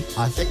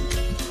 I think,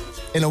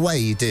 in a way,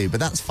 you do,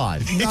 but that's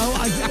fine. No,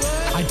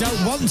 I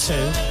don't want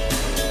to,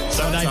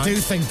 but I do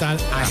think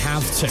that I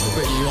have to.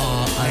 But you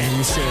are, and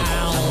you should,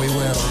 and we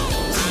will.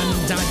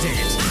 And I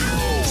did.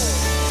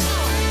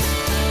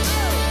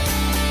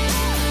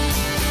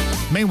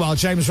 Meanwhile,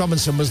 James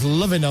Robinson was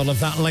loving all of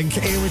that link.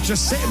 He was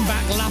just sitting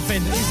back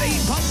laughing. He's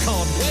eating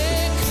popcorn.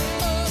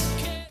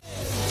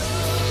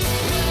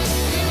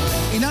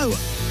 You know,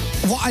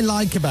 what I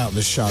like about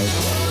the show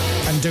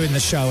and doing the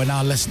show and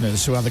our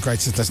listeners, who are the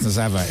greatest listeners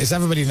ever, is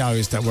everybody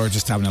knows that we're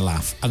just having a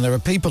laugh. And there are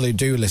people who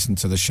do listen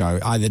to the show,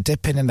 either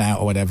dip in and out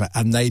or whatever,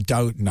 and they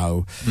don't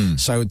know.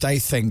 So they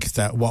think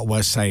that what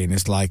we're saying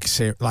is like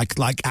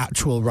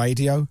actual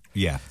radio.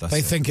 Yeah, that's They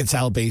it. think it's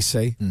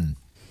LBC.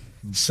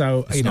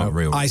 So, It's not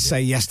real I radio.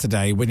 say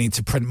yesterday we need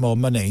to print more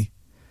money,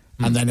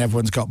 and then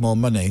everyone's got more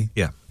money.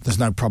 Yeah. There's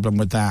no problem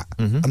with that.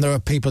 And there are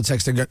people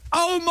texting going,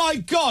 oh my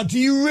God, do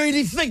you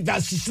really think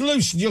that's the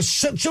solution? You're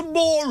such a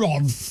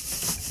moron.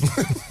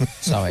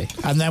 Sorry.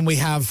 And then we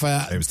have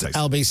was texting.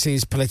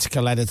 LBC's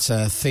political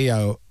editor,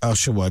 Theo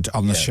Usherwood,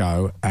 on the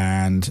show.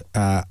 And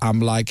I'm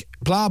like,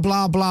 blah,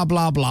 blah, blah,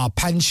 blah, blah,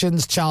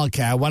 pensions,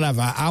 childcare,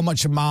 whatever. How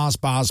much are Mars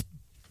bars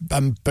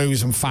and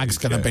booze and fags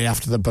going to be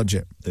after the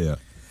budget? Yeah.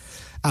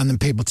 And then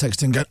people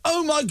text and go,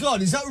 oh my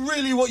God, is that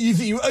really what you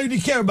think? You only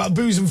care about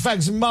booze and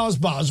fags and Mars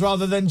bars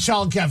rather than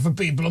childcare for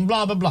people and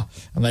blah, blah, blah.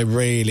 And they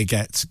really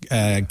get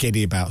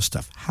giddy about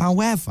stuff.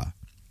 However,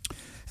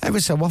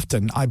 every so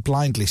often I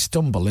blindly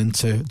stumble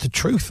into the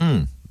truth.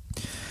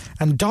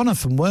 And Donna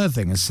from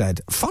Worthing has said,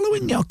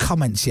 following your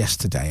comments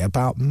yesterday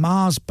about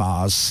Mars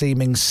bars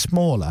seeming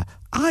smaller,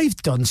 I've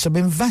done some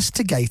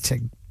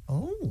investigating.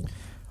 Oh.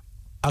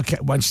 Okay,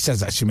 when she says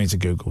that, she means a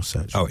Google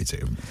search. Oh, it's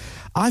it.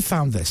 I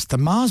found this. The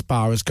Mars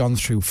bar has gone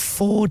through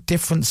 4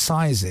 different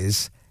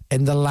sizes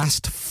in the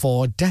last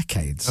 4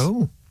 decades.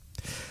 Oh.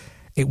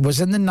 It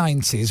was in the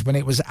 90s when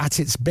it was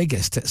at its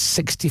biggest at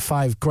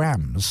 65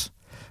 grams,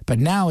 but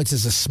now it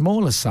is a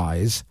smaller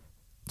size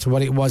to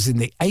what it was in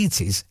the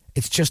 80s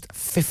it's just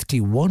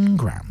 51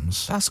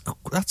 grams. That's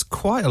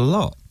quite a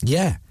lot.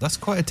 Yeah. That's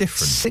quite a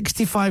difference.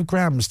 65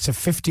 grams to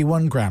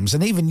 51 grams.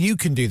 And even you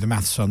can do the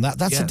maths on that.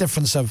 That's a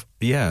difference of...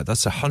 Yeah,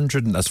 that's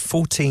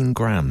 14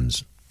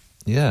 grams.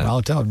 Yeah.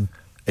 Well done.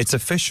 It's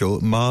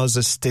official, Mars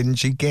a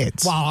stingy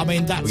git. Well, I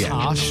mean, that's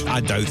harsh. I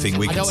don't think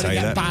we can say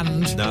that. I don't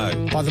want to get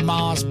banned No. by the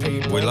Mars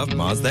people. We love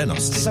Mars, they're not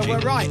stingy. So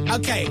we're right.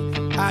 Okay.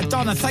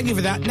 Donna, thank you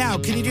for that. Now,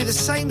 can you do the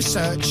same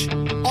search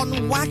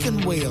on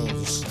wagon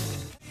wheels?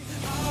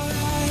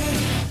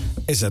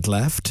 Is it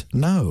left?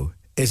 No.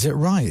 Is it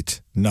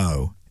right?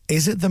 No.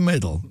 Is it the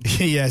middle?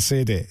 Yes,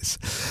 it is.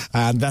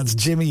 And that's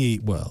Jimmy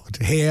Eat World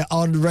here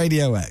on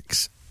Radio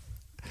X.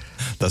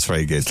 That's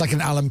very good. It's like an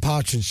Alan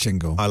Partridge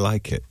jingle. I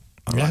like it.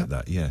 I Yeah? like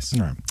that, yes.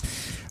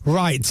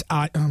 Right.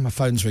 My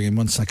phone's ringing.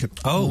 1 second.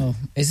 Oh.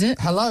 Is it?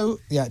 Hello?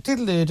 Yeah.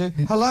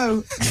 Diddle-doo-doo.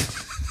 Hello?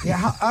 Yeah.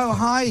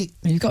 Hi.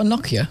 You've got a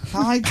Nokia?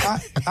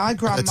 Hi,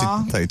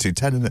 Grandma.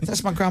 3210, isn't it?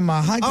 That's my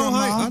grandma. Hi, Grandma. Oh,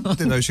 hi. I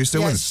didn't know she was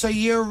still with us. So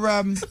you're,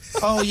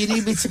 you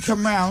need me to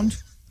come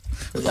round?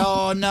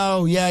 Oh,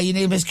 no. Yeah, you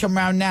need me to come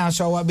round now,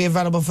 so I won't be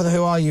available for the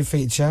Who Are You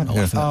feature.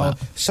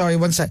 Sorry,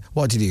 1 sec.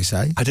 What did you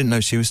say? I didn't know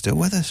she was still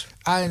with us.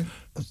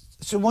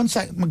 So 1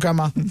 sec, my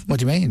grandma. What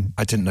do you mean?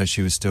 I didn't know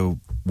she was still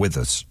with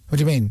us. What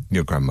do you mean?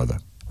 Your grandmother.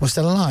 We're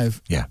still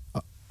alive? Yeah.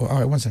 All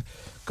right, 1 sec.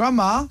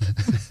 Grandma?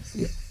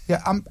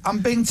 Yeah, I'm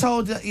being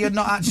told that you're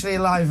not actually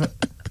alive.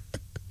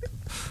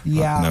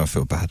 Yeah. Now I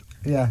feel bad.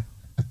 Yeah.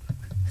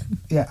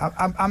 Yeah,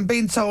 I'm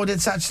being told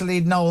it's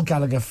actually Noel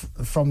Gallagher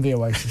from the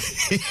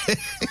Oasis.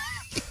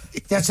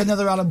 That's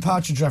another Alan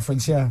Partridge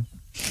reference, yeah.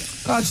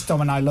 God, Dom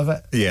and I love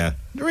it. Yeah,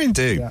 you really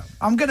do. Yeah.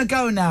 I'm going to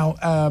go now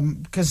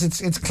because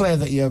it's clear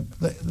that you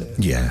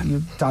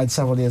died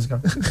several years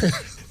ago.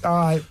 All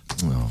right.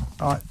 Oh.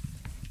 All right.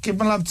 Give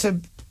my love to...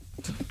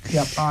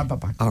 Yep, all right,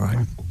 bye-bye. All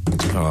right.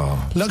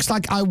 Oh. Looks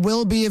like I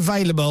will be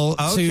available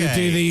to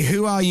do the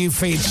Who Are You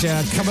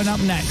feature coming up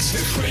next.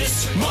 The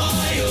Chris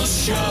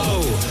Miles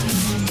Show.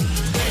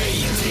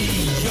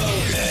 Radio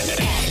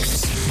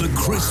X. The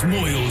Chris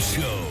Moyles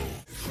Show.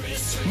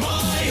 Chris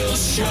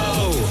Miles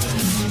Show.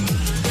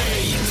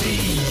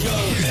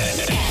 Radio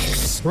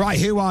X. Right,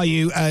 Who Are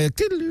You?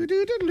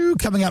 Diddle-doo-doo-doo-doo,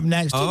 coming up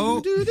next.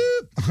 Oh.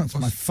 That's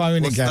my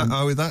phone What's again. That?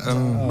 Oh, is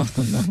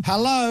that?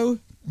 Hello?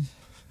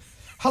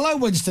 Hello,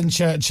 Winston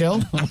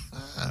Churchill.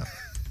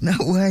 No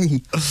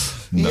way.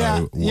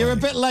 Yeah, way. you're a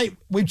bit late.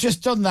 We've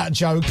just done that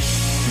joke.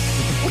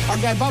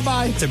 Okay,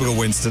 bye-bye. Typical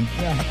Winston.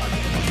 Yeah.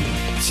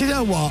 Do you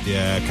know what?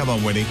 Yeah, come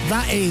on, Winnie.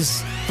 That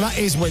is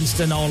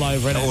Winston all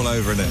over it. All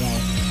over it.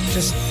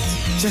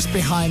 Just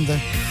behind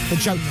the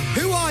joke.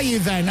 Who are you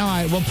then? All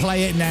right, we'll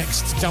play it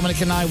next.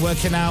 Dominic and I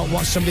working out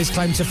what somebody's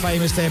claim to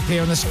fame as they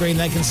appear on the screen.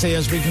 They can see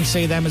us, we can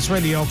see them. It's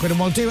really awkward, and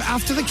we'll do it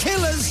after the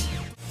Killers.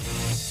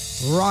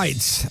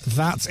 Right,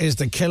 that is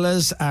the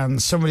Killers,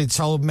 and somebody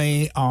told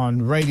me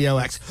on Radio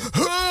X.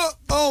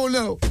 Oh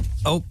no!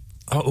 Oh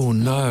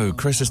no!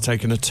 Chris has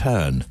taken a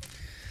turn.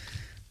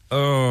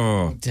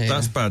 Oh, dear.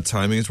 That's bad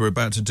timing. As we're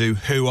about to do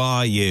Who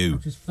Are You?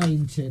 I've just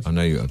fainted. I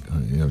know you.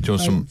 Do you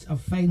want some? I've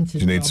fainted. Do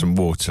you need some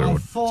water?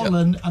 I've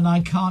fallen and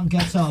I can't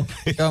get up.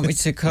 Do you want me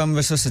to come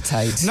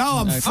resuscitate? No,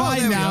 I'm fine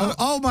there we now. are.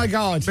 Oh my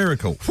God.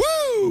 Miracle.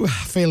 Woo!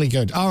 Feeling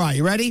good. All right,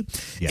 you ready?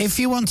 Yes. If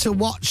you want to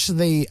watch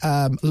the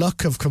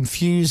look of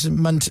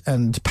confusement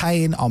and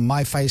pain on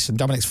my face and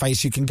Dominic's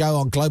face, you can go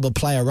on Global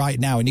Player right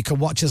now and you can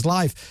watch us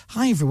live.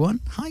 Hi, everyone.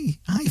 Hi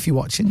if you're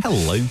watching.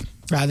 Hello.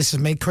 This is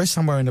me, Chris.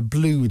 I'm wearing a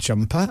blue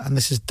jumper, and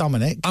this is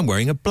Dominic. I'm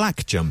wearing a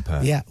black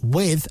jumper. Yeah,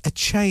 with a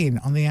chain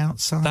on the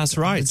outside. That's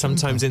right.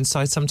 Sometimes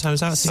inside,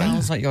 sometimes outside.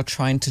 Sounds like you're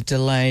trying to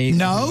delay.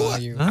 No,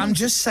 I'm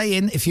just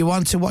saying, if you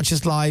want to watch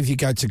us live, you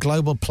go to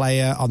Global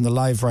Player on the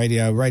live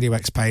Radio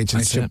X page,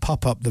 and it should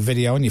pop up the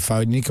video on your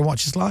phone, and you can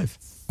watch us live.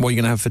 What are you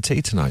going to have for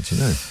tea tonight, do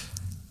you know?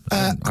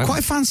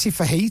 Quite fancy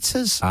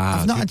fajitas.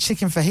 I've not had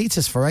chicken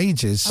fajitas for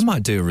ages. I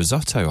might do a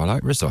risotto. I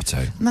like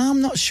risotto. No, I'm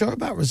not sure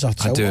about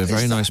risotto. I do What a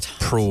very is nice that?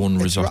 prawn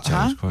It's risotto.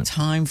 huh? It's quite...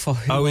 Time for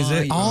Who Oh, is Are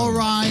it? You? All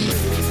right.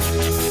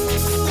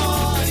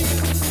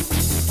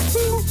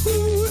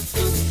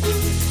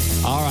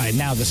 All right,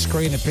 now the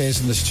screen appears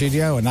in the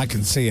studio and I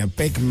can see a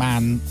big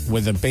man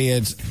with a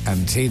beard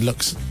and he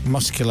looks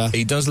muscular.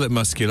 He does look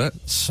muscular.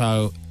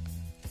 So,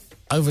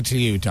 over to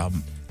you,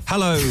 Dom.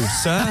 Hello,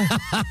 sir.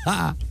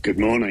 Good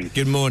morning.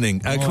 Good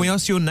morning. Can we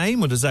ask your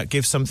name, or does that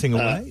give something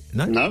away?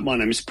 No, my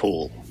name is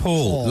Paul.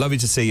 Paul. Lovely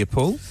to see you,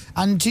 Paul.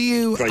 And do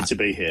you... Great to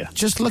be here.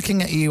 Just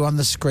looking at you on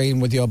the screen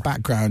with your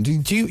background,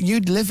 do you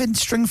live in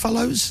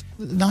Stringfellows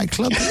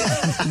nightclub?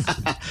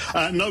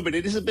 No, but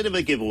it is a bit of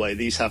a giveaway.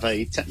 These have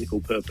a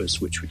technical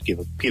purpose which would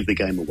give the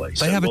game away.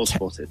 So well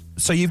spotted.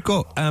 So you've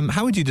got...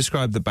 how would you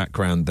describe the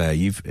background there?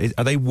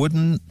 Are they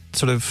wooden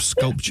sort of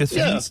sculpture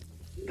things?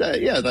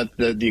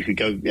 You could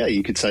go. Yeah,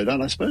 you could say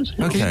that, I suppose.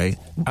 Yeah. Okay.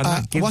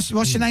 What's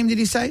your name, did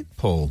you say?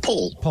 Paul.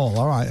 Paul.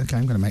 All right, okay,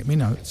 I'm going to make me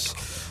notes.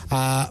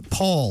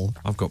 Paul.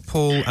 I've got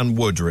Paul and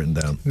Wood written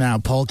down. Now,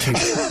 Paul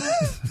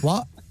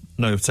What?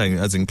 No, saying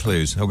as in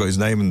clues. I've got his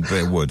name and a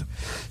bit of wood.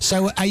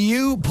 So are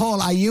you,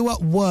 Paul,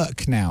 at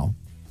work now?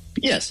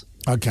 Yes.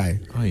 Okay.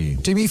 Are you?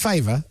 Do me a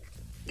favour.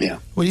 Yeah.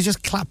 Will you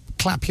just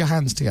clap your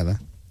hands together?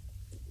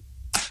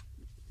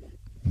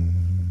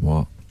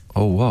 What?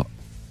 Oh, what?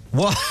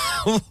 What?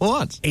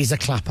 What? He's a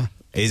clapper.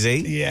 Is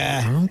he?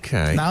 Yeah.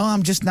 Okay. No,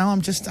 I'm just I know I'm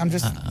what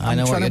trying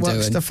to you're work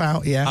doing. stuff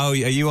out. Yeah. Oh, are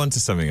you onto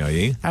something? Are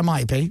you? I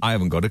might be. I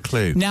haven't got a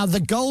clue. Now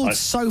the gold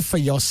sofa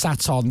you're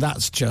sat on,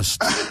 that's just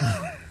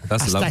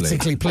That's lovely.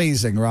 aesthetically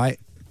pleasing, right?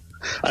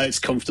 It's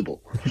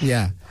comfortable.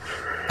 Yeah.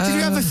 Did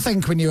you ever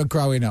think when you were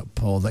growing up,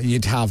 Paul, that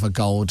you'd have a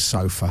gold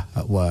sofa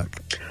at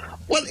work?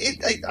 Well,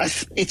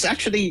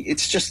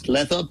 it's just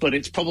leather, but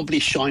it's probably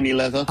shiny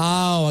leather.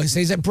 Oh, is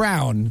it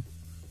brown?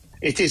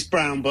 It is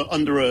brown, but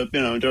under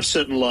a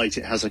certain light,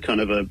 it has a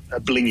kind of a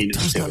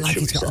blinginess to it. Like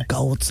it's got a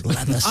gold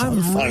leather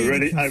sofa.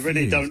 I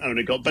really don't own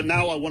a gold, but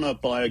now I want to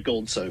buy a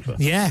gold sofa.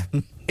 Yeah.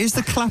 Is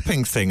the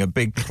clapping thing a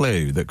big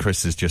clue that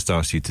Chris has just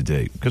asked you to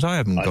do? Because I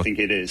haven't got... I think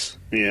it is.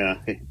 Yeah.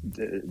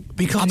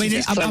 Because by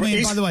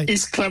the way,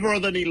 he's cleverer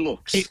than he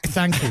looks.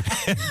 Thank you.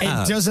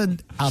 It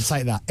doesn't. I'll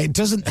take that. It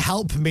doesn't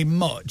help me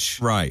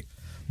much. Right.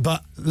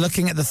 But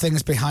looking at the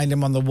things behind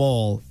him on the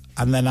wall,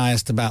 and then I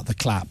asked about the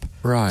clap.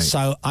 Right.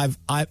 So I'm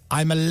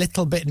a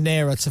little bit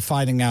nearer to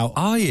finding out.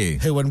 Are you?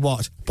 Who and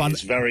what? But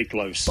it's very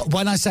close. But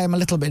when I say I'm a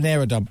little bit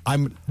nearer, Dom,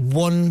 I'm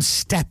one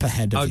step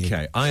ahead of you.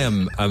 Okay, I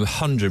am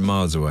 100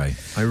 miles away.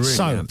 I really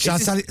am. Shall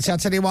I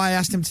tell you why I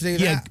asked him to do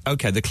that? Yeah,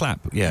 okay, the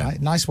clap, yeah.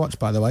 Right, nice watch,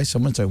 by the way.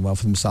 Someone's doing well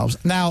for themselves.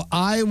 Now,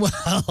 I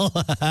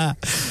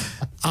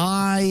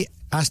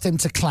asked him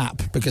to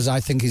clap because I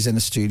think he's in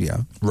a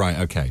studio. Right,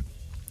 okay.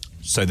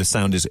 So the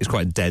sound is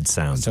quite a dead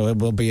sound. So it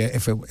will be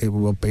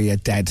a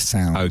dead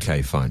sound.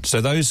 Okay, fine. So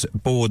those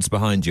boards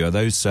behind you, are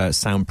those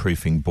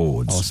soundproofing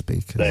boards? Or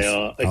speakers? They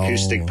are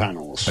acoustic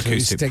panels.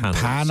 Acoustic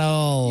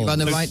panels. You're on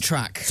the right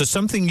track. So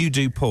something you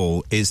do,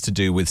 Paul, is to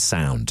do with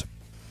sound.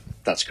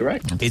 That's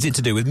correct. Is it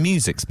to do with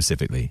music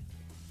specifically?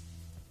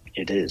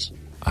 It is.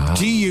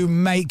 Do you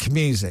make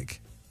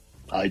music?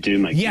 I do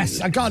make Yes,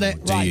 music. I got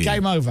it. Do Right, you?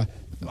 game over.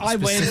 I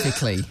win.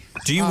 Specifically.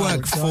 Do you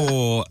work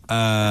for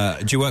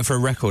a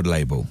record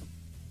label?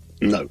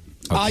 No.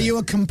 Are you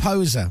a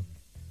composer?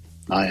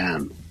 I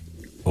am.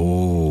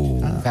 Oh.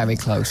 Very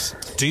close.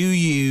 Do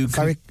you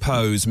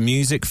compose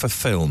music for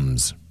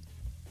films?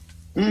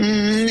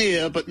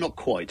 Near, but not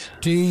quite.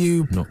 Do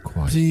you Not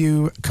quite. Do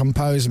you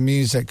compose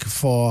music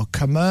for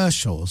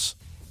commercials?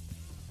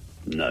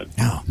 No.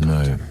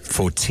 No.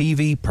 For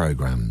TV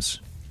programs?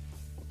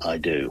 I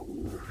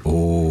do.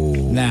 Oh.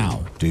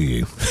 Now. Do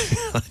you?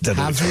 I don't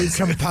know. Have you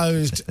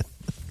composed?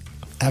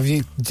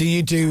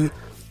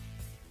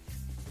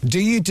 Do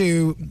you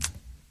do?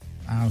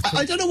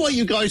 I don't know why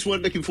you guys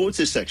weren't looking forward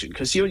to this section,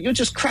 because you're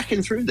just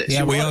cracking through this. Yeah,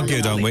 You're we right are on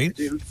good, the aren't alley.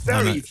 we? You're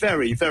very,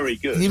 very, very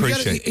good. You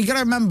Appreciate got to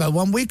remember,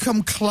 when we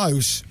come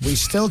close, we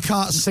still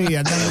can't see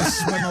and then we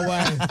swim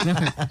away.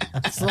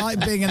 It's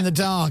like being in the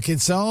dark.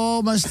 It's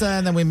almost there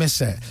and then we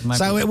miss it.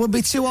 So it would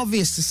be too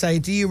obvious to say,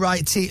 do you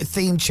write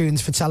theme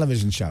tunes for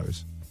television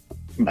shows?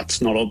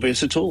 That's not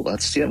obvious at all.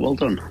 Well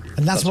done.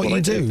 And that's what you I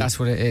do. That's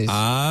what it is.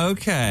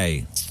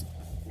 Okay.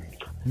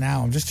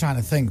 Now, I'm just trying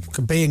to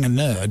think. Being a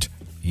nerd,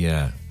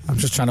 Yeah. I'm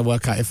just trying to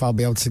work out if I'll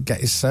be able to get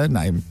his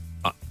surname.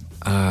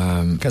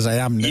 Because I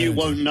am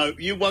nerd.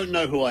 You won't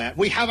know who I am.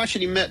 We have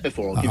actually met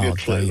before. I'll give you a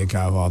clue. There you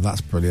go. Oh,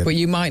 that's brilliant. But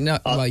you might know,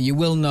 you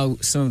will know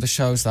some of the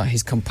shows that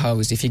he's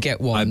composed. If you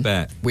get one, I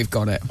bet. we've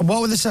got it.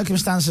 What were the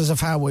circumstances of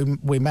how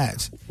we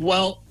met?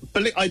 Well,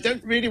 I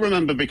don't really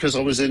remember because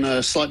I was in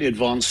a slightly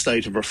advanced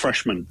state of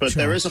refreshment, but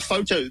there is a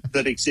photo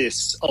that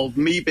exists of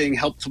me being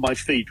helped to my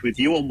feet with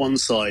you on one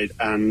side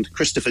and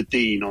Christopher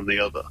Dean on the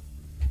other.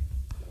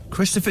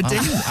 Christopher Dean?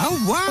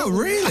 Oh, wow,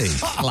 really?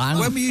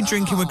 When were you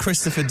drinking with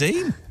Christopher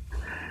Dean?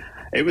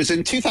 It was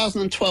in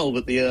 2012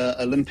 at the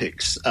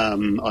Olympics.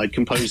 I'd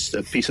composed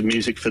a piece of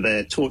music for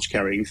their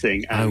torch-carrying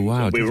thing, and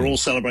we were all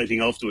celebrating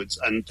afterwards.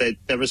 And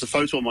there is a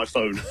photo on my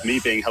phone of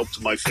me being helped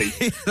to my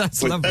feet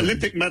That's with lovely.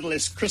 Olympic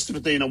medalist Christopher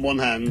Dean on one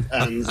hand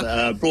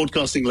and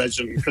broadcasting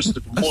legend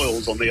Christopher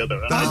Moyles on the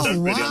other. And I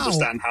don't really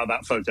understand how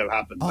that photo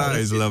happened. That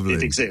is lovely.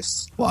 It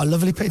exists. What a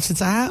lovely picture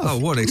to have. Oh,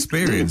 what an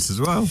experience as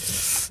well.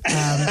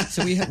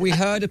 So we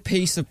heard a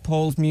piece of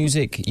Paul's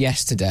music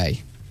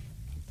yesterday.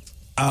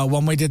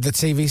 When we did the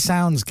TV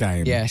Sounds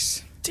game?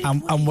 Yes.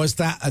 And was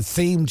that a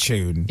theme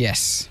tune?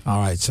 Yes. All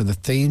right, so the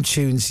theme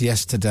tunes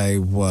yesterday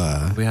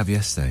were... We have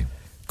yesterday.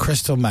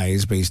 Crystal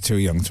Maze, but he's too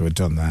young to have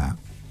done that.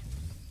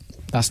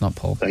 That's not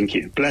Paul. Thank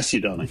you. Bless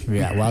you, darling.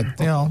 Yeah,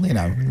 well, you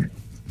know,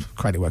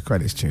 credit where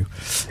credit's due.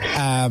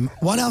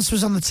 What else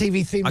was on the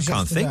TV themes I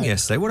can't think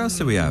yesterday. What else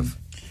do we have?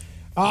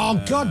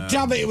 Oh, God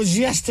damn it, it was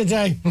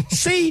yesterday.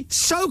 See,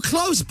 so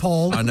close,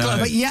 Paul. I know.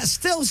 But yet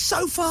still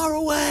so far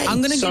away.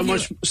 I'm going to give you...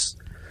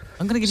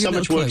 I'm going to give you so a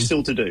much little work clue.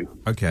 still to do.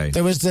 Okay.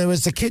 There was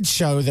the kids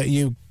show that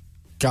you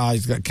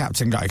guys, that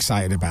Captain got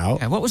excited about.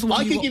 Yeah, what was the one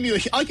I could give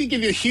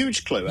you a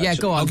huge clue. Yeah,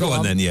 actually. go on. Go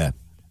on then, yeah.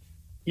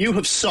 You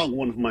have sung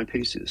one of my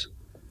pieces.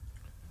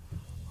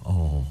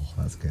 Oh,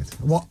 that's good.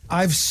 What?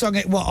 I've sung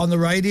it, on the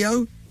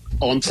radio?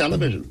 On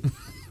television.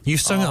 You've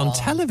sung it on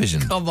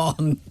television. Come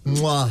on.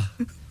 Mwah.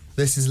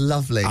 This is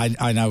lovely.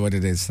 I know what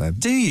it is then.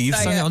 Do you? You've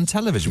Say sung it. it on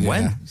television. Yeah.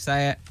 When?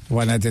 Say it.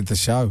 When I did the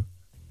show.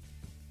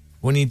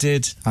 When you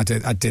did... I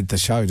did the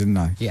show, didn't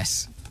I?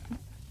 Yes.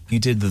 You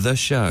did the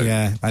show?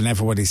 Yeah, and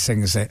everybody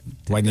sings it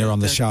when you're on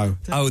the show.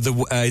 Oh,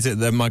 is it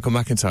the Michael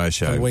McIntyre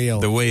show? The Wheel.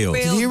 The Wheel.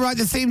 Did you write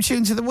the theme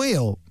tune to The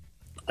Wheel?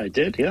 I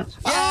did, yeah.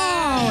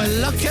 Oh,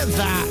 look at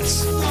that.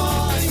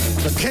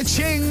 The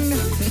ka-ching.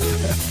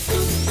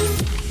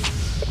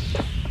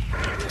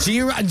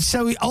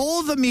 So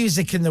all the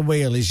music in The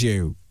Wheel is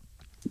you?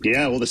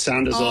 Yeah, all the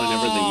sound design,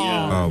 everything,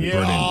 yeah. Oh,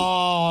 brilliant.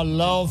 Oh,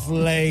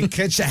 lovely.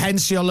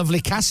 Hence your lovely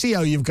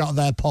Casio you've got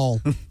there,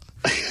 Paul.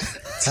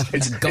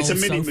 It's a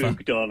mini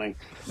Moog, darling.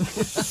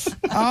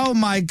 Oh,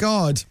 my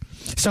God.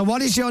 So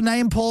what is your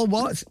name, Paul?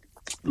 What?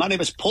 My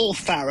name is Paul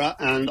Farrer,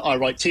 and I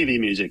write TV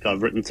music.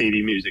 I've written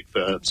TV music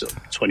for sort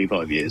of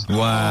 25 years.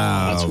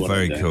 Wow, That's what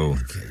very I do. cool.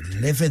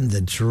 Living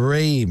the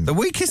dream. The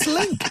weakest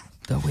link.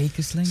 The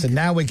weakest link. So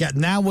now we get...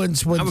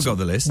 once Now we've got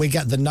the list. We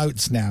get the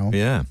notes now.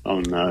 Yeah. Oh,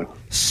 no.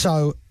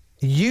 So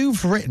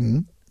you've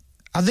written...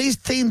 Are these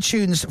theme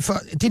tunes for...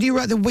 Did you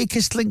write the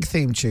Weakest Link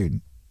theme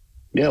tune?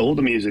 Yeah, all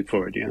the music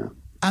for it, yeah.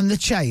 And The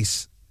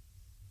Chase?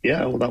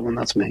 Yeah, well, that one,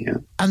 that's me, yeah.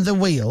 And The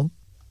Wheel?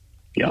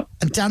 Yep.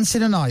 And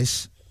Dancing on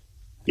Ice?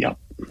 Yep.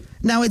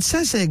 Now, it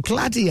says here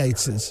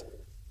Gladiators.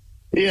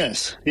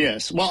 Yes.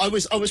 Well, I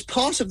was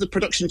part of the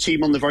production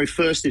team on the very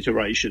first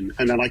iteration,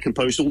 and then I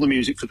composed all the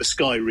music for the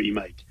Sky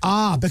remake.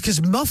 Ah,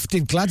 because Muff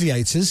did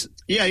Gladiators.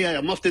 Yeah.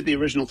 Muff did the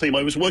original theme.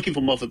 I was working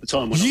for Muff at the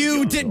time. When You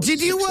I was did? young.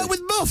 Did you work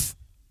with Muff?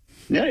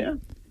 Yeah.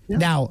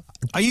 Now,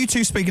 are you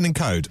two speaking in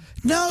code?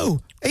 No,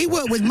 he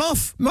worked with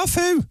Muff. Muff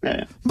who?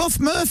 Yeah. Muff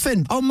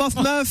Murphin. Oh, Muff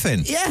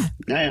Murphin. Yeah.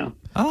 Yeah.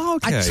 Oh,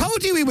 okay. I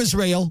told you he was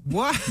real.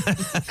 What?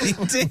 He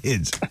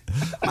did?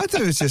 I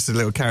thought it was just a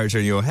little character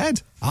in your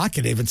head. I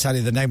can even tell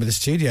you the name of the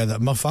studio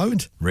that Muff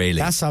owned. Really?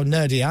 That's how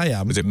nerdy I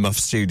am. Was it Muff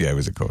Studio,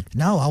 was it called?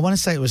 No, I want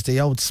to say it was the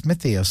old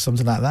Smithy or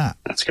something like that.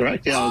 That's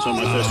correct. Yeah, I was on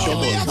my first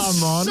job.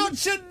 Come on.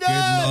 Such a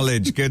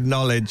nerd. Good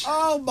knowledge.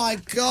 Oh, my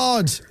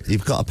God.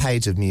 You've got a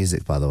page of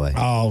music, by the way.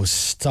 Oh,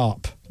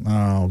 stop.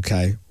 Oh,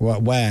 okay.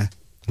 Where?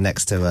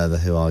 Next to the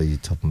Who Are You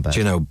top and back. Do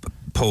you know,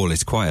 Paul,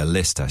 it's quite a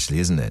list, actually,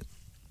 isn't it?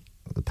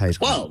 The page.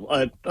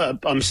 Well,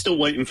 I'm still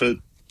waiting for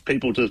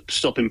people to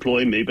stop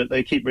employing me, but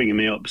they keep ringing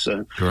me up.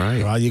 So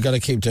great. Well, you got to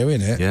keep doing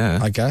it. Yeah,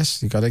 I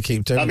guess you got to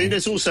keep doing it. I mean,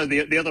 there's also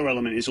the other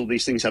element is all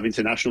these things have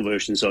international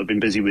versions. So I've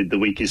been busy with The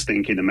Weakest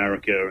Link in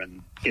America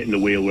and getting The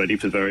Wheel ready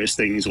for various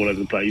things all over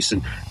the place,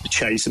 and The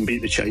Chase and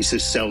Beat the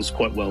Chasers sells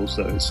quite well.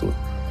 So it's sort of...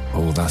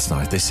 Oh, that's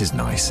nice. This is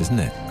nice, isn't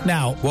it?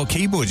 Now, what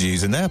keyboard are you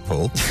using there,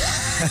 Paul?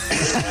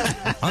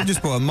 I've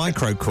just bought a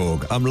Micro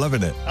Korg. I'm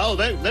loving it. Oh,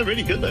 they're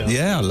really good. They are.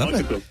 Yeah, I love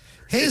it.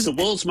 It's the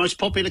world's most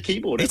popular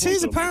keyboard. It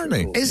is,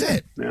 apparently. Is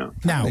it? Yeah.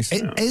 Now,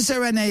 is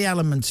there any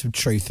element of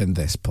truth in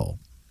this, Paul?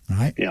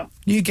 Right? Yeah.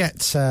 You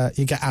get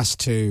asked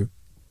to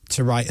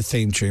write a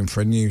theme tune for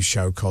a new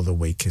show called The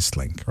Weakest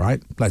Link,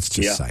 right? Let's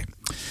just say.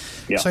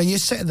 Yeah. So you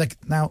sit at the...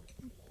 Now,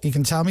 you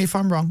can tell me if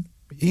I'm wrong.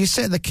 You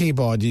sit at the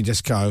keyboard, you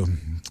just go...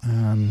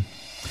 do.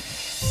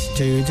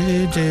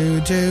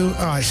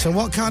 All right, so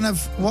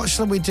what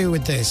shall we do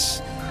with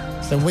this?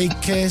 The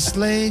Weakest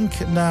Link?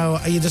 No,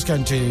 are you just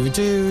going do?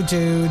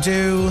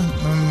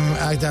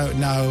 I don't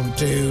know.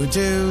 Do.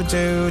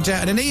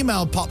 And an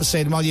email pops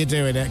in while you're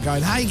doing it,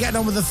 going, how are you getting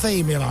on with the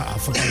theme? You're like, oh,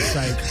 for God's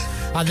sake.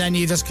 And then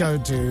you just go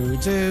do.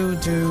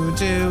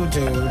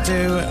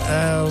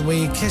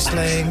 Weakest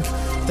Link.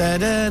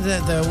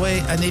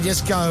 And you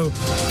just go,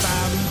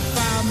 bam.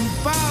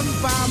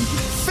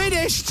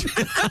 Finished.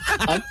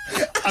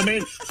 I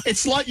mean,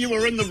 it's like you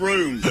were in the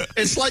room.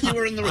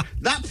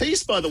 That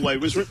piece, by the way,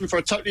 was written for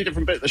a totally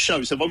different bit of the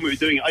show. So when we were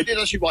doing it, I did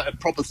actually write a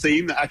proper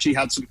theme that actually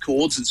had some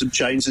chords and some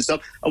chains and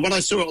stuff. And when I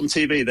saw it on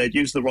TV, they'd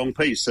used the wrong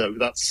piece. So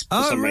that's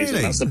for some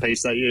reason that's the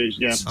piece they used.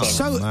 Yeah.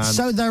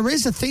 So there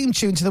is a theme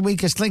tune to The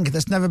Weakest Link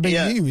that's never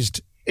been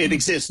used. It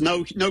exists.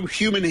 No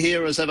human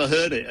here has ever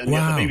heard it, and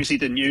yet the BBC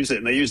didn't use it,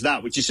 and they used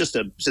that, which is just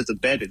a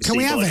bed. Can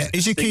we have it?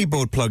 Is your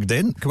keyboard plugged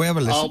in? Can we have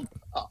a listen?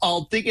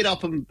 I'll dig it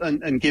up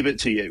and give it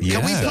to you. Yeah.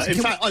 In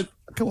fact,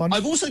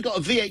 I've also got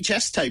a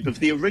VHS tape of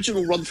the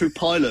original run-through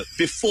pilot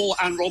before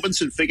Anne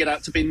Robinson figured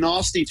out to be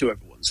nasty to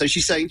everyone. So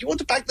she's saying, "Do you want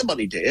to bag the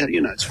money, dear?"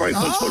 You know, it's very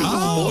much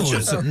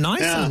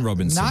nice, Anne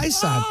Robinson.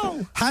 Nice,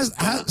 Anne.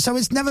 So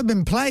it's never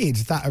been played,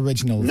 that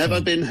original. Never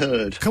film. been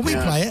heard. Can we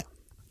play it?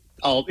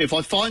 If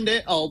I find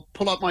it, I'll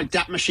pull up my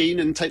DAT machine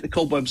and take the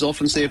cobwebs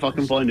off and see if I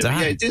can find it. But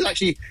yeah, it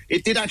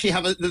did actually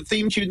have the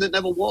theme tune that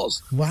never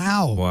was.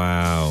 Wow. All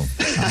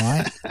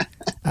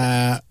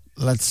right.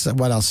 Let's.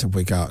 What else have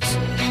we got?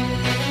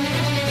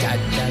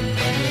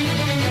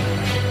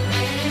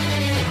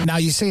 Now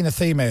you've seen the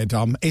theme here,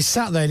 Dom. He's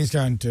sat there and he's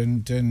going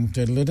dun dun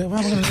dun dun.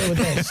 What am I going to do with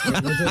this?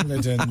 Dun dun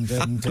dun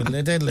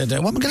dun dun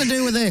dun. What am I going to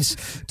do with this?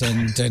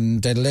 Dun dun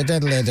dun dun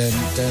dun dun dun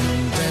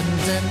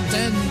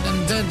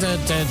dun dun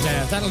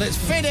dun. That'll. It's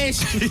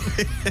finished.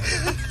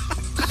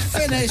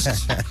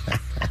 Finished.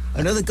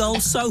 Another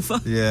gold sofa.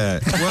 Yeah.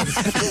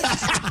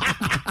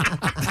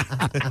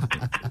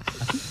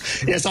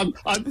 Yes, I'm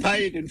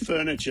paid in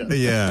furniture.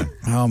 Yeah.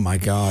 Oh my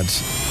God!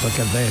 Look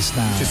at this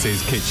now. Just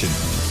his kitchen.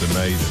 It's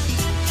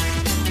amazing.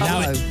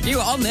 No, You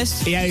were on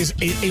this. yeah,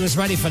 he was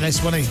ready for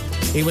this, wasn't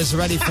he? He was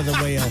ready for the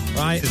wheel,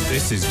 right?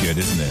 This is good,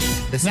 isn't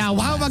it? Now,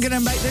 how am I going to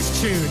make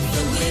this tune?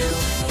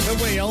 The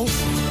wheel.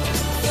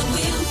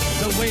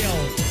 The wheel.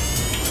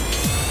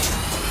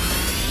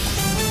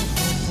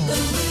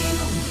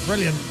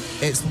 Brilliant.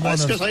 It's one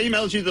That's of... because I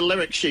emailed you the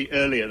lyric sheet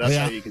earlier. That's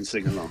Yeah. how you can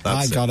sing along.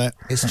 I got it.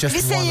 It's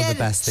just one of the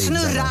best themes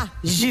ever.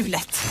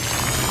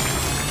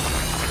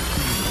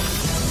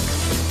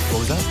 What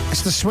was that?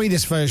 It's the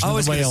Swedish version I of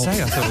was the going to wheel.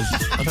 say, I thought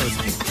it was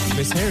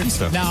mishearing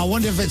stuff. Now, I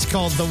wonder if it's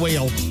called the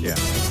wheel. Yeah.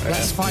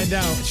 Let's find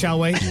out, shall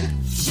we?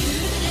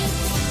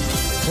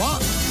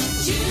 What?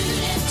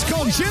 It's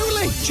called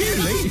Julie.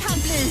 Julie?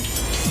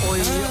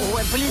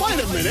 Wait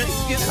a minute.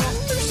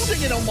 Who's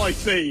singing on my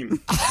theme?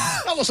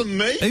 That wasn't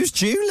me. Who's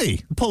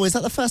Julie? Paul, is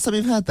that the first time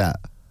you've heard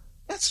that?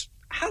 That's...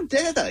 How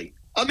dare they?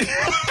 I mean...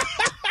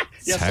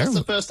 Yes, Terrible.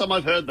 that's the first time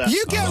I've heard that.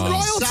 You get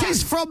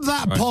royalties from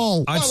that,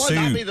 Paul. I'd Well, I'm sue.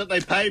 happy that they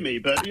pay me,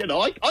 but, you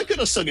know, I could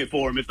have sung it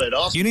for them if they'd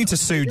asked. You need to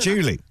sue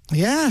Julie.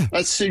 Yeah.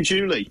 Let's sue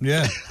Julie.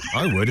 Yeah,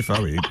 I would if I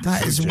were you.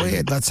 That is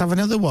weird. Let's have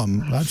another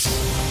one.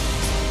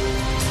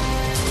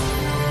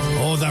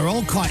 Oh, they're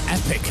all quite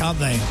epic, aren't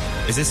they?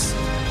 Is this...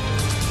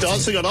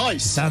 Dancing on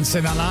Ice.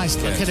 Dancing on Ice.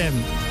 Look at him.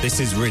 This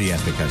is really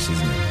epic, actually,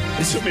 isn't it?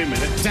 This took me a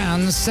minute.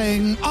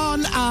 Dancing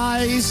on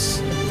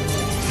Ice.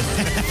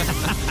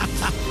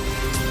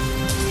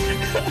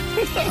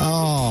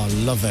 Oh,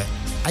 love it.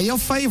 Are your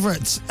favourite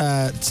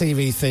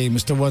TV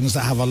themes the ones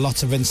that have a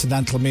lot of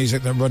incidental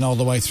music that run all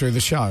the way through the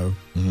show?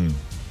 Mm-hmm.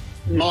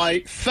 My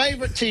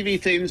favourite TV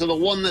themes are the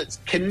one that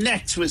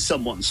connects with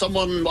someone.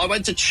 I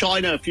went to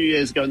China a few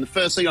years ago, and the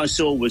first thing I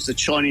saw was the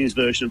Chinese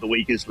version of The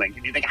Weakest Link.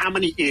 And you think, how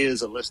many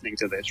ears are listening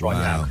to this right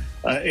now?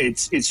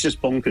 It's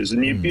just bonkers.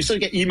 And you sort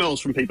of get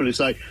emails from people who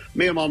say,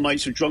 me and my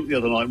mates were drunk the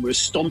other night, and we were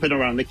stomping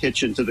around the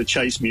kitchen to the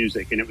Chase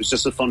music, and it was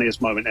just the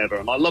funniest moment ever.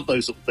 And I love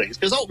those sort of things,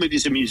 because ultimately,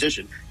 as a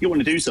musician, you want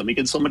to do something,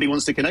 and somebody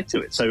wants to connect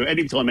to it. So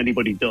anytime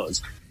anybody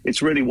does,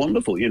 it's really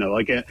wonderful. You know,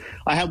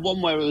 I had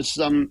one where it was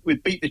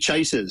with Beat the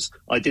Chasers.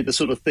 I did the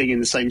sort of thing in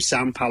the same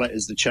sound palette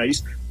as the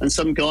Chase, and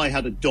some guy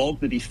had a dog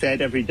that he fed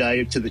every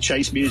day to the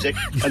Chase music,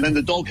 and then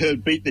the dog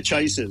heard Beat the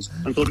Chasers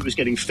and thought it was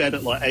getting fed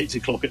at like 8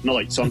 o'clock at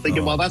night. So I'm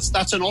thinking, well,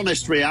 that's an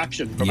honest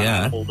reaction from an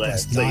animal there.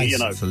 So, nice. you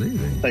know,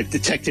 Absolutely. they've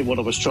detected what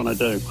I was trying to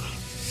do.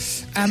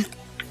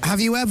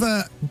 Have you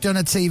ever done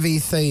a TV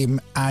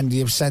theme and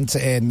you've sent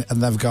it in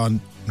and they've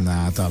gone,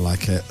 nah, I don't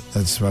like it,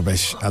 it's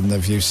rubbish, and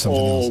they've used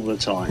something all else? the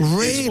time?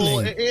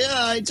 Really?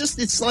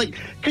 It's like,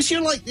 because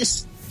you're like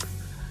this.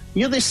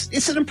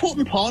 It's an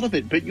important part of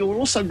it, but you're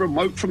also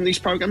remote from these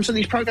programs, and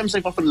these programs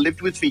they've often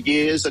lived with for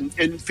years,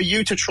 and for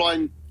you to try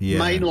and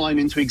mainline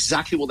into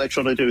exactly what they're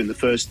trying to do in the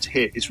first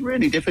hit, it's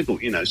really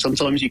difficult. You know,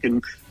 sometimes you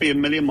can be a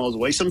million miles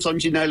away,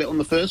 sometimes you nail it on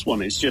the first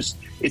one. It's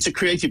a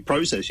creative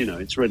process, you know,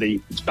 it's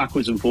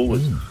backwards and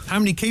forwards. How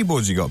many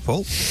keyboards you got,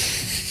 Paul?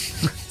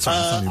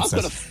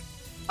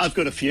 I've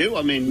got a few.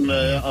 I mean,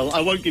 I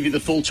won't give you the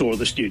full tour of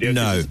the studio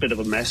because it's a bit of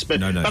a mess.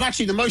 But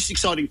actually, the most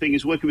exciting thing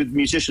is working with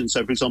musicians.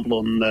 So, for example,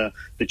 on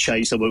The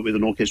Chase, I worked with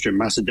an orchestra in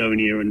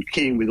Macedonia and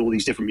keying with all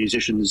these different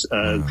musicians,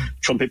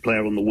 trumpet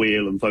player on the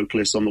wheel and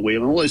vocalist on the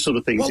wheel and all those sort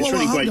of things. It's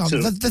really great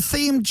too. The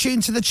theme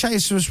tune to The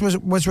Chase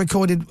was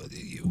recorded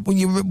when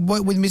you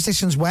worked with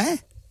musicians where?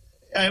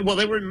 Well,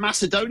 they were in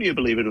Macedonia,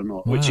 believe it or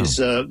not, which is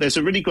there's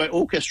a really great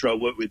orchestra I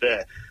worked with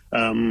there,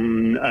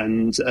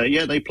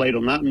 they played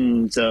on that,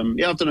 and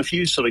I've done a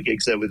few sort of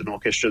gigs there with an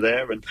orchestra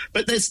there,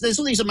 but there's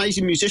all these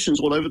amazing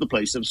musicians all over the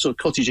place. There's sort of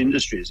cottage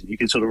industries, and you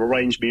can sort of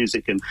arrange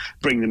music and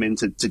bring them in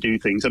to do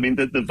things. I mean,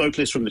 the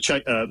vocalist from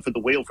for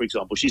The Wheel, for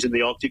example, she's in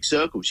the Arctic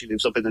Circle. She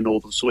lives up in the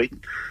north of Sweden,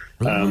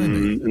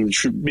 and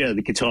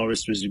the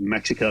guitarist was in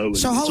Mexico.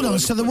 So hold on,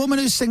 so the woman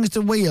who sings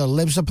The Wheel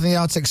lives up in the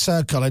Arctic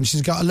Circle, and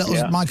she's got a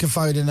little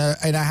microphone in her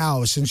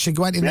house, and she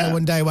went in there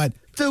one day and went,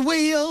 The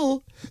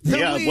Wheel, the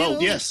Wheel,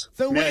 well, yes.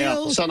 The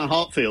Wheel. Sana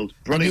Hartfield,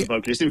 brilliant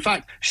vocalist. In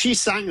fact, she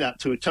sang that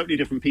to a totally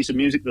different piece of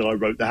music that I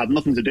wrote that had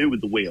nothing to do with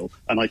The Wheel,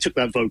 and I took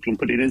that vocal and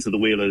put it into The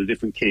Wheel at a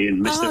different key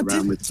and messed it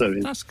around with. So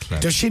that's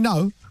clever. Does she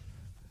know?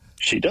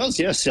 She does,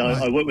 yes.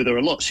 I work with her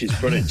a lot. She's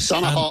brilliant.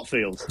 Sana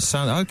Hartfield.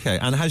 Okay,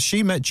 and has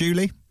she met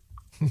Julie?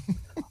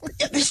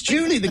 Yeah, this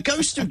Julie, the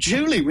ghost of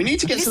Julie. We need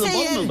to get to the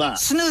bottom of that.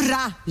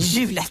 Snurra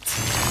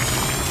hjulet.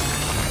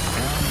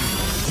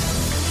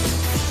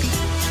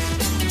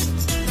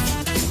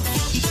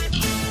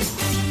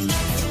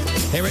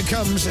 Here it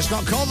comes. It's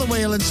not called The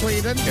Wheel in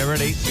Sweden. Get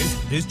ready.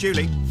 Here's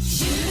Julie.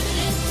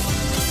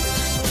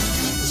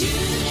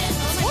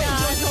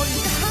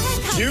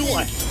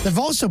 Julie. They've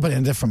also been in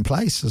a different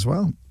place as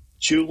well.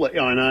 Julie,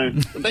 I know.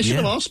 They should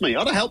have asked me.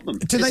 I'd have helped them.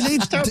 Do they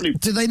need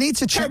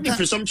to check terribly that?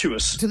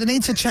 Presumptuous. Do they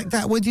need to check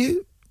that with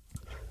you?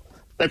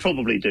 They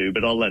probably do,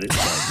 but I'll let it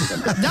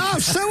slide. No,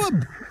 sue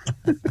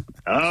them.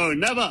 Oh,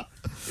 never.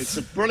 It's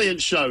a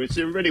brilliant show. It's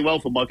doing really well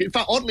for Michael. In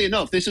fact, oddly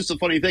enough, this is the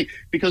funny thing,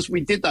 because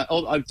we did that.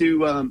 I do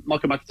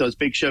Michael McIntyre's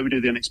big show. We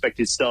do the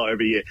Unexpected Star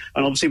every year.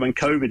 And obviously when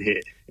COVID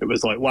hit, it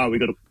was like, wow, we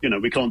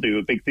can't do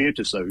a big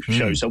theatre show,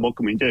 so what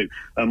can we do?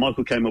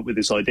 Michael came up with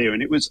this idea,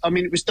 and it was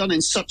done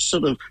in such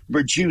sort of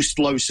reduced,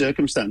 low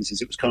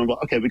circumstances. It was kind of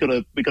like, okay, we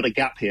got a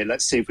gap here.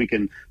 Let's see if we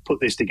can put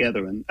this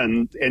together,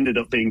 and ended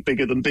up being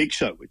bigger than Big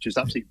Show, which is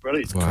absolutely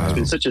brilliant. Wow. It's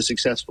been such a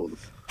successful.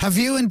 Have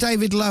you and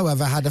David Lowe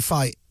ever had a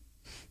fight?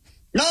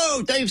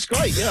 No, Dave's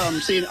great. Yeah,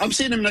 I'm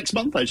seeing him next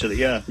month, actually.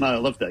 Yeah, no, I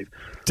love Dave.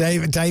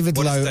 David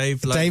Lowe.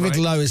 David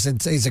Lowe is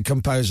a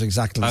composer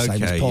exactly the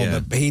same as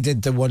Paul, but he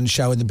did the one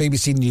show in the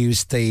BBC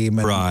News theme.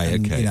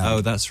 And, okay. You know.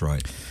 Oh, that's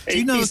right.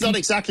 He's not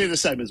exactly the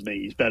same as me.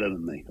 He's better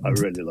than me. I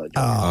really like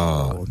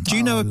Dave. Do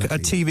you know a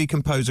TV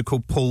composer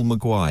called Paul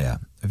Maguire?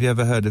 Have you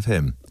ever heard of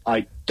him?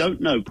 I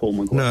don't know Paul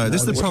Maguire. No,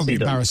 this is the problem.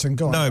 Embarrassing.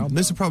 Go on. No,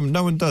 this is the problem.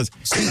 No one does.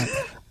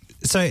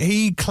 So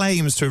he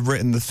claims to have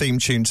written the theme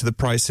tune to The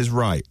Price is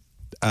Right.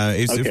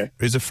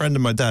 He's a friend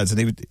of my dad's,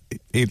 and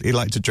he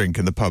liked to drink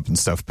in the pub and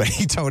stuff, but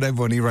he told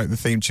everyone he wrote the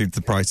theme tune to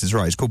The Price is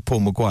Right. It's called Paul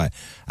Maguire,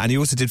 and he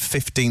also did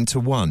 15 to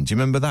 1. Do you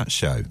remember that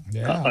show?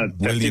 Yeah.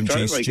 William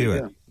G.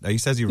 Stewart. He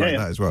says he wrote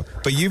that as well.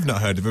 But you've not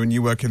heard of him, and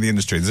you work in the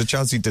industry. There's a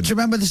chance he didn't. Do you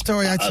remember the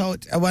story I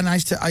told when I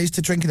used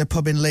to drink in a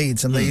pub in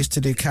Leeds, and they used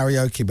to do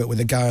karaoke, but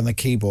with a guy on the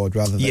keyboard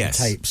rather than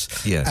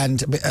tapes. Yes.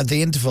 And at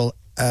the interval,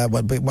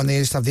 when they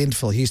used to have the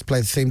interval, he used to play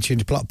the theme tune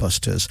to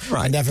Blockbusters,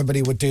 and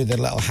everybody would do the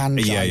little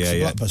hand claps to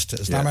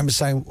Blockbusters. And I remember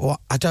saying,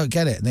 "Well, I don't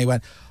get it," and they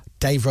went,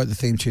 "Dave wrote the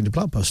theme tune to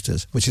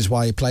Blockbusters, which is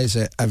why he plays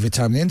it every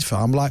time in the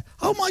interval." I'm like,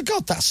 "Oh my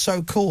god, that's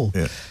so cool!"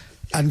 Yeah.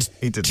 And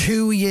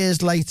 2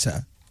 years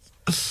later,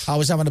 I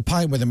was having a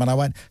pint with him, and I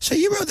went, "So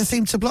you wrote the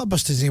theme to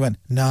Blockbusters?" And he went,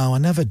 "No, I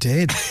never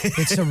did.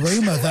 It's a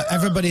rumour that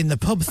everybody in the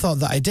pub thought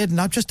that I did,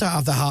 and I just don't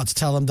have the heart to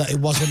tell them that it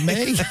wasn't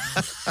me."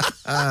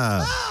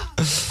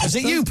 Is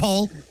it you,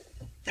 Paul?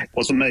 It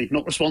wasn't me.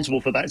 Not responsible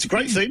for that. It's a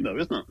great theme, though,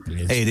 isn't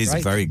it? It is a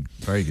very,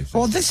 very good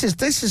theme. Well, this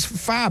is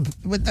fab.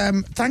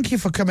 Thank you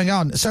for coming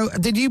on. So,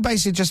 did you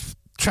basically just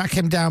track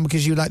him down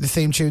because you like the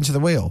theme tune to The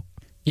Wheel?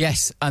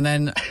 Yes, and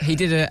then he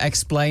did an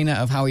explainer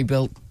of how he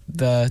built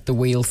the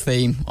Wheel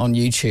theme on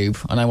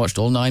YouTube, and I watched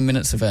all 9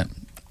 minutes of it.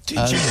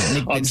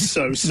 I'm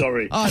so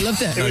sorry. Oh, I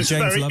loved it. It was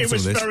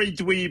very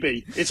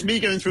dweeby. It's me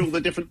going through all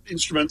the different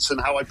instruments and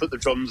how I put the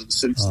drums and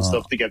synths and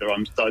stuff together.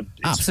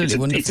 Absolutely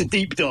wonderful. It's a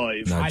deep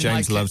dive. No,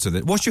 James loves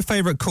it. What's your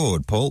favourite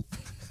chord, Paul?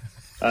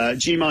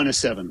 G minor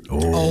 7.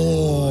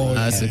 Oh,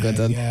 that's a good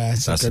one. Yeah,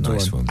 that's a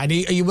nice one. And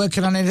are you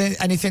working on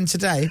anything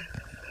today?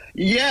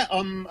 Yeah,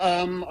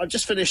 I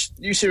just finished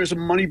a new series of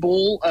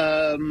Moneyball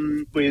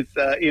with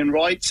Ian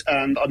Wright,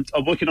 and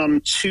I'm working on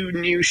 2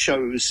 new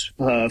shows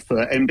for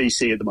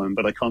NBC at the moment,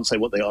 but I can't say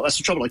what they are. That's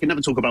the trouble. I can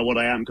never talk about what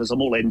I am because I'm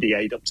all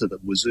NDA'd up to the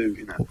wazoo,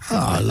 you know. Oh,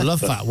 I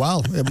love that.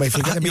 Well, if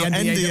you're going to be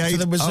NDA'd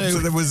up to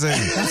the wazoo.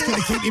 That's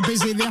going to keep you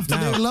busy in the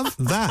afternoon, love.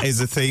 That is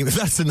a theme.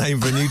 That's the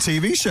name for a new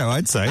TV show,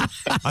 I'd say.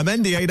 I'm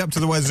NDA'd up to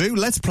the wazoo.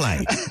 Let's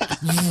play.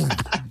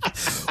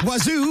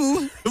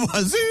 Wazoo!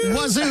 Wazoo!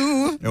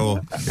 Wazoo!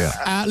 Oh,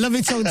 yeah.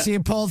 Lovely talking to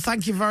you, Paul.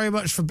 Thank you very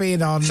much for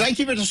being on. Thank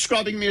you for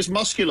describing me as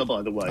muscular,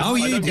 by the way. Oh,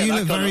 you look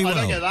very well.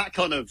 I don't get that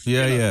kind of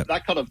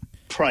that kind of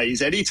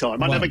praise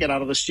anytime. I never get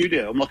out of the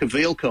studio. I'm like a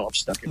veal calf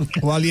stuck in.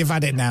 Well, you've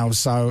had it now,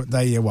 so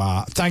there you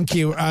are. Thank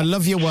you. I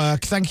love your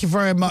work. Thank you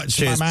very much,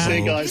 Cheers, my man. See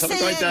you guys. Have a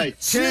great day.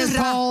 Cheers,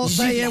 Paul.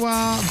 There you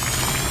are.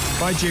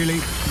 Bye, Julie.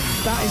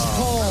 That is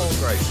Paul.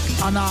 Great.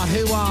 On our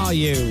Who Are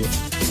You?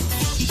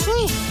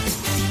 Woo.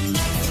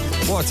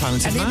 What a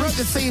talented man. And he wrote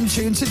the theme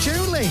tune to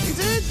Julie. He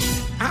did.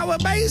 How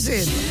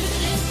amazing.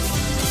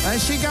 There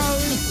she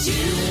goes.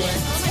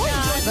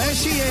 There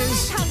she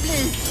is.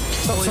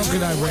 Stop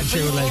talking over it,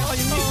 Julie.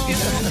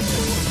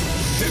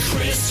 The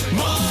Chris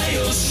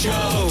Miles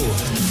Show.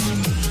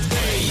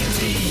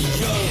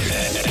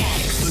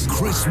 The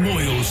Chris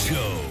Miles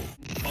Show.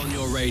 On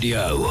your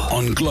radio,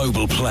 on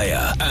Global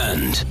Player,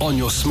 and on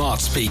your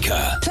smart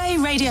speaker. Play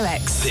Radio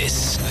X.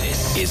 This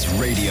is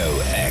Radio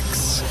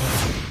X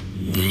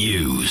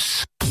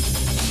News.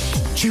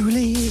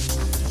 Julie.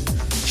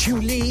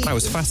 That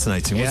was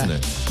fascinating, wasn't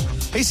it?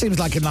 He seems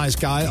like a nice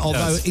guy,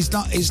 although he's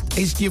not.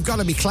 He's you've got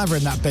to be clever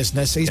in that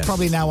business. He's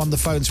probably now on the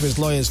phone to his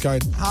lawyers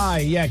going,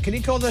 "Hi, can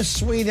you call the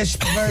Swedish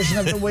version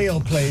of The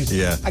Wheel, please?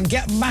 Yeah. And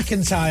get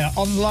McIntyre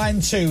on line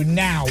 2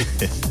 now."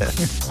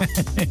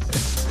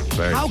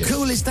 How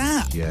cool is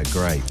that? Yeah,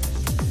 great.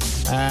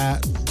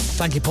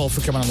 Thank you, Paul,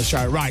 for coming on the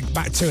show. Right,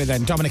 back to it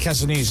then. Dominic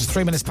has the news. It's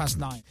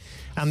 9:03.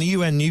 And the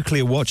UN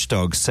nuclear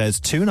watchdog says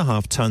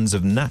 2.5 tons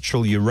of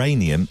natural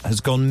uranium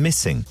has gone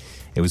missing.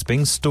 It was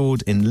being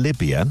stored in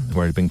Libya,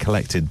 where it had been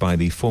collected by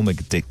the former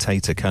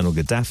dictator Colonel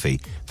Gaddafi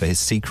for his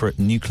secret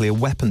nuclear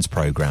weapons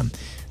program.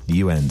 The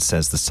UN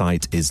says the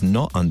site is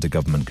not under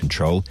government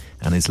control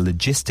and is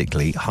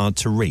logistically hard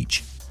to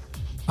reach.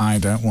 I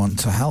don't want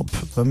to help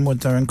them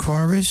with their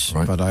inquiries,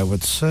 but I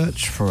would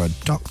search for a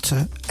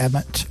Dr.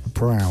 Emmett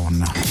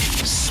Brown.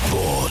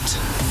 Sport.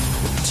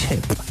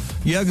 Tip.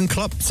 Jurgen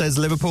Klopp says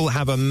Liverpool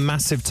have a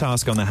massive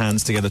task on their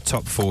hands to get a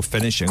top 4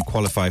 finish and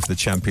qualify for the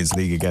Champions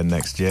League again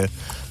next year.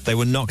 They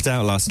were knocked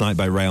out last night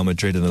by Real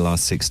Madrid in the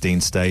last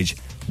 16 stage.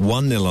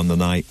 1-0 on the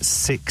night,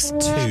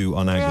 6-2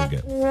 on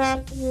aggregate.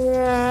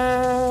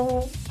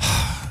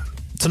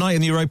 Tonight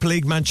in the Europa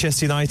League,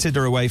 Manchester United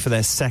are away for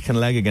their second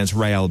leg against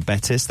Real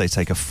Betis. They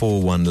take a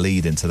 4-1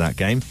 lead into that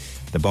game.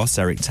 The boss,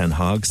 Erik ten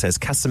Hag, says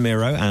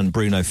Casemiro and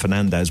Bruno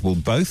Fernandes will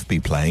both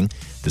be playing,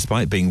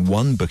 despite being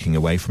one booking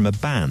away from a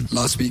ban.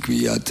 Last week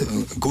we had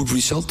a good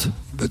result,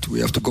 but we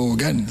have to go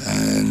again.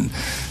 And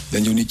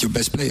then you need your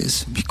best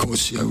players,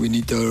 because we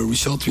need a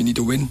result, we need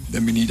a win,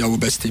 then we need our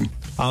best team.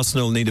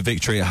 Arsenal need a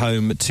victory at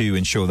home to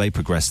ensure they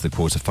progress to the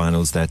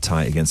quarter-finals. Their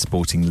tie against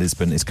Sporting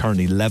Lisbon is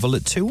currently level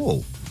at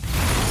 2-2.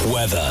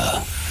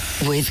 Weather.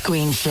 With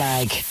Green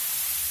Flag.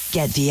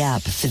 Get the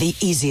app for the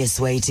easiest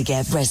way to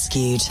get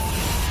rescued.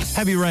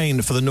 Heavy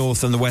rain for the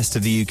north and the west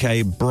of the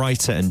UK,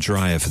 brighter and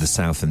drier for the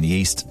south and the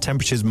east.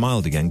 Temperatures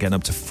mild again, getting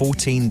up to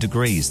 14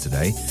 degrees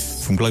today.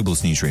 From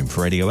Global's newsroom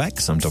for Radio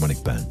X, I'm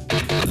Dominic Byrne.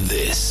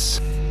 This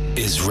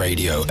is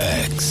Radio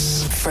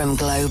X. From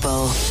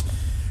Global.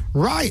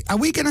 Right, are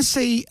we going to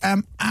see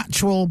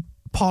actual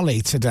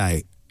Polly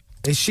today?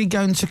 Is she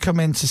going to come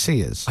in to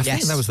see us? I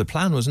think that was the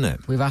plan, wasn't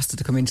it? We've asked her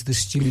to come into the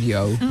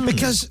studio.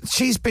 Because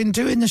she's been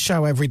doing the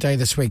show every day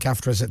this week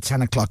after us at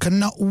 10 o'clock, and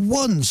not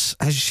once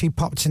has she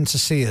popped in to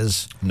see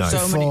us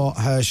before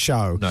her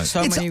show. No.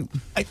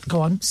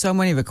 Go on. So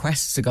many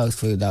requests to go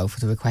through, though, for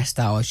the request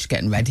hour. She's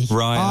getting ready.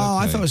 Right. Oh,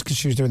 I thought it was because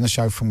she was doing the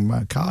show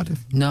from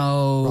Cardiff.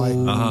 No. Right.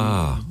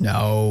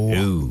 No.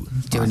 Ooh.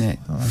 Doing it.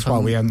 That's why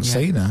we hadn't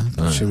seen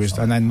her. She was,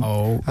 and then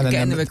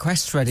getting the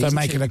requests ready. They're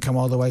making her come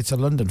all the way to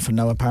London for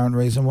no apparent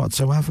reason whatsoever.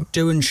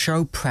 Doing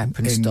show prep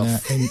and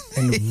stuff. In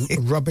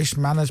rubbish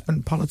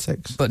management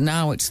politics. But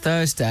now it's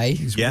Thursday.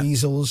 These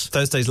weasels.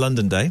 Thursday's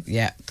London Day.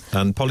 Yeah.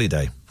 And Polly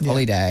Day.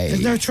 Polly Day.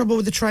 Is there trouble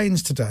with the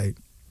trains today?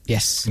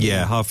 Yes.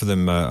 Yeah, half of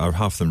them are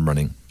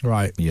running.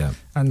 Right. Yeah.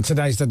 And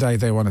today's the day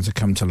they wanted to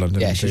come to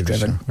London. Yeah, and she's do the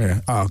driven. show. Yeah.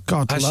 Oh,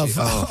 God, Has love she?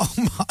 her. Oh,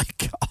 my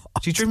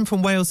God. She's driven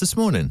from Wales this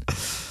morning.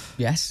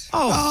 Yes.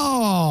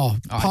 Oh,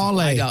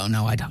 Polly. I don't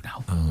know. No, I don't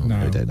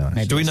know.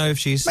 Do we know if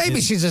she's...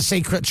 Maybe she's a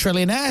secret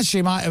trillionaire.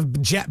 She might have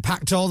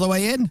jetpacked all the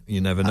way in.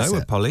 You never know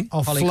with Polly.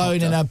 Or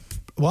flown in a...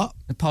 What?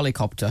 A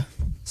polycopter.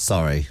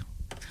 Sorry.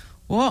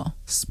 What?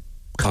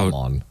 Come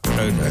on.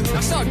 Oh, no.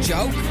 That's not a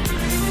joke.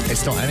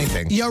 It's not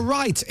anything. You're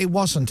right. It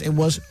wasn't. It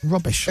was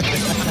rubbish. The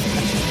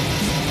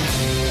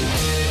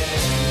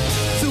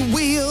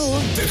wheel.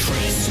 The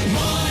Chris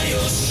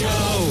Miles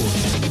Show.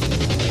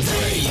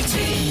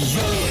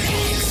 Radio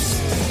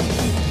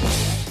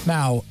X.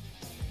 Now,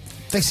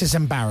 this is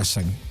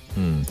embarrassing.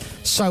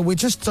 So we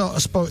just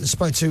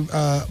spoke to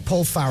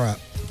Paul Farah.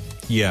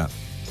 Yeah.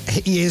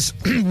 He is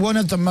one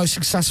of the most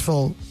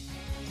successful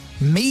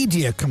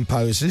media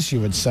composers, you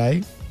would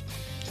say,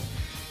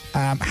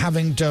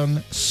 having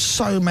done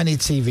so many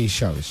TV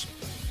shows,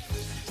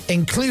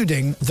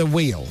 including The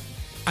Wheel.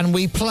 And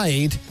we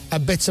played a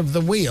bit of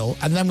The Wheel,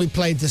 and then we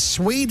played the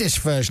Swedish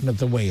version of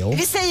The Wheel.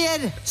 Vi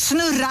säger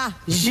snurra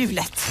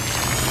hjulet.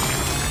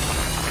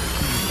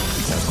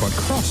 Sounds quite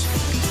cross.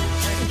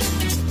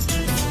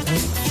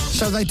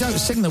 So they don't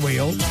sing The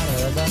Wheel.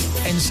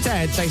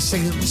 Instead, they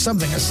sing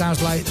something that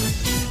sounds like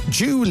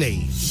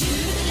Julie.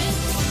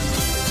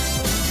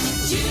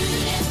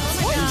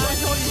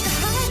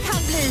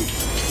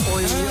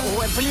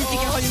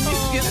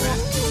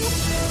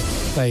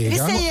 There you Vi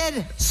go.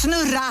 säger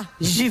snurra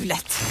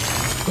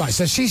hjulet. Right,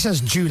 so she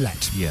says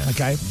Juliet. Yeah.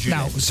 Okay. Juliet.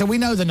 Now, so we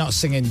know they're not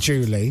singing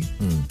Julie.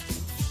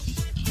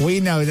 We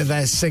know that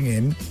they're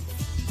singing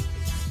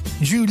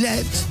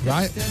Juliet,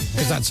 right?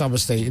 Because that's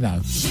obviously,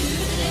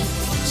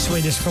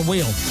 Swedish for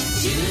wheel.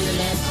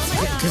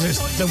 Because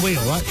it's the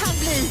wheel, right?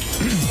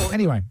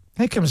 Anyway,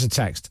 here comes a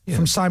text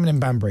from Simon in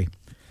Banbury.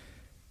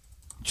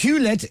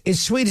 Juliet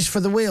is Swedish for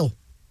the wheel.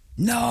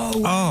 No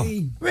way. Oh.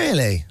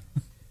 Really?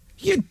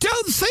 You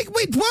don't think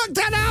we'd worked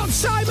that out,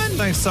 Simon?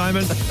 Thanks,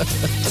 Simon.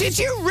 Did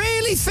you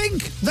really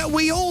think that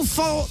we all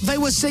thought they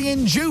were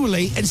singing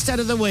Julie instead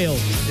of the wheel?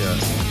 Yeah.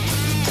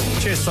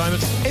 Cheers, Simon.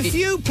 If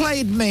you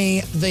played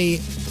me the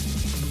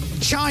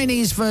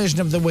Chinese version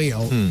of the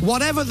wheel,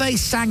 whatever they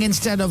sang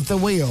instead of the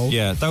wheel,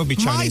 Yeah, that would be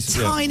Chinese.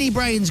 my tiny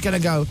brain's going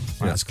to go,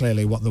 well, that's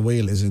clearly what the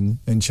wheel is in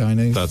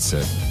Chinese. That's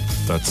it.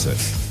 And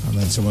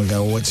then someone will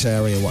go, well, which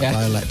area, what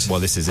dialect? Well,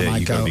 this is it. And I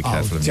You've got to be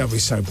careful. Oh, don't be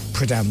so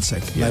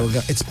pedantic. Yeah. They will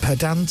go, it's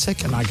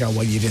pedantic? And I go,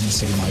 well, you didn't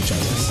see my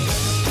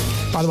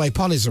jokes. By the way,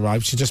 Polly's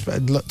arrived. She just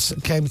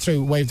came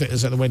through, waved at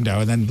us at the window,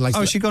 and then later...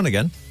 Oh, is she gone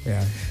again?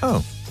 Yeah.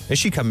 Oh. Is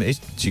she coming?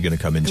 Is she going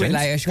to come in,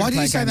 James? Why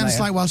did you say that in a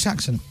slight Welsh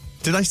accent?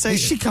 Did I say...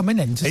 Is she coming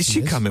in? Is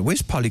she coming?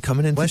 Where's Polly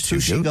coming in? Where's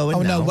she going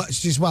Oh, now? no,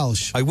 she's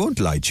Welsh. I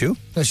won't lie to you.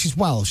 No, she's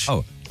Welsh.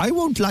 Oh, I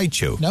won't lie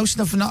to you. No,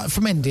 she's not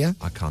from India.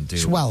 I can't do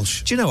It's it.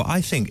 Welsh. Do you know what? I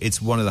think it's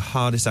one of the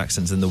hardest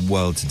accents in the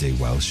world to do,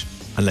 Welsh.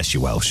 Unless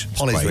you're Welsh. It's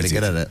Polly's really crazy.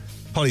 good at it.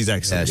 Polly's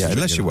excellent. Yeah,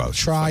 Unless you're Welsh.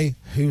 Try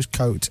whose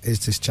coat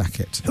is this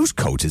jacket? Whose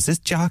coat is this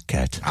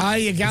jacket? There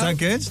you go. Is that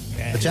good?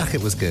 The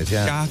jacket was good,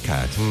 yeah.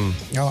 Jacket. Oh,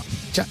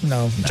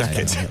 no.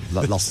 Jacket.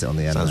 Lost it on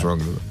the end. Sounds there.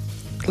 wrong.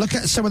 Look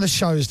at some of the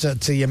shows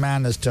that your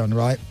man has done,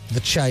 right? The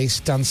Chase,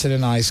 Dancing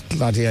in Ice,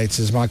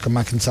 Gladiators, Michael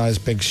McIntyre's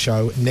Big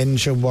Show,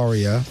 Ninja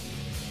Warrior.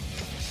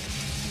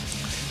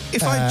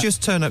 If I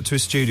just turn up to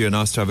his studio and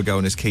ask to have a go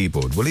on his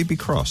keyboard, will he be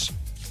cross?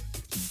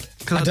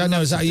 I don't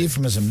know, is that a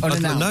euphemism? No,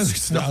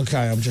 it's not.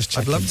 Okay, I'm just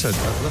checking. I'd love to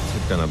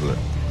go and have a look.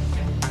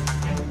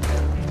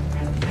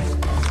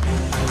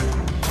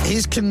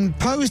 He's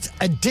composed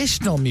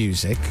additional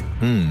music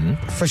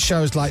for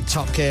shows like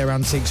Top Gear,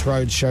 Antiques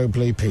Roadshow,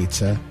 Blue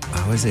Peter.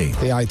 Oh, is he?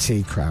 The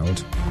IT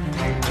Crowd.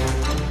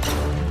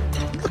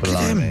 Look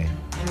at him.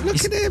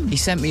 Look at him. He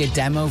sent me a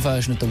demo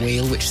version of The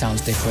Wheel, which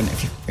sounds different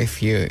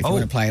if you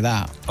want to play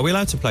that. Are we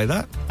allowed to play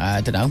that?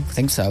 I don't know. I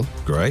think so.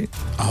 Great.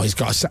 Oh, he's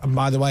got to...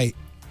 By the way,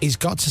 he's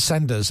got to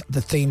send us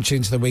the theme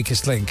tune to The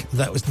Weakest Link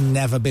that was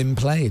never been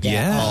played.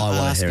 Yeah. Oh, I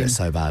want to hear it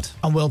so bad.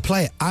 And we'll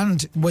play it.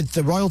 And with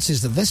the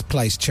royalties that this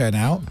place churn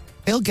out,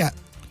 he'll get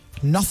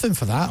nothing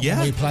for that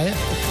when we play it.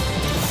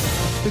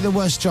 It'll be the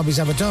worst job he's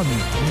ever done.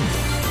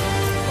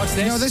 What's this?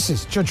 You know what this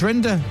is? Judge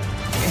Rinder.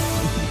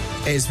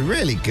 It's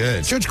really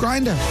good. Judge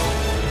Grinder.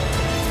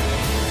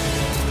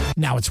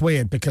 Now, it's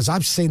weird because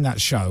I've seen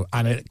that show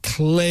and it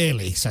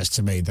clearly says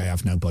to me they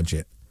have no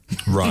budget.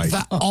 Right.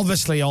 That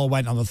obviously all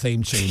went on the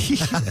theme tune.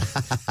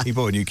 He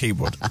bought a new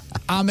keyboard.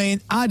 I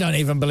mean, I don't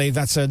even believe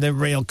that's the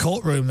real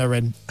courtroom they're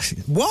in.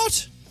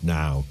 What?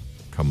 Now,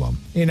 come on.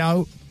 You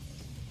know,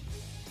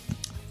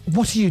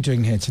 what are you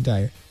doing here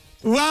today?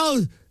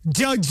 Well,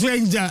 Judge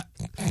Rinder,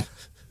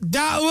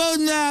 that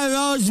one there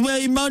owes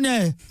me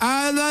money.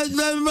 I want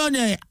the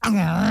money.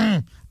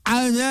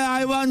 And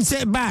I want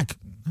it back.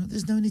 Oh,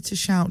 there's no need to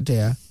shout,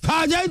 dear.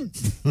 Pardon?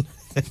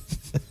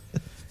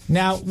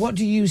 Now, what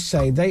do you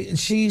say?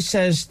 She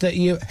says that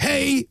you...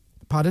 Hey!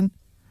 Pardon?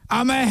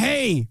 I'm a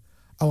he.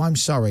 Oh, I'm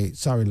sorry.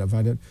 Sorry, love,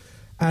 I don't...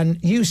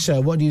 And you,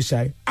 sir, what do you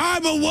say?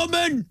 I'm a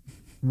woman!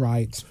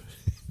 Right.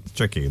 It's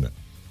tricky, isn't it?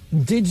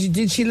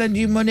 Did she lend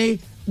you money?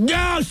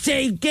 No,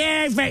 she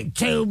gave it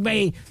to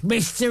me,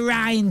 Mr.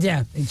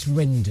 Rinder. It's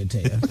Rinder,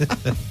 dear.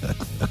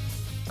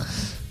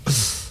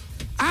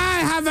 I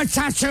have a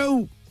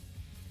tattoo.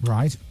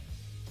 Right.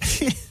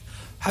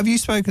 Have you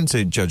spoken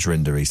to Judge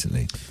Rinder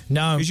recently?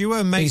 No. Because you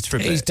were mates for a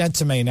bit. He's dead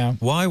to me now.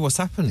 Why? What's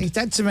happened? He's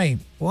dead to me.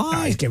 Why?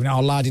 Oh, he's giving it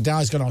all la-di-da.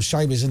 He's gone all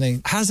showbiz, isn't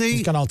he? Has he?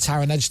 He's gone all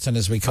Taron Egerton,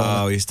 as we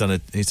call it. He's done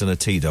a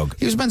T-dog.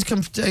 He was meant to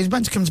come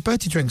to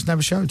birthday drinks,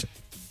 never showed.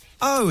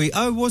 Oh,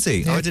 was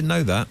he? Yeah. Oh, I didn't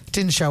know that.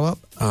 Didn't show up.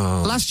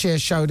 Oh. Last year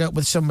showed up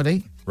with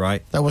somebody.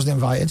 Right. That wasn't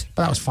invited,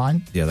 but that was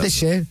fine. Yeah. This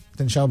year,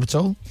 didn't show up at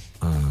all.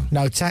 Oh.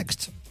 No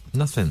text.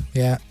 Nothing.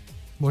 Yeah.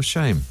 What a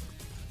shame.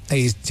 Do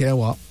you know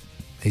what?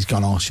 He's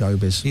gone all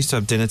showbiz. You used to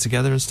have dinner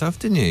together and stuff,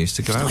 didn't you? Used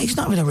to go out. He's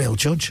not even a real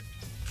judge.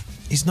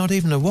 He's not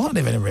even a what? Not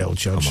even a real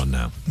judge. Come on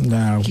now.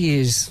 No. He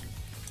is.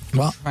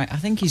 What? Right, I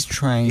think he's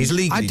trained. He's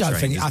legally I don't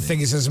trained, think. isn't I he?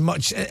 think it's as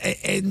much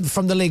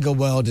from the legal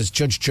world as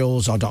Judge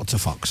Jules or Dr.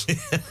 Fox.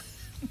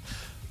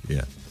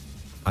 Yeah.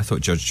 I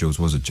thought Judge Jules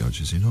was a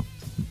judge, is he not?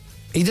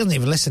 He doesn't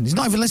even listen. He's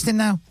not even listening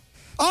now.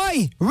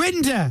 Oi,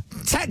 Rinder,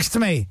 text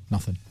me.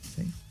 Nothing.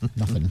 See?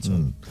 Nothing at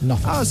all.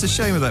 Nothing. Oh, it's a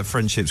shame that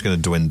friendship's going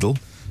to dwindle.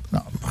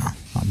 No,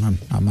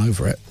 I'm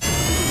over it.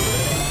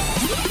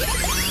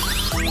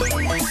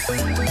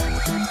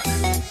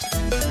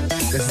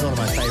 This is one of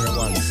my favourite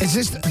ones. Is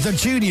this the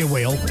Junior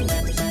Wheel?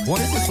 What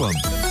is this one?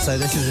 So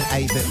this is an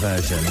 8-bit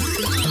version.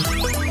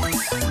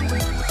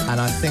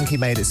 And I think he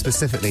made it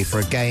specifically for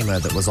a gamer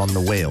that was on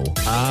the wheel.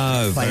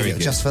 Oh, Played very it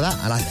good. just for that,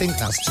 and I think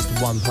that's just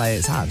one play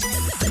it's had.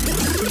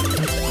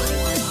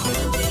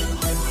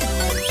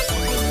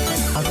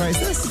 How great is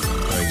this?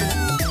 Very good.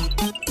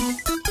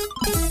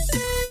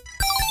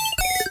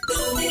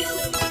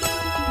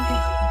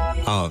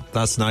 Oh,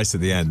 that's nice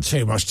at the end.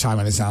 Too much time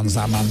in his hands,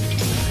 that man.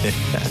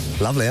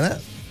 Lovely, isn't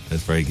it?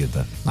 It's very good,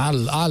 though. I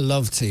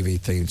love TV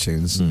theme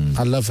tunes.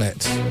 I love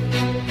it.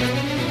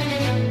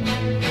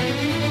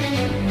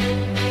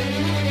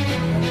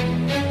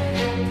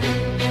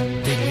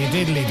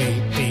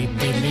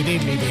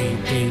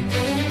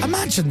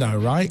 Imagine though,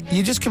 right?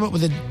 You just come up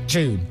with a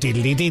tune,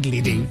 diddly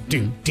diddly doo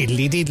doo,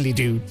 diddly diddly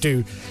doo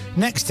doo.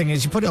 Next thing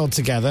is you put it all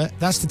together.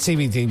 That's the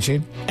TV theme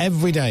tune.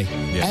 Every day,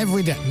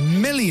 every day,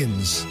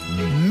 millions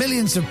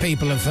of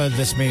people have heard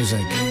this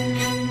music.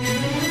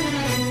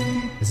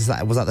 Was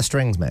that the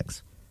strings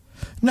mix?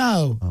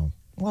 No. Oh.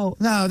 Well,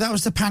 no, that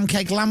was the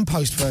Pancake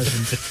Lamppost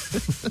version.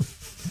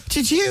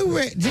 Did you?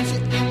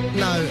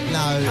 No.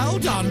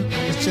 Hold on.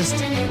 It's just...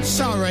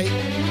 Sorry.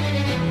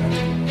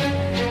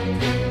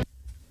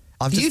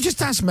 You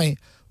just asked me,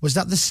 was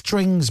that the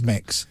strings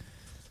mix?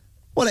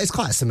 Well, it's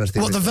quite similar to the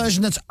What, the original.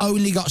 version that's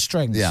only got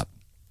strings? Yeah.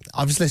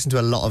 I've just listened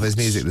to a lot of his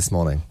music this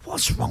morning.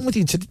 What's wrong with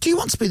you? Do you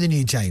want to be the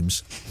new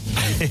James?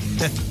 I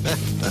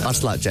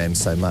just like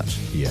James so much.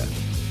 Yeah.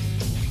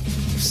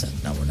 Said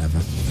no one ever.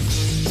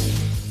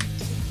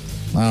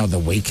 Oh, the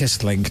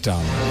weakest link,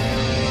 Don.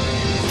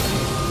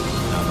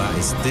 Now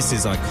this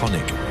is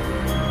iconic.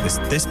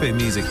 This bit of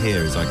music here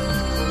is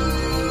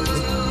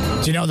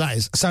iconic. Do you know what that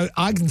is? So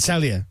I can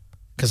tell you,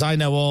 because I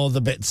know all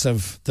the bits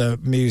of the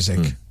music,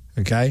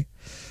 okay?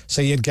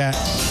 So you'd get...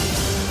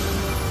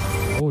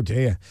 Oh,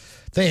 dear.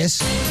 This...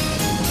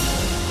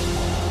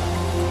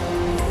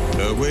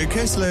 The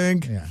weakest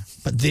link. Yeah.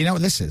 But do you know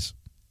what this is?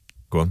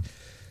 Go on.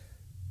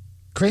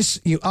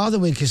 Chris, you are the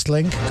weakest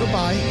link.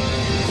 Goodbye. You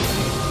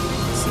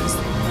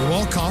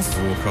walk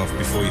off. Walk off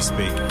before you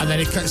speak. And then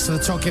it cuts to the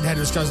talking head,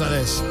 which goes like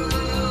this.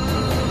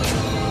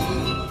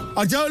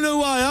 I don't know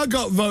why I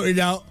got voted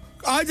out.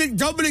 I think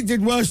Dominic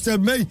did worse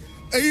than me.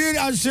 He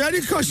didn't answer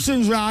any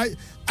questions right.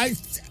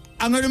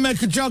 I'm going to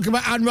make a joke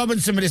about Anne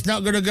Robinson, but it's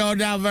not going to go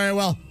down very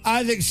well.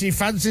 I think she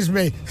fancies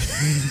me.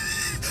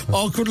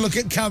 Awkward look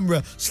at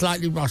camera,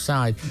 slightly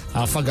cross-eyed.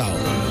 I forgot.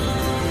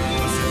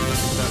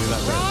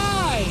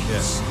 Right.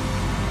 Yes.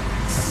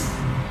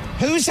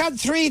 Who's had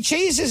 3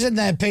 cheeses in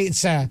their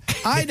pizza?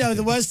 I know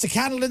the words to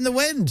Candle in the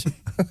Wind.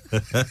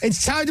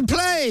 It's time to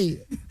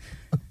play.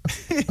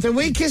 The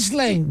weakest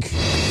link.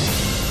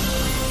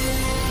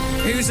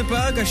 Who's a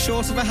burger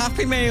short of a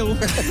Happy Meal?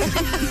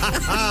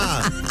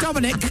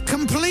 Dominic,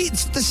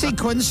 complete the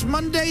sequence.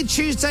 Monday,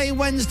 Tuesday,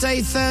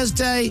 Wednesday,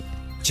 Thursday.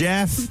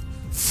 Jeff.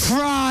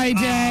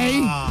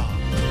 Friday.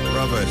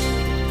 Rubbish.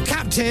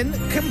 Captain,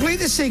 complete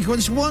the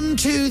sequence. 1,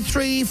 2,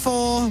 3,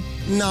 4...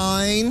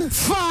 9.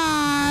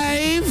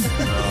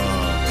 5.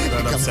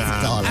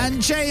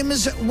 And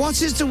James,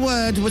 what is the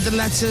word with the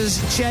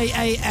letters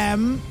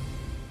J-A-M?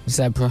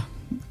 Zebra.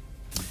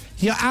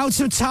 You're out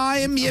of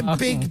time. Your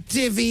big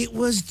divvy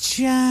was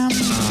jammed.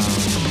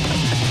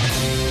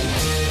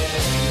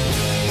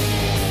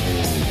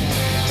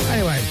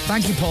 Anyway,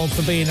 thank you, Paul,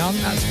 for being on.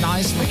 That's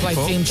nice. We'll play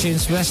theme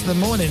tunes for the rest of the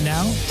morning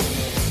now.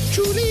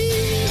 Julie!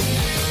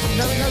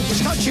 No,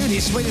 it's not Julie.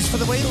 It's Swedish for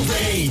the Wheel.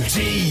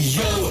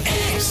 Radio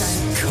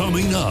X.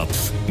 Coming up,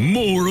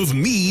 more of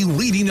me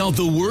reading out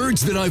the words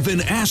that I've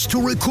been asked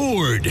to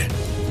record.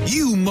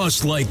 You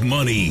must like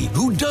money.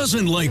 Who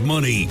doesn't like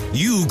money?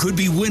 You could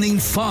be winning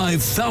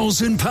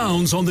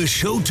 £5,000 on the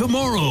show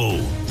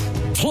tomorrow.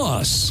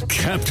 Plus,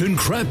 Captain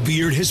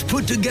Crapbeard has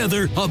put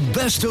together a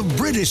Best of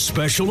British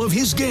special of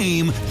his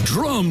game,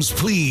 Drums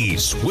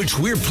Please, which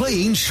we're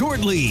playing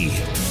shortly.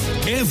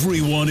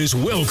 Everyone is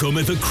welcome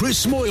at the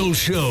Chris Moyle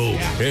Show,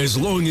 as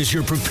long as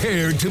you're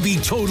prepared to be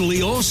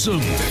totally awesome.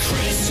 The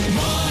Chris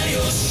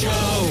Moyle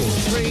Show.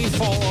 3,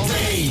 4.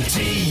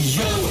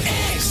 Radio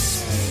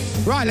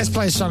X. Right, let's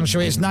play a song, shall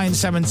we? It's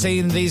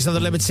 9:17. These are the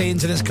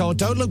Libertines, and it's called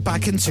Don't Look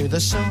Back Into the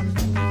Sun.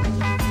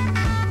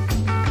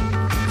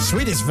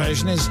 Swedish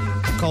version is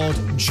called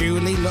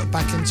Julie, Look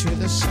Back Into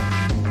the Sun.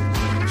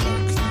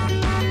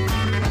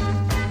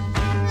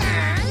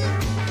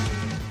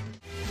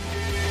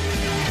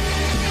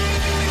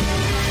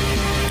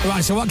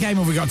 Right, so what game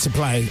have we got to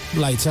play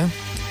later?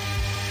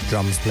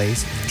 Drums,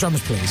 please.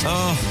 Drums, please.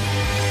 Oh,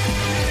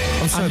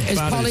 I'm so and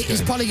bad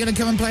is Polly going to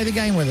come and play the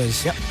game with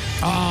us? Yep.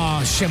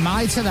 Oh,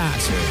 shamai to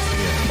that.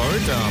 Yeah,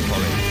 borrowed down,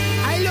 Polly.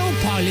 Hello,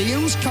 Polly.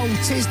 Whose coat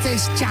is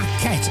this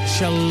jacket?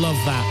 She'll love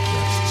that.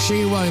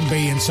 She won't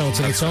be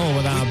insulted at all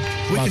with our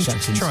We Welsh can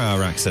accents. try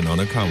our accent on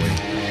her, can't we?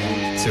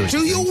 See what Do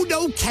she you thinks.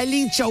 know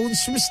Kelly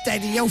Jones from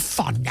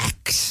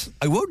Stereophonics?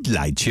 I won't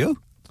lie to you.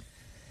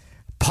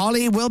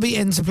 Polly will be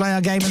in to play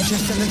our game in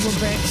just a little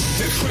bit.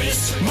 The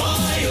Chris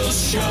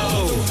Miles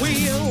Show.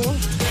 Wheel.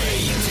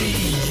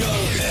 Radio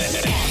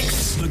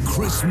X. The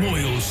Chris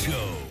Moyle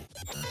Show.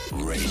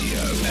 Radio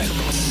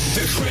X.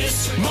 The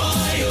Chris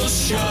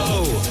Miles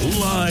Show.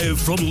 Live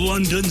from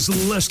London's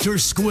Leicester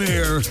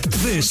Square,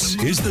 this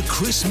is the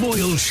Chris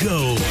Moyle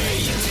Show.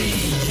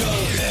 Radio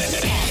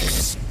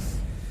X.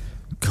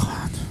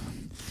 God.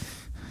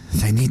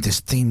 They need this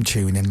theme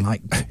tune in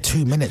like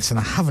 2 minutes and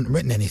I haven't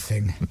written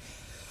anything.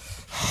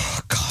 Oh,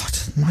 God.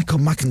 Michael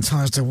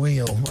McIntyre's The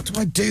Wheel. What do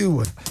I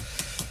do?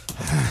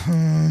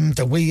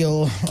 The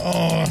Wheel.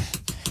 Oh.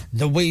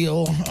 The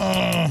Wheel.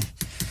 Oh.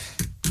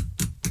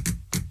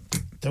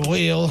 The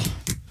Wheel.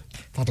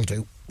 That'll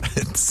do.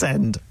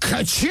 Send.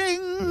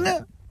 Ka-ching!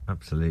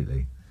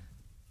 Absolutely.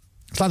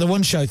 It's like the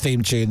One Show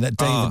theme tune that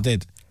David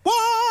did.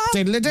 What?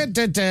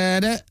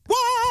 Diddle-da-da-da-da.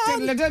 What?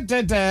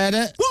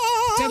 Diddle-da-da-da-da.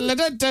 What?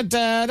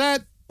 Diddle-da-da-da-da.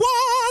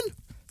 One.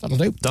 That'll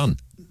do. Done.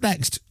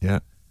 Next. Yeah.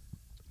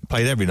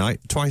 Played every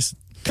night, twice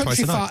a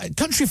night.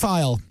 Country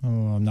File. Oh,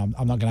 I'm not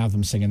going to have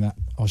them singing that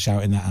or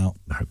shouting that out.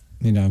 No.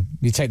 You know,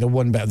 you take the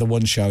one bit of the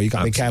One Show, you got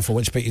to be careful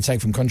which bit you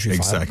take from Country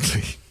File.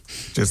 Exactly.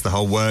 Just the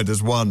whole word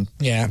as one.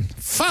 Yeah.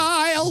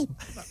 File.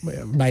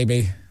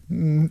 Maybe.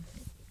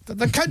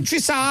 The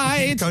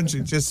countryside.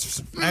 Country, just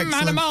excellent.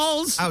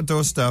 Animals.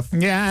 Outdoor stuff.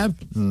 Yeah.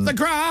 The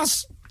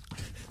grass.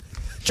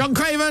 John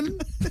Craven.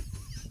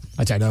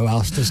 I don't know who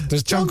else.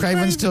 Does John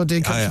Craven still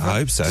do Country File? I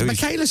hope so. Does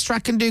Michaela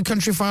Strachan do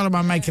Country File, or am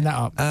I making that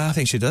up? I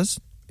think she does.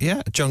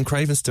 Yeah. John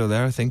Craven's still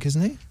there, I think,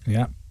 isn't he?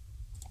 Yeah.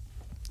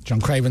 John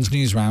Craven's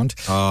News Round.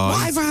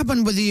 Whatever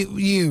happened with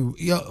you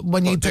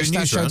when you pitched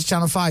that show to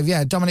Channel 5?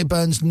 Yeah, Dominic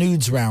Byrne's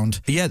Nudes Round.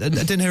 Yeah, I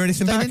didn't hear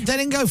anything back. They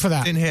didn't go for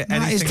that. Didn't hear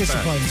anything That is back.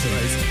 disappointing.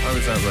 I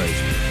was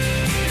outraged.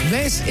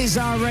 This is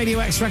our Radio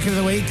X record of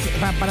the week.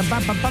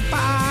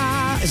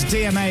 Ba-ba-da-ba-ba-ba-ba. It's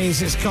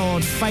DMA's. It's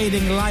called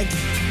Fading Like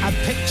a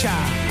Picture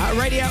at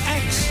Radio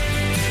X.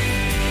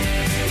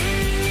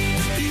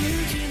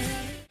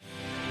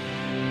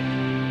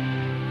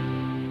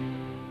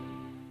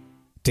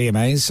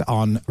 DMA's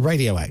on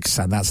Radio X,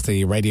 and that's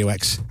the Radio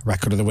X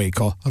record of the week,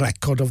 or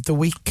record of the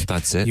week.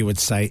 That's it. You would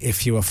say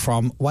if you were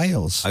from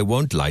Wales. I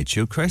won't lie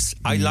to you, Chris.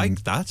 I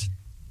like that.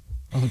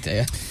 Oh,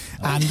 dear.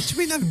 And what do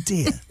you mean, oh,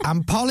 dear?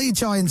 And Polly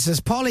joins us.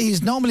 Polly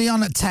is normally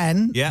on at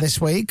 10 this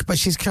week, but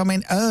she's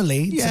coming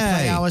early to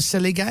play our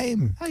silly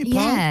game. Hey, Paul.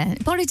 Yeah.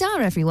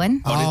 Boridar,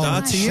 everyone.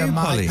 Boridar to you,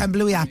 Polly. And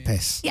Bluey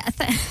Apis. Yeah,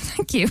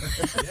 thank you.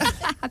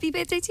 Happy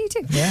birthday to you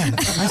too. Yeah,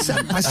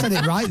 I said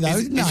it right, though,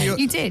 didn't I?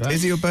 You did.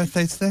 Is it your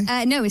birthday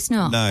today? No, it's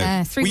not.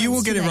 No. 3 Well, you will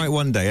months get it today. right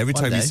one day. Every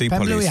time you see Ben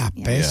Polly. Bluey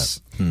Apis.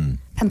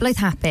 Penblythe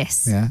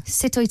Hapus. Yeah.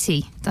 Sit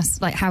oiti.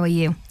 That's like, how are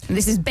you? And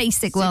this is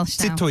basic Welsh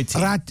now. Sit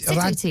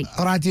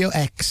oiti. Radio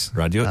X.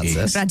 Radio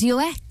X. Radio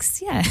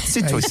X, yeah.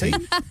 Sit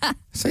oiti.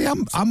 See,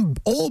 I'm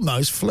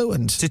almost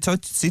fluent. Sit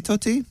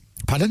oiti.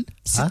 Pardon?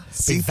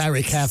 Be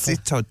very careful.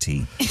 Sit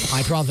oiti.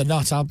 I'd rather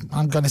not.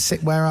 I'm going to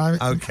sit where I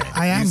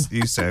am.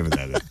 You say over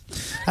there then.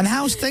 And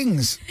how's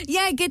things?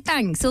 Yeah, good,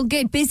 thanks. All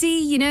good.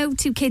 Busy,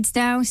 2 kids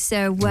now,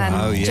 so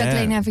yeah.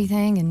 juggling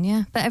everything,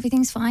 and but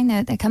everything's fine.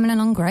 They're coming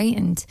along great,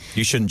 and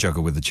You shouldn't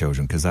juggle with the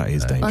children because that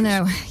is dangerous. oh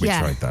no, We yeah.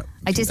 tried that.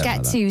 I just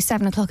get to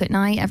 7 o'clock at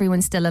night.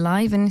 Everyone's still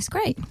alive, and it's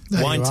great.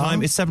 Wine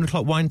time. It's 7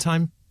 o'clock wine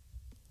time.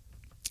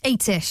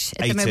 8ish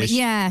at the 8ish.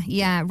 moment.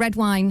 Yeah. Red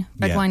wine.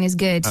 Red Yeah, wine is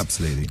good.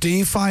 Absolutely. Do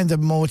you find the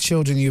more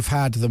children you've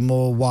had, the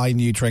more wine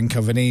you drink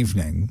of an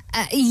evening?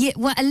 Yeah,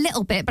 well, a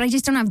little bit, but I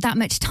just don't have that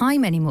much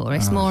time anymore.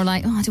 It's more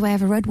like, do I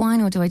have a red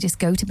wine or do I just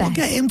go to bed? Well,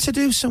 get him to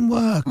do some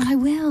work. Well, I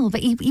will, but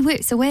he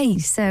works away,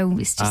 so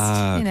it's just,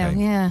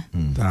 yeah.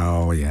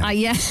 Oh, yeah.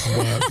 Yeah.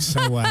 Works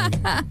away.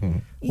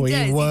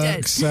 He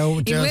works so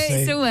He does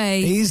works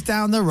away. He's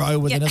down the road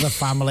with another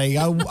family.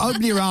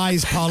 Open your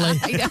eyes, Polly.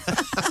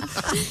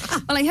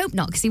 Well, I hope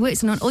not, because he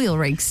works on an oil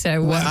rig,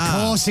 so... Well, of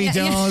course he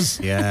does.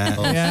 Yeah.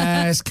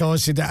 Yes, of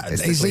course he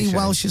does. Is he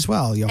Welsh as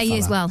well, your He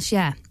is fella? Welsh,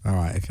 yeah. All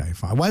right, okay,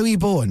 fine. Where were you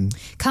born?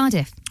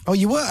 Cardiff. Oh,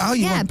 you were? Oh,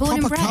 you Yeah, were born and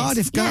proper bred.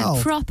 Cardiff girl.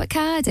 Yeah, proper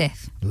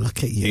Cardiff.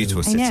 Look at you. Beautiful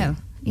I city. know,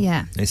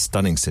 yeah. It's a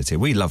stunning city.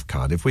 We love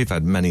Cardiff. We've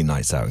had many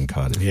nights out in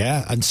Cardiff.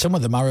 Yeah, and some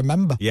of them I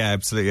remember. Yeah,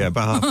 absolutely. Yeah,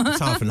 about half, it's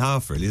half and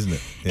half, really, isn't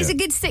it? Yeah. It's a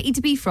good city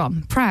to be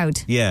from.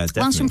 Proud. Yeah,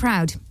 definitely. Welsh and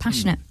proud.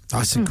 Passionate.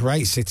 That's a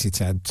great city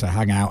to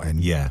hang out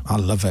in. Yeah. I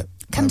love it.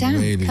 Come I down.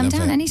 really Come love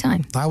down it.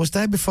 anytime. I was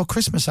there before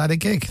Christmas. I had a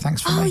gig.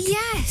 Thanks for making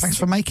yes. Thanks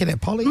for making it,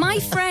 Polly. My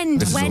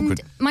friend, This is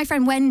awkward. my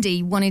friend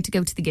Wendy wanted to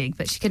go to the gig,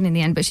 but she couldn't in the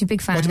end. But she's a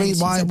big fan. What do you mean?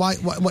 and she Why?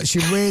 said- What? She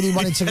really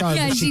wanted to go.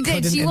 yeah, but she did.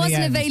 couldn't She in the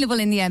wasn't end. available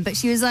in the end, but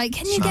she was like,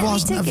 "Can you She get me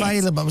wasn't tickets?"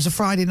 available. It was a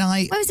Friday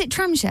night. Where was it?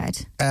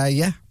 Tramshed.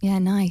 Yeah. Yeah,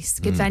 nice.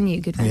 Good venue.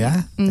 Good venue.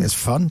 Yeah, it's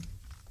fun.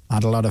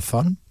 Had a lot of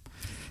fun.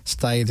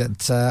 Stayed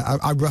at.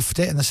 I roughed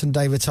it in the St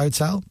David's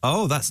Hotel.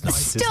 Oh, that's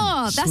nice. isn't it?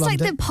 Stop! That's like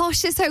Slummed the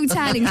poshest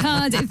hotel in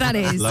Cardiff. That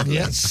is. Lovely.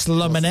 Yeah,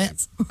 slumming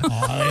it.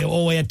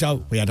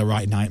 We had a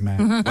right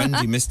nightmare.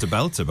 Wendy missed a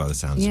belter by the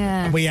sounds of it.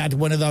 Yeah. We had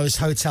one of those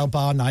hotel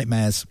bar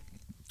nightmares.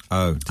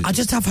 Oh, I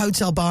just have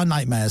hotel bar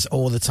nightmares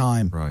all the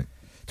time. Right.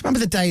 Do you remember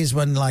the days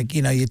when, like,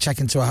 you check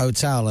into a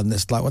hotel and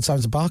it's like, what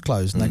time's the bar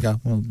closed? And they go,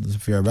 well,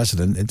 if you're a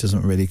resident, it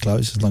doesn't really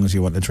close. As long as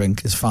you want to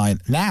drink, it's fine.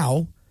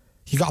 Now,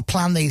 you got to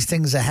plan these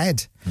things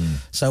ahead.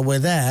 So we're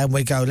there and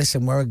we go,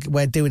 listen,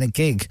 we're doing a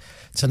gig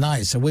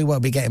tonight, so we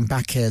won't be getting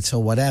back here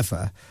till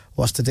whatever.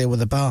 What's the deal with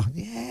the bar?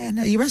 Yeah,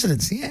 no, your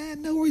residents. Yeah,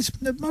 no worries,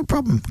 no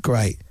problem.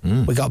 Great.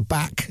 We got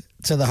back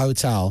to the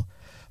hotel.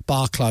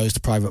 Bar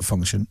closed, private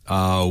function.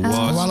 Oh, what?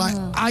 And we're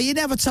like, you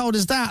never told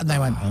us that. And they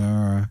went,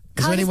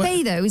 Cardiff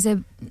Bay, though, is a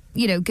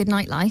good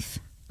nightlife.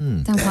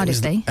 Down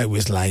Cardiff Bay. It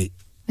was late.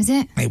 Was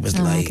it? It was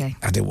Oh, late. okay.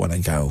 I didn't want to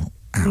go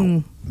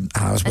out.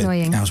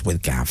 Annoying. I was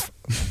with Gav.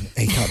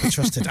 He can't be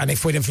trusted. And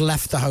if we'd have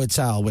left the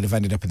hotel, we'd have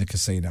ended up in the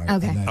casino. Okay.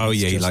 And then Oh,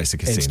 it's yeah, he just- likes the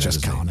casino, It's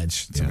just doesn't he?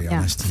 carnage, to be Yeah,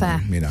 honest. fair.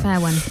 Fair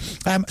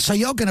one. So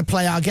you're going to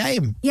play our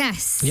game.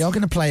 Yes. You're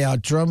going to play our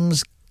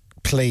Drums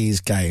Please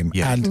game.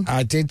 Yeah. And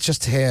I did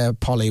just hear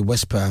Polly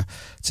whisper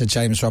to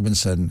James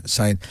Robinson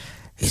saying,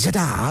 is it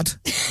hard?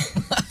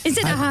 Is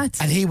it hard?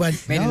 And he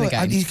went, Made in no. the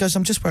game. And he goes,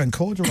 I'm just wearing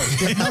corduroys.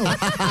 He goes, no.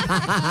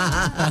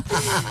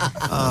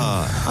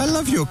 I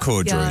love your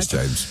corduroys,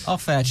 James. Oh,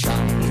 fair shot.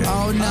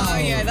 Oh, no. Oh,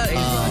 yeah, that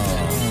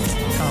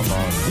is Come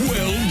on.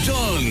 Well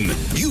done.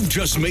 You've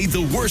just made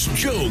the worst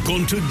joke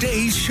on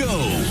today's show.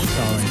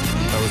 Sorry.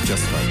 That was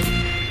just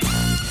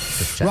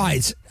fun.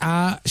 Right.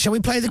 Shall we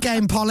play the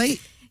game, Polly?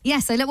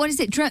 Yes. What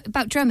is it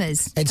about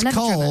drummers? It's I love a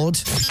drummer.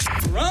 called...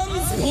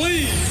 Drums,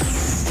 please.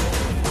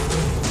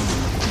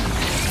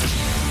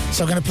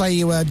 So I'm going to play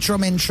you a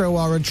drum intro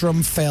or a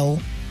drum fill.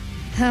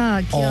 Oh,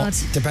 Or, God.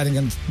 depending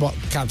on what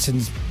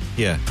Captain's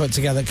Yeah. put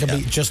together, it could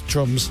be just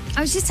drums.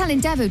 I was just telling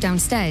Devo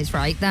downstairs,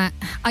 right, that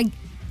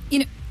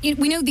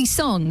we know these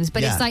songs,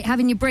 but Yeah. it's like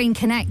having your brain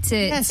connect to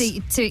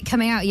it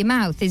coming out of your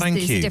mouth is Thank a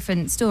you.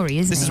 different story,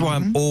 isn't This it? is why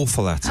I'm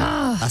awful at it.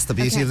 That's the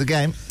beauty of the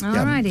game.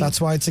 Alrighty. That's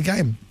why it's a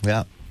game.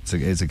 Yeah.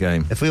 It's a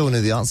game. If we all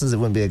knew the answers, it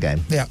wouldn't be a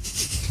game. Yeah.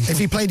 If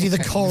he played you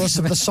the chorus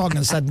of the song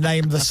and said,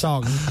 name the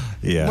song,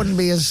 wouldn't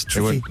be as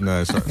tricky.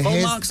 No, sorry.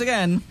 Full marks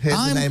again. Here's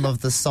the name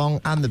of the song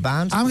and the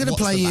band. I'm going to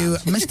What's play the you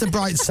band? Mr.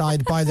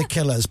 Brightside by The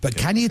Killers, but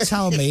can you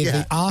tell me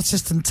the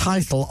artist and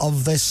title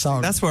of this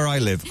song? That's where I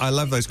live. I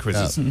love those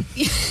quizzes.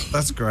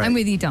 That's great. I'm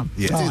with you, Dom.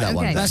 Yeah. Do that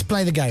one. Okay. Let's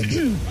play the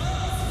game.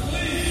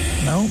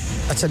 No?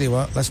 I tell you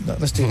what, let's do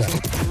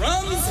that.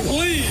 Drums,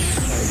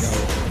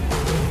 please.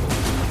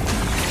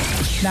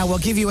 Now, we'll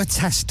give you a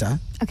tester.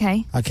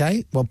 Okay.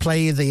 Okay? We'll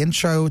play you the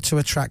intro to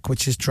a track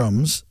which is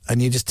drums,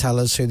 and you just tell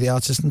us who the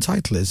artist and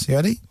title is. You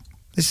ready?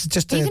 This is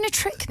just Are you going to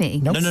trick me?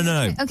 Nope.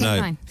 No. Okay,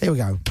 No. fine. Here we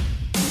go.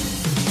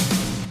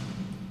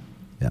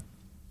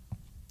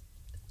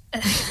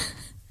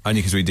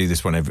 Only because we do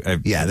this one every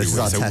this is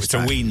week, our so, test so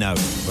track. we know.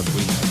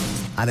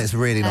 And it's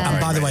really not And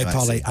very by the way, great,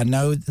 Polly, I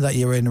know that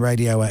you're in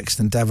Radio X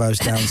and Devo's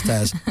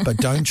downstairs, but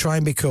don't try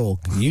and be cool.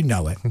 You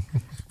know it.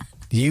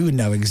 You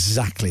know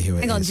exactly who it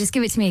is. Hang on, just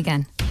give it to me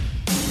again.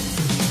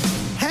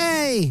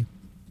 Hey!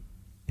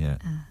 Yeah.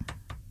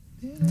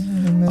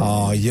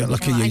 Oh,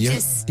 look at you. I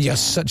You're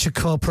such a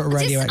corporate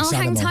Radio X I'll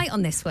hang animal. tight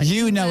on this one.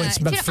 You know it's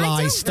Do you know,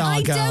 McFly,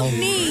 Stargirl. I don't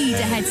need a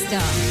head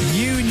start.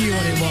 You knew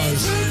what it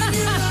was.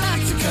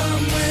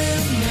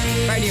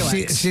 Radio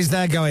X. She's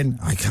there going,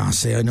 I can't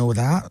say I know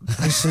that.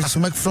 It's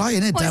McFly,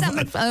 innit? What is Devil,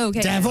 that, Oh,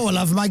 okay. Devil, I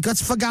love my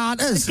guts for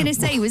garters. I was going to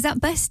say, was that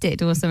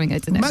bested or something? I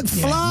don't know.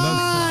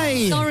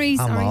 McFly! Sorry.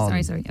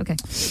 Okay.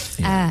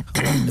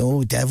 Oh,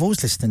 no,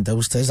 Devil's listening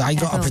downstairs. I got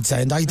to Devil.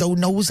 pretend I don't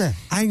know her.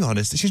 Hang on,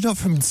 she's not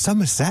from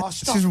Somerset.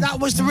 She's from That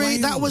was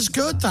that was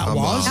good, that Come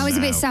was. That was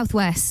a bit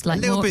southwest,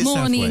 like little more, bit more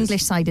on the southwest.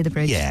 English side of the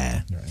bridge.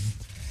 Yeah.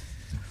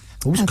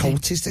 Whose Okay.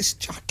 coat is this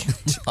jacket?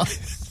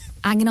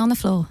 Hanging on the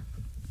floor.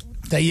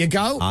 There you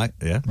go.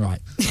 Yeah. Right.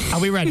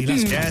 Are we ready?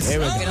 Let's go. Yes. Here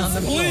we go.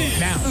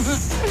 Now,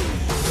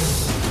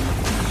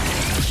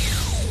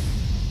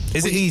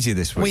 Is it easier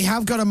this week? we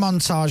have got a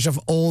montage of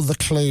all the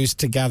clues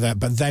together,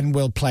 but then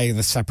we'll play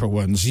the separate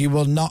ones. You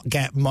will not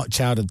get much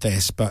out of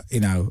this, but,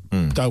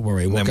 don't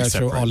worry. We'll Then we go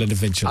through separate. all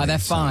individually. Are there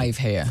 5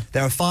 here?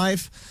 There are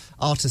 5.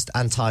 Artist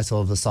and title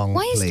of the song,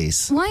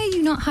 please. Why are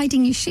you not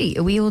hiding your sheet?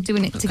 Are we all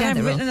doing it I together?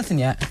 haven't written or- anything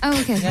yet. Oh,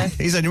 okay.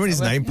 He's only written his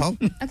name, Paul.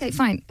 Okay,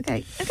 fine.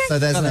 Okay. So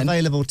there's Go an then.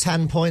 available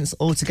 10 points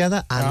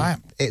altogether, and All right.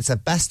 it's a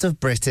Best of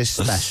British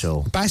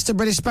special. Best of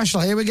British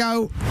Special. Here we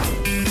go.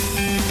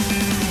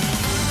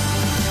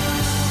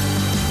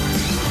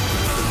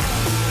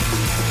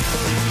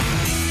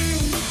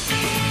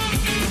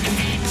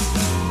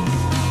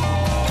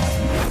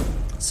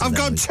 I've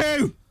got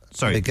 2.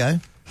 Sorry. There you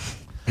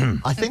go.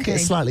 I think Okay.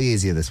 it's slightly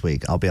easier this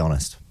week, I'll be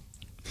honest.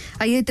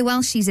 I heard the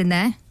Welshies in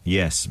there.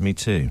 Yes, me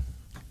too.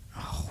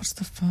 What's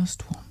the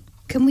first one?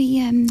 Can we?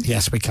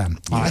 Yes, we can.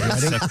 All right,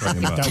 ready? Separate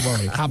them up. Don't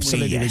worry.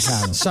 Absolutely, Yes. we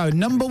can. So,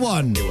 number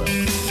 1.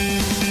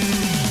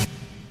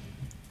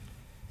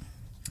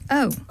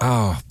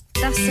 Oh,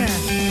 That's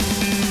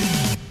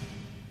a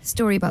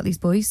story about these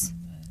boys.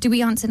 Do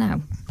we answer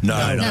now?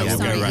 no, No, we'll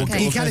sorry, go around.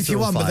 okay. You can if you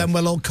through all want, but 5. then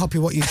we'll all copy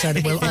what you said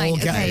and we'll Fine, all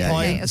get okay, okay,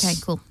 points. okay,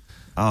 cool.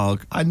 Oh,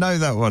 I know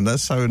that one.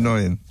 That's so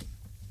annoying.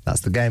 That's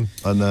the game.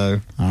 I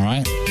know. All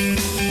right.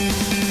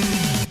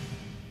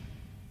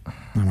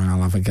 I mean,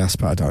 I'll have a guess,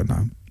 but I don't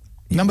know.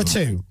 Number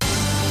 2.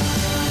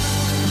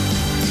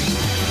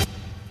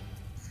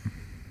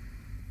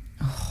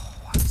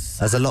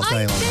 There's a lot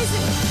going on.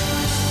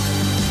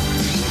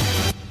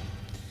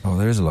 Oh,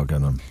 there is a lot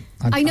going on.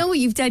 I know what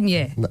you've done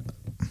here.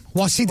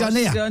 What's he done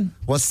here?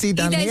 What's he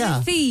done There's here?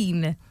 a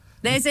theme.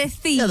 There's a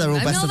theme. Yeah, they're all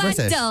I'm best not of that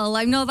British. dull.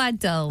 I'm not that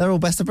dull. They're all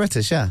Best of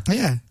British, yeah.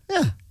 Yeah.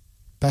 Yeah.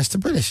 Best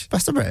of British.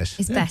 Best of British.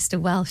 It's best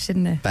of Welsh,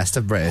 isn't it? Best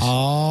of British.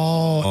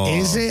 Oh,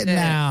 is it Yeah.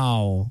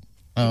 now?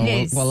 Oh, It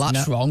is. well,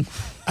 that's wrong.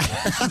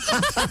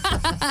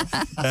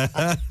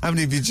 How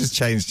many have you just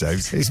changed,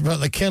 James? He's put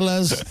the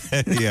Killers,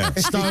 Yeah.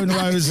 Stone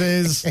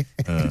Roses.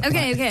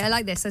 Okay, I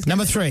like this. Let's go.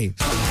 Number 3.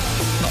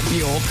 Not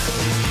Bjork.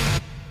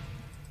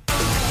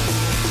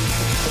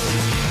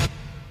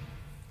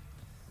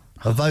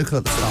 A vocal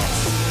at the start.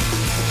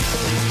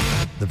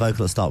 The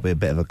vocal at the start will be a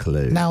bit of a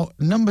clue. Now,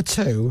 number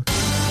 2.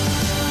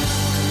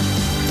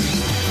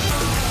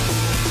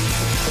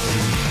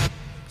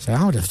 So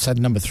I would have said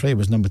number 3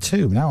 was number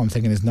 2. Now I'm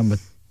thinking it's number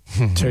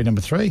 2,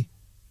 number 3.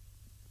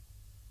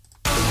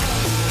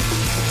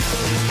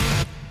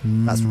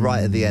 That's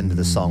right at the end of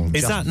the song.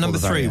 Is just that before number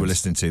the very 3 we're end.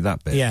 listening to,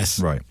 that bit? Yes.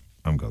 Right,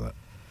 I've got that.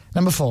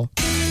 Number 4.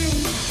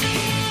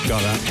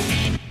 Got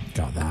that.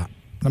 Got that.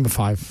 Number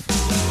 5.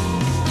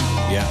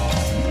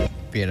 Yeah.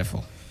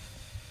 Beautiful.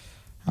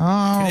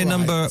 Oh, Can you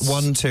number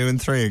 1, 2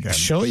 and 3 again?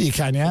 Sure you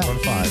can, yeah. 1,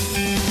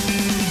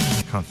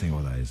 5. Can't think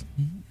what that is.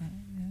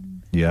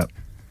 Yep.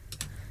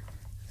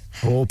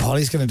 Oh,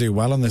 Polly's going to do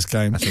well on this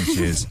game. I think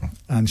she is.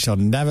 And she'll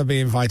never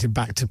be invited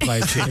back to play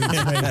Tuning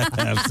to Me.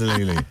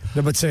 Absolutely.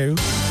 Number 2.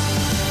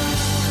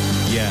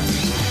 Yeah.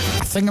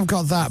 I think I've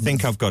got that. I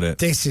think I've got it.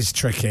 This is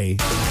tricky.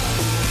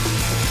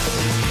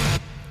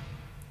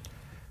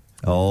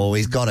 Oh,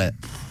 he's got it.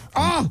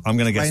 Oh! I'm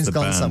going to guess Brain's the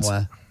gone band.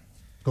 somewhere.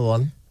 Go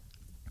on.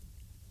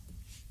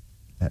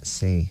 Let's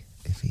see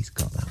if he's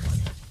got that one.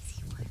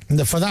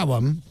 For that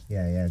one?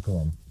 Yeah, go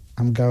on.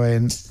 I'm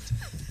going...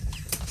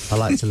 I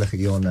like to look at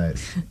your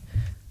notes.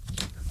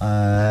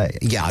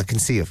 Yeah, I can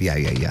see it. Yeah,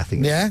 I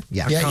think. Yeah?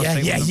 Yeah. Yeah.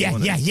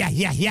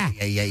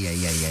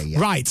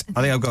 Right.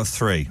 I think I've got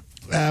 3.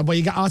 Well,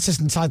 you get artist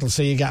and title,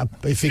 so you get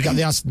if you got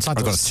the artist and title,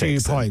 I've got it's 2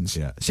 6 then, points.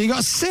 yeah. So you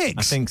got 6.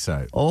 I think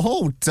so.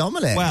 Oh,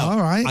 Dominic. Well, all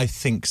right. I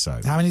think so.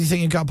 How many do you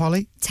think you got,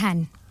 Polly?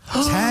 10.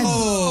 10.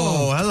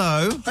 Oh,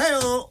 hello.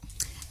 Hello.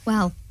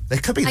 Well, They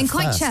could be. I'm the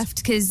quite first. chuffed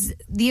because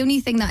the only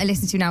thing that I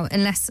listen to now,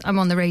 unless I'm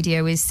on the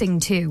radio, is Sing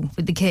 2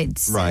 with the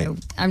kids. Right. So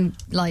I'm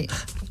like...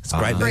 It's a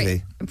great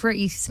movie. I'm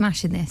pretty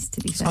smashing this,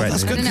 to be fair. great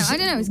That's movie. good. I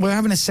don't know. It's We're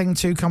having a Sing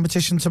 2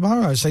 competition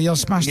tomorrow, so you'll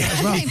smash that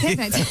as well. Okay,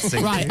 perfect.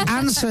 Right,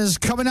 answers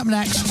coming up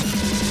next.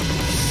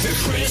 The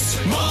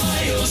Chris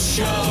Miles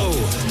Show.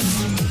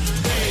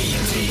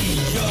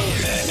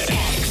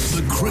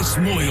 The Chris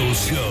Moyle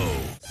Show.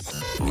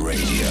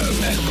 Radio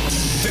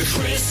X. The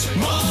Chris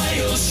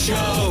Miles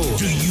Show.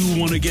 Do you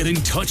want to get in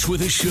touch with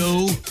the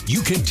show?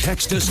 You can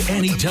text us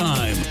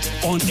anytime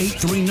on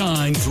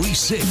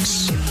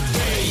 83936.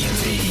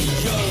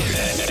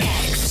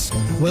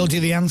 We'll do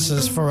the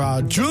answers for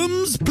our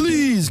Drums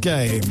Please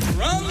game.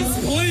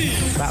 Drums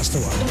Please. That's the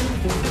one.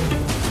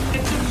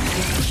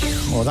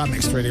 Oh, that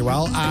mixed really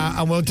well.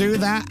 And we'll do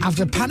that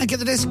after Panic at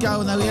the Disco,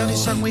 and they're the only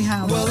song we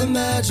have. Well,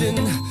 imagine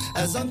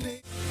as I'm...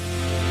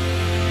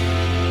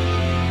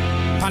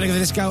 Panic at the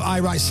Disco, I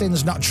Write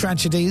Sins, Not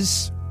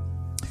Tragedies.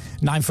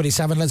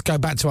 9:47, let's go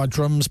back to our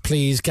Drums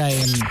Please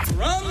game.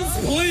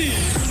 Drums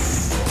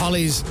Please.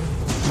 Polly's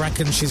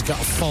reckons she's got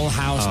a full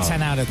house,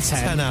 10 out of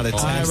 10. 10 out of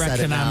 10. I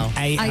reckon I'm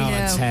 8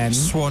 out of 10.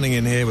 Swanning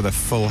in here with a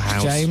full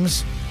house.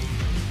 James?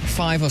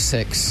 5 or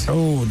 6.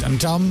 Oh, and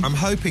Dom? I'm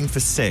hoping for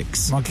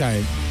 6.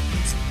 Okay.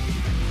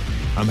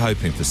 I'm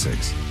hoping for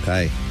 6.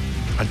 Okay.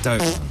 I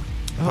don't...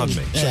 Pardon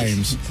me.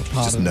 James.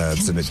 Just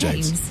nerves, isn't it,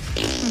 James?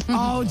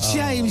 Oh,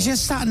 James, you're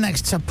sat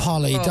next to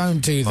Polly. Don't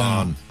do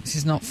that. This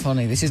is not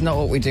funny. This is not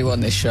what we do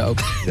on this show.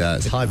 Yeah,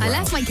 it's highbrow. I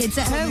left my kids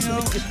at home.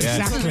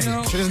 Exactly.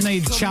 She doesn't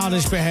need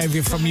childish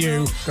behaviour from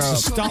you. So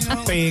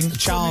stop being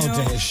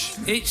childish.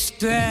 It's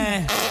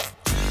there.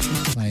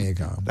 There you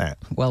go. There.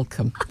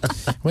 Welcome.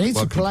 We need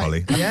Welcome, to play.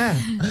 Polly. Yeah.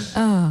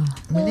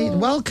 We need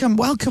welcome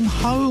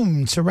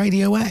home to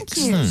Radio X.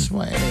 That's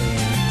what it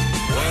is.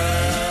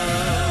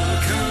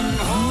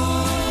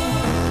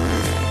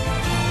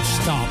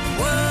 Stop.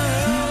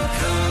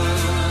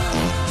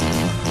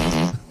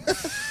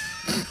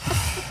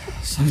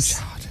 So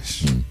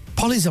childish.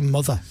 Polly's a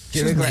mother. Do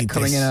you regret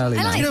coming in early?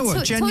 I now? like You know what,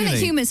 toilet genuinely-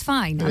 humour's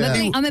fine.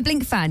 I'm a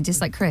Blink fan, just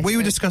like Chris. We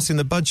were discussing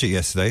the budget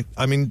yesterday.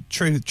 I mean,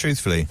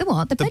 truthfully. The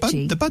what? The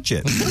budgie? The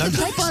budget. No,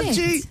 The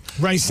budget.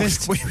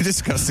 Racist. We were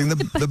discussing the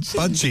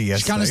budgie yesterday.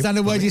 She can't understand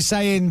a word you're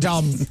saying,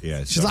 Dom. Yeah,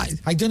 She's sorry. like,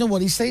 I don't know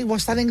what he's saying.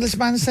 What's that English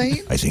man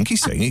saying? I think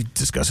he's saying he's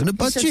discussing a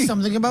He said budgie.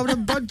 something about a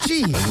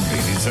budgie. He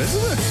says,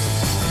 isn't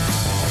it?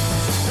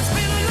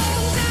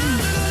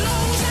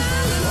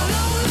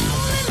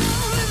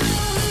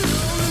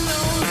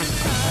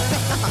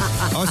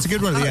 Oh, it's a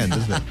good one at the end,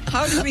 isn't it?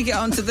 How did we get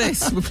onto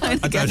this? We're playing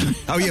I again. don't.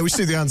 Oh, yeah, we should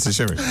do the answers,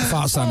 shall we?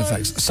 Fart sound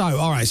effects. So,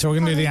 all right, so we're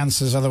going to do the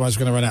answers, otherwise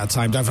we're going to run out of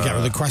time. Don't forget,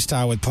 the request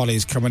hour with Polly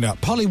is coming up.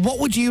 Polly, what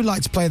would you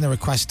like to play in the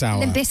request hour?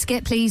 Limp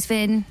Bizkit, please,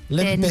 Vin.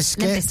 Limp Vin. Bizkit.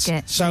 Limp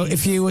Bizkit. So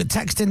if you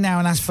text in now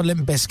and ask for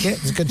Limp Bizkit,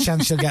 there's a good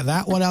chance you'll get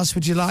that. What else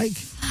would you like?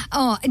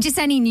 Oh, just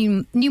any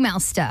new metal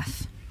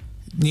stuff.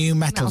 New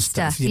metal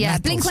stuff. Your Yeah,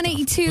 metal Blink stuff.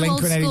 182, Blink old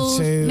school.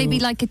 182. Maybe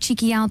like a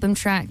cheeky album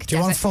track. Do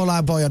you want Fall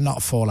Out Boy or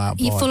not Fall Out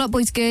Boy? Yeah, Fall Out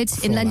Boy's good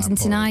in London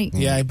tonight.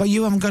 Yeah, but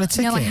you haven't got a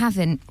ticket. No, I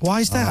haven't. Why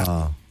is that?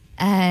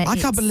 I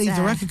can't believe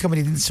the record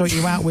company didn't sort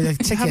you out with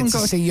a ticket to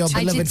see your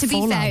beloved to be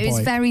Fall fair, Out it was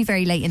Boy. very,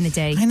 very late in the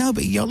day. I know,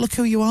 but look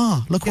who you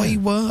are. Look where you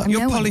were.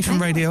 You're Polly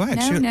from Radio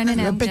X. No.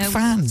 You're a big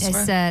fan.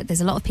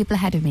 There's a lot of people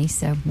ahead of me,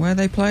 so. Where are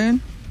they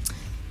playing?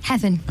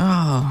 Heaven.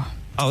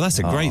 Oh, that's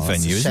a great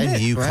venue, it's a isn't shame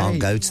it? you can't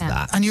go to Yeah.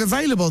 that. And you're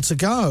available to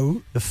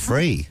go. You're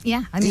free.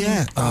 Yeah, I mean.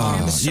 Yeah.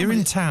 You're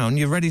in town.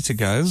 You're ready to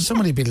go.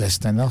 Somebody be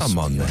listening. They'll Come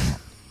on, then.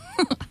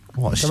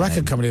 What a The record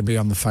shame. company will be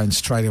on the phone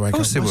straight away. Of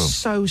course going, they will. "We're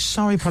so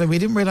sorry, Polly. We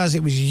didn't realise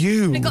it was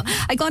you.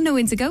 I got no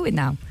one to go with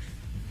now.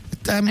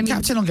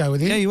 Captain will go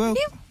with you. Yeah, you will.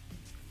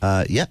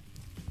 Yeah.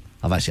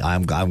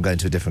 I'm going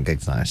to a different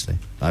gig tonight, actually.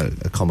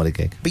 A comedy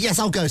gig. But yes,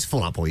 I'll go to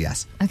Fall Out Boy,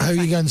 yes. Who are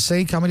you going to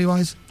see,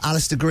 comedy-wise?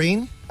 Alistair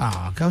Green.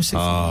 Go see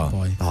Fall Out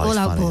Boy. Oh, Fall it's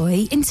Out funny.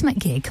 Boy, intimate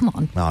gig, come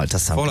on. No, it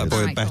does sound Fall Out good.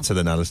 Boy are Right, better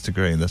than Alistair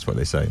Green. That's what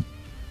they say.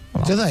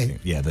 Do they?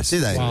 Yeah, Do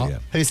they? Well, yeah.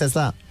 Who says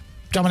that?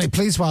 Dominic,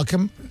 please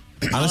welcome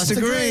Alistair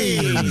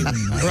Green.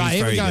 Right,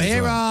 here we go.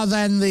 Here are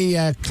then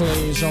the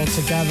clues all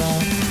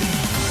together.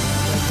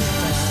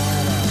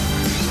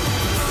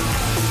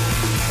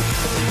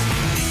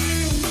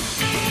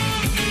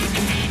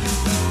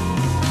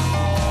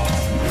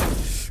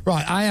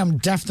 Right, I am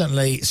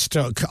definitely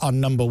stuck on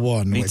number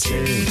one, which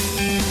is...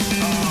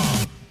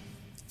 Oh.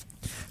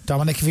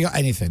 Dominic, have you got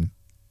anything?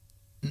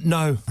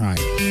 No. Right.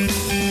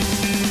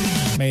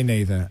 Me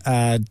neither.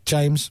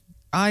 James?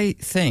 I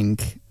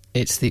think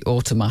it's the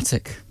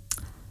Automatic.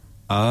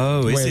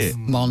 Oh, is With it?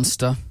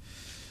 Monster.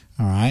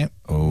 All right.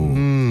 Oh.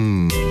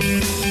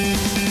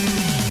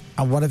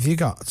 And what have you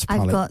got, Polly?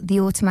 I've got the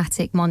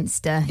automatic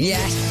monster.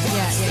 Yes.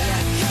 Yeah.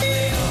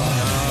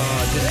 Oh,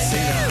 I didn't see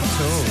that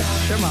at all.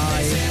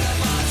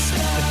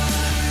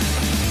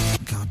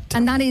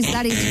 And that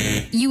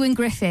is Ewan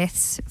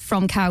Griffiths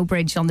from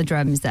Cowbridge on the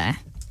drums there.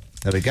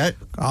 There we go.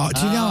 Oh,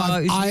 do you know,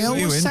 I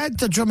always said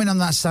the drumming on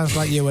that sounds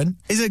like Ewan.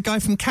 Is it a guy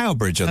from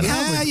Cowbridge? On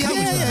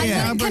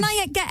Yeah. Can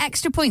I get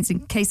extra points in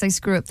case I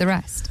screw up the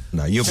rest?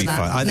 No, you'll be For that?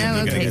 fine. I think No, you're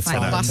going to okay, get 10 fine.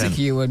 out of 10. Classic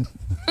Ewan.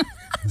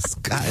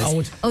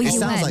 Oh, it you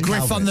sounds went. like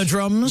Griff on the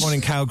drums.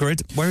 Morning,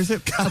 Cowgrid. Where is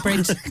it?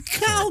 Cowbridge.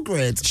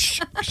 Cowgrid.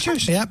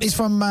 Yep, he's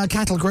from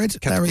Cattle Grid.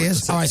 There he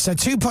is. All right, so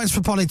 2 points for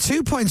Polly,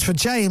 2 points for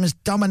James.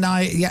 Dom and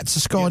I yet to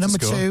score. Number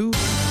 2.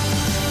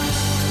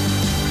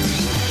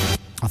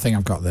 I think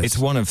I've got this. It's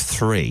one of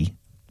 3.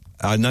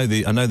 I know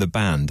the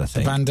band, I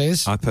think. The band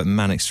is? I put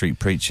Manic Street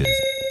Preachers.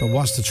 But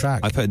what's the track?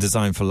 I put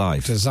Design for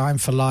Life. Design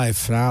for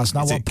Life. Now, it's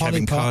not Is what it Polly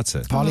Kevin put.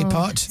 Carter? Polly Oh.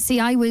 put. See,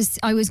 I was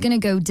going to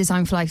go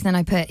Design for Life, then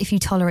I put, if you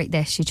tolerate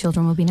this, your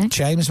children will be next.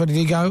 James, what did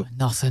you go?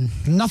 Nothing.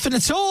 Nothing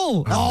at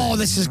all. Oh,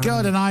 this is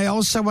good. And I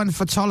also went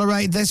for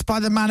Tolerate This by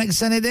the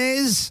Manics, and it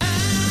is.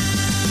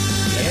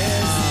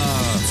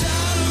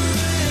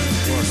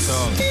 What a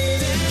song.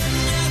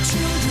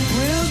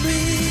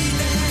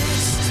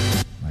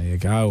 There you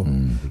go.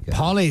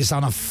 Polly's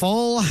on a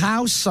full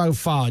house so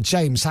far.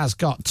 James has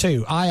got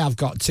 2. I have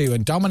got 2.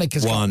 And Dominic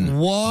has got 1.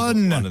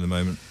 One at the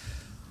moment.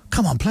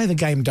 Come on, play the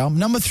game, Dom.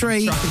 Number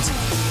 3.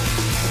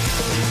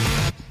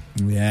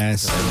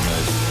 Yes.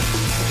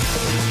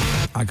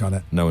 I got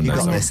it. No one You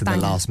knows. got this in the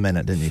last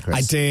minute, didn't you, Chris?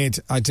 I did.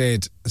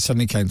 It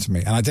suddenly came to me.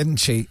 And I didn't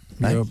cheat.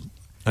 No?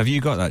 Have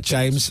you got that,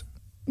 James?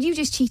 You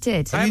just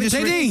cheated. Have you just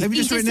Did he? Have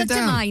you He just written it looked at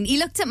down? mine. He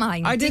looked at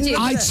mine. I didn't Did you?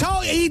 look I at it.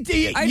 told you.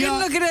 I didn't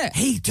look at it.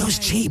 He does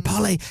cheat,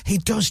 Polly. He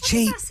does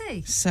cheat. What's that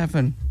say?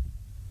 7.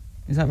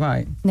 Is that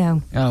right?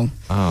 No. Oh.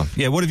 Oh,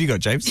 yeah. What have you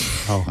got, James?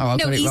 Oh, I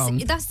No, got it wrong.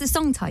 that's the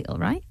song title,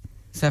 right?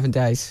 7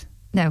 days.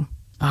 No.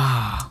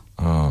 Ah.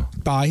 Oh,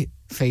 Bye.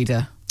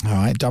 Feeder. All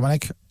right,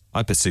 Dominic.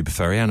 I put Super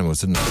Furry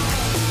Animals, didn't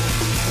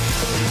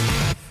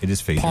I? It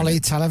is Feeder. Polly,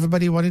 tell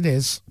everybody what it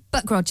is.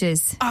 Buck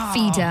Rogers.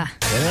 Feeder.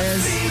 It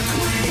is.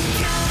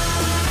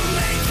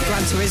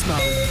 Gran Turismo.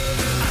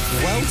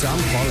 Well done,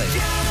 Polly.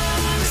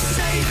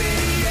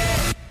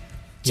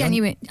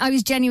 I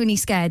was genuinely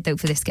scared, though,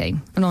 for this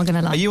game. I'm not going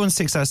to lie. Are you on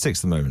 6 out of 6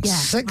 at the moment? Yeah.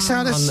 6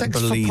 out of 6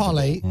 for Unbelievable.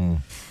 Polly.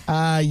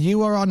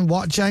 You are on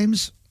what,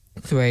 James?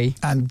 3.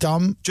 And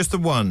Dom? Just the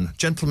 1.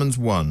 Gentleman's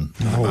 1.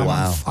 Oh,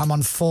 wow. I'm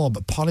on 4,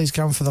 but Polly's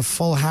going for the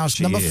full house.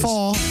 She Number is.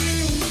 4.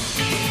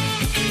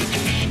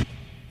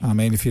 I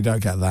mean, if you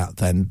don't get that,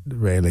 then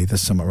really,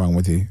 there's something wrong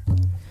with you.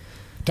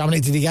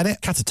 Dominic, did you get it?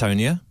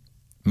 Catatonia,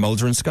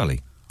 Mulder and Scully.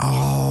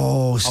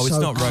 Oh, Oh, it's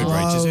not Road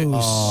Rage, is it?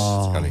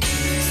 Oh. Scully.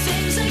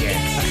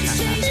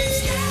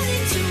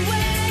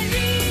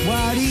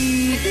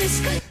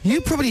 You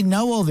probably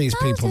know all these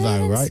people,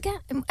 though, right?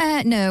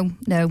 No.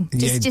 Yeah.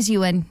 Just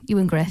Ewan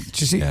Griff.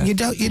 Just, You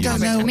don't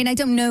know. I mean, I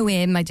don't know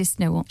him. I just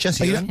know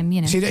Just Oh, you Ewan. him.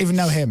 You know. So you don't even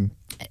know him?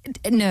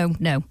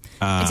 No.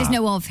 I just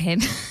know of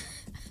him.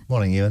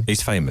 Morning, Ewan.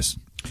 He's famous.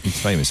 He's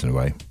famous in a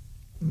way.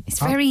 It's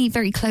very,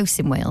 very close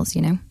in Wales.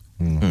 You know,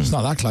 It's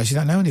not that close. You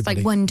don't know it's anybody.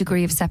 like 1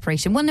 degree of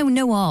separation. One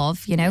know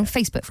of. You know,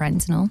 Facebook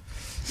friends and all.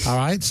 All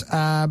right.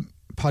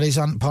 Polly's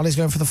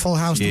going for the full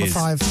house. She Number is.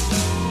 5.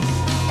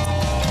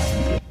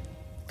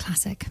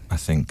 Classic. I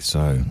think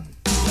so.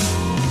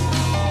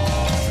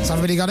 Has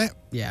everybody got it?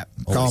 Yeah.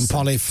 Go on,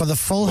 Polly, for the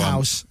full Go on.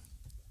 house.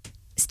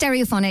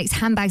 Stereophonics,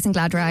 handbags and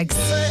glad rags.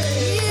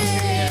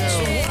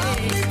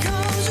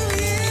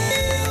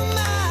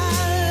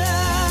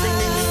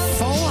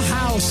 Full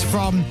house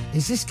from.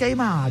 Is this game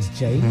hard,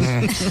 James?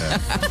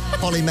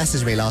 Polly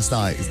messaged me last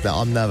night that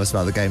I'm nervous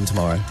about the game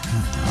tomorrow.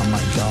 Oh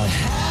my God.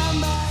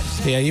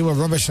 Yeah, you were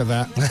rubbish at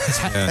that.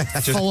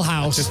 Full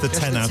house. Just the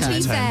 10 out To be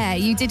of 10. fair,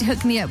 you did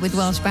hook me up with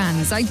Welsh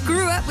bands. I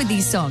grew up with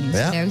these songs,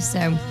 Yeah. you know, so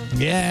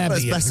Yeah, Well, but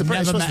it's best of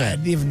British, never wasn't met,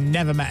 it? you've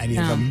never met any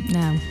of them.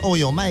 no. All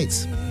your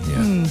mates.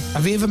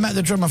 Have you ever met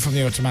the drummer from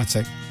the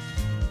Automatic?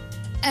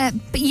 But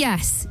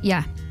yes,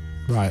 yeah.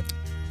 Right.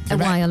 A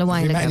while Have you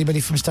met ago.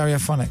 anybody from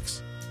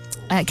Stereophonics?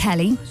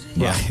 Kelly.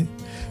 Yeah. Have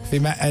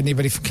you met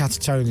anybody from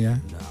Catatonia?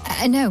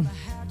 No.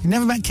 You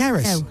never met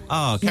Keris? No.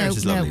 Oh, Keris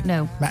is lovely.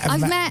 No.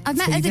 I've met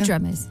other Feeder?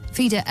 drummers.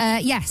 Feeder,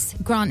 yes.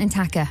 Grant and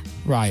Taka.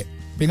 Right.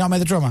 But you not met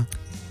the drummer?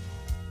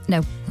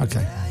 No.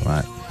 Okay.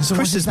 Right. So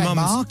what's his Chris's name?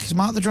 mum's- Mark? Is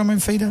Mark the drummer in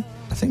Feeder?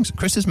 I think so.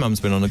 Chris's mum's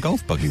been on a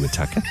golf buggy with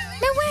Taka.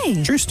 No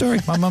way. True story.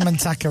 My mum and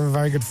Taka are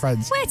very good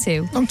friends. Where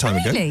to? Long time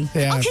ago. Really?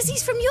 Yeah. Oh, because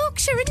he's from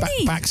Yorkshire, isn't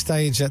he?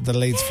 Backstage at the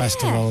Leeds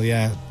Festival,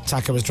 yeah.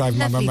 Taka was driving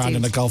Lovely my mum around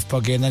in dude. a golf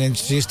buggy and then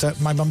introduced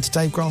my mum to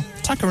Dave Grohl.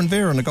 Taka and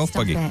Vera on a golf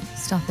buggy.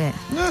 Stop it.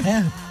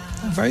 Yeah.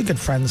 Very good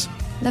friends.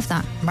 Love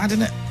that. Mad,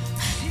 isn't it?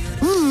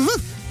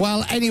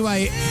 Well,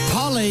 anyway,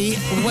 Polly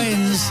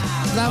wins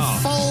the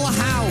full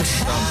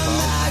house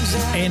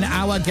in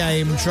our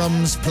game.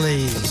 Drums,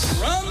 please.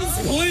 Drums,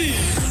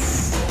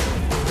 please.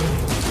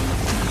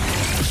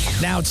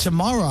 Now,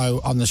 tomorrow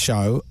on the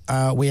show,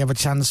 we have a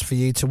chance for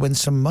you to win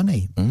some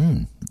money.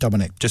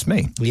 Dominic. Just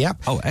me? Yep.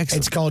 Oh, excellent.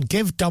 It's called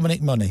Give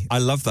Dominic Money. I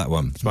love that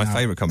one. It's my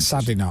favourite competition.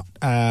 Sadly not.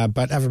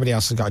 But everybody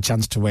else has got a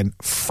chance to win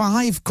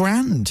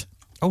 $5,000.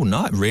 Oh,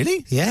 no,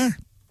 really? Yeah.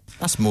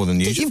 That's more than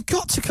usual. You've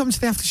got to come to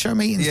the after show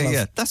meetings. Yeah, love.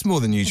 yeah. That's more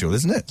than usual,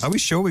 isn't it? Are we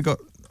sure we got...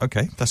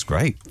 Okay, that's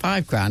great.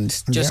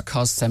 $5,000 just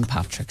cause St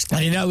Patrick's Day.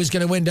 And you know who's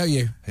going to win, don't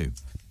you? Who?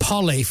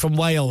 Polly from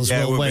Wales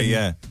will win. Be,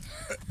 yeah.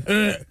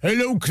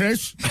 Hello,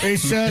 Chris.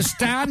 It's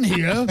Stan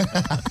here.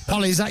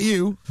 Polly, is that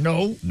you?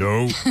 No.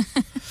 No.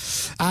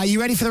 Are you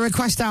ready for the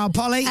request hour,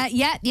 Polly?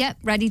 Yep,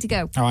 ready to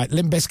go. All right,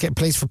 Limp Bizkit,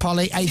 please, for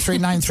Polly.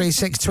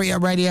 83936, tweet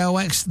at Radio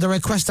X. The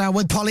request hour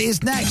with Polly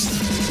is next.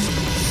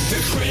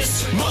 The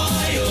Chris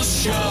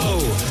Miles Show.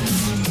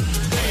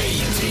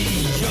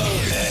 Radio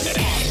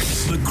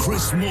X. The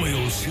Chris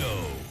Moyle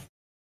Show.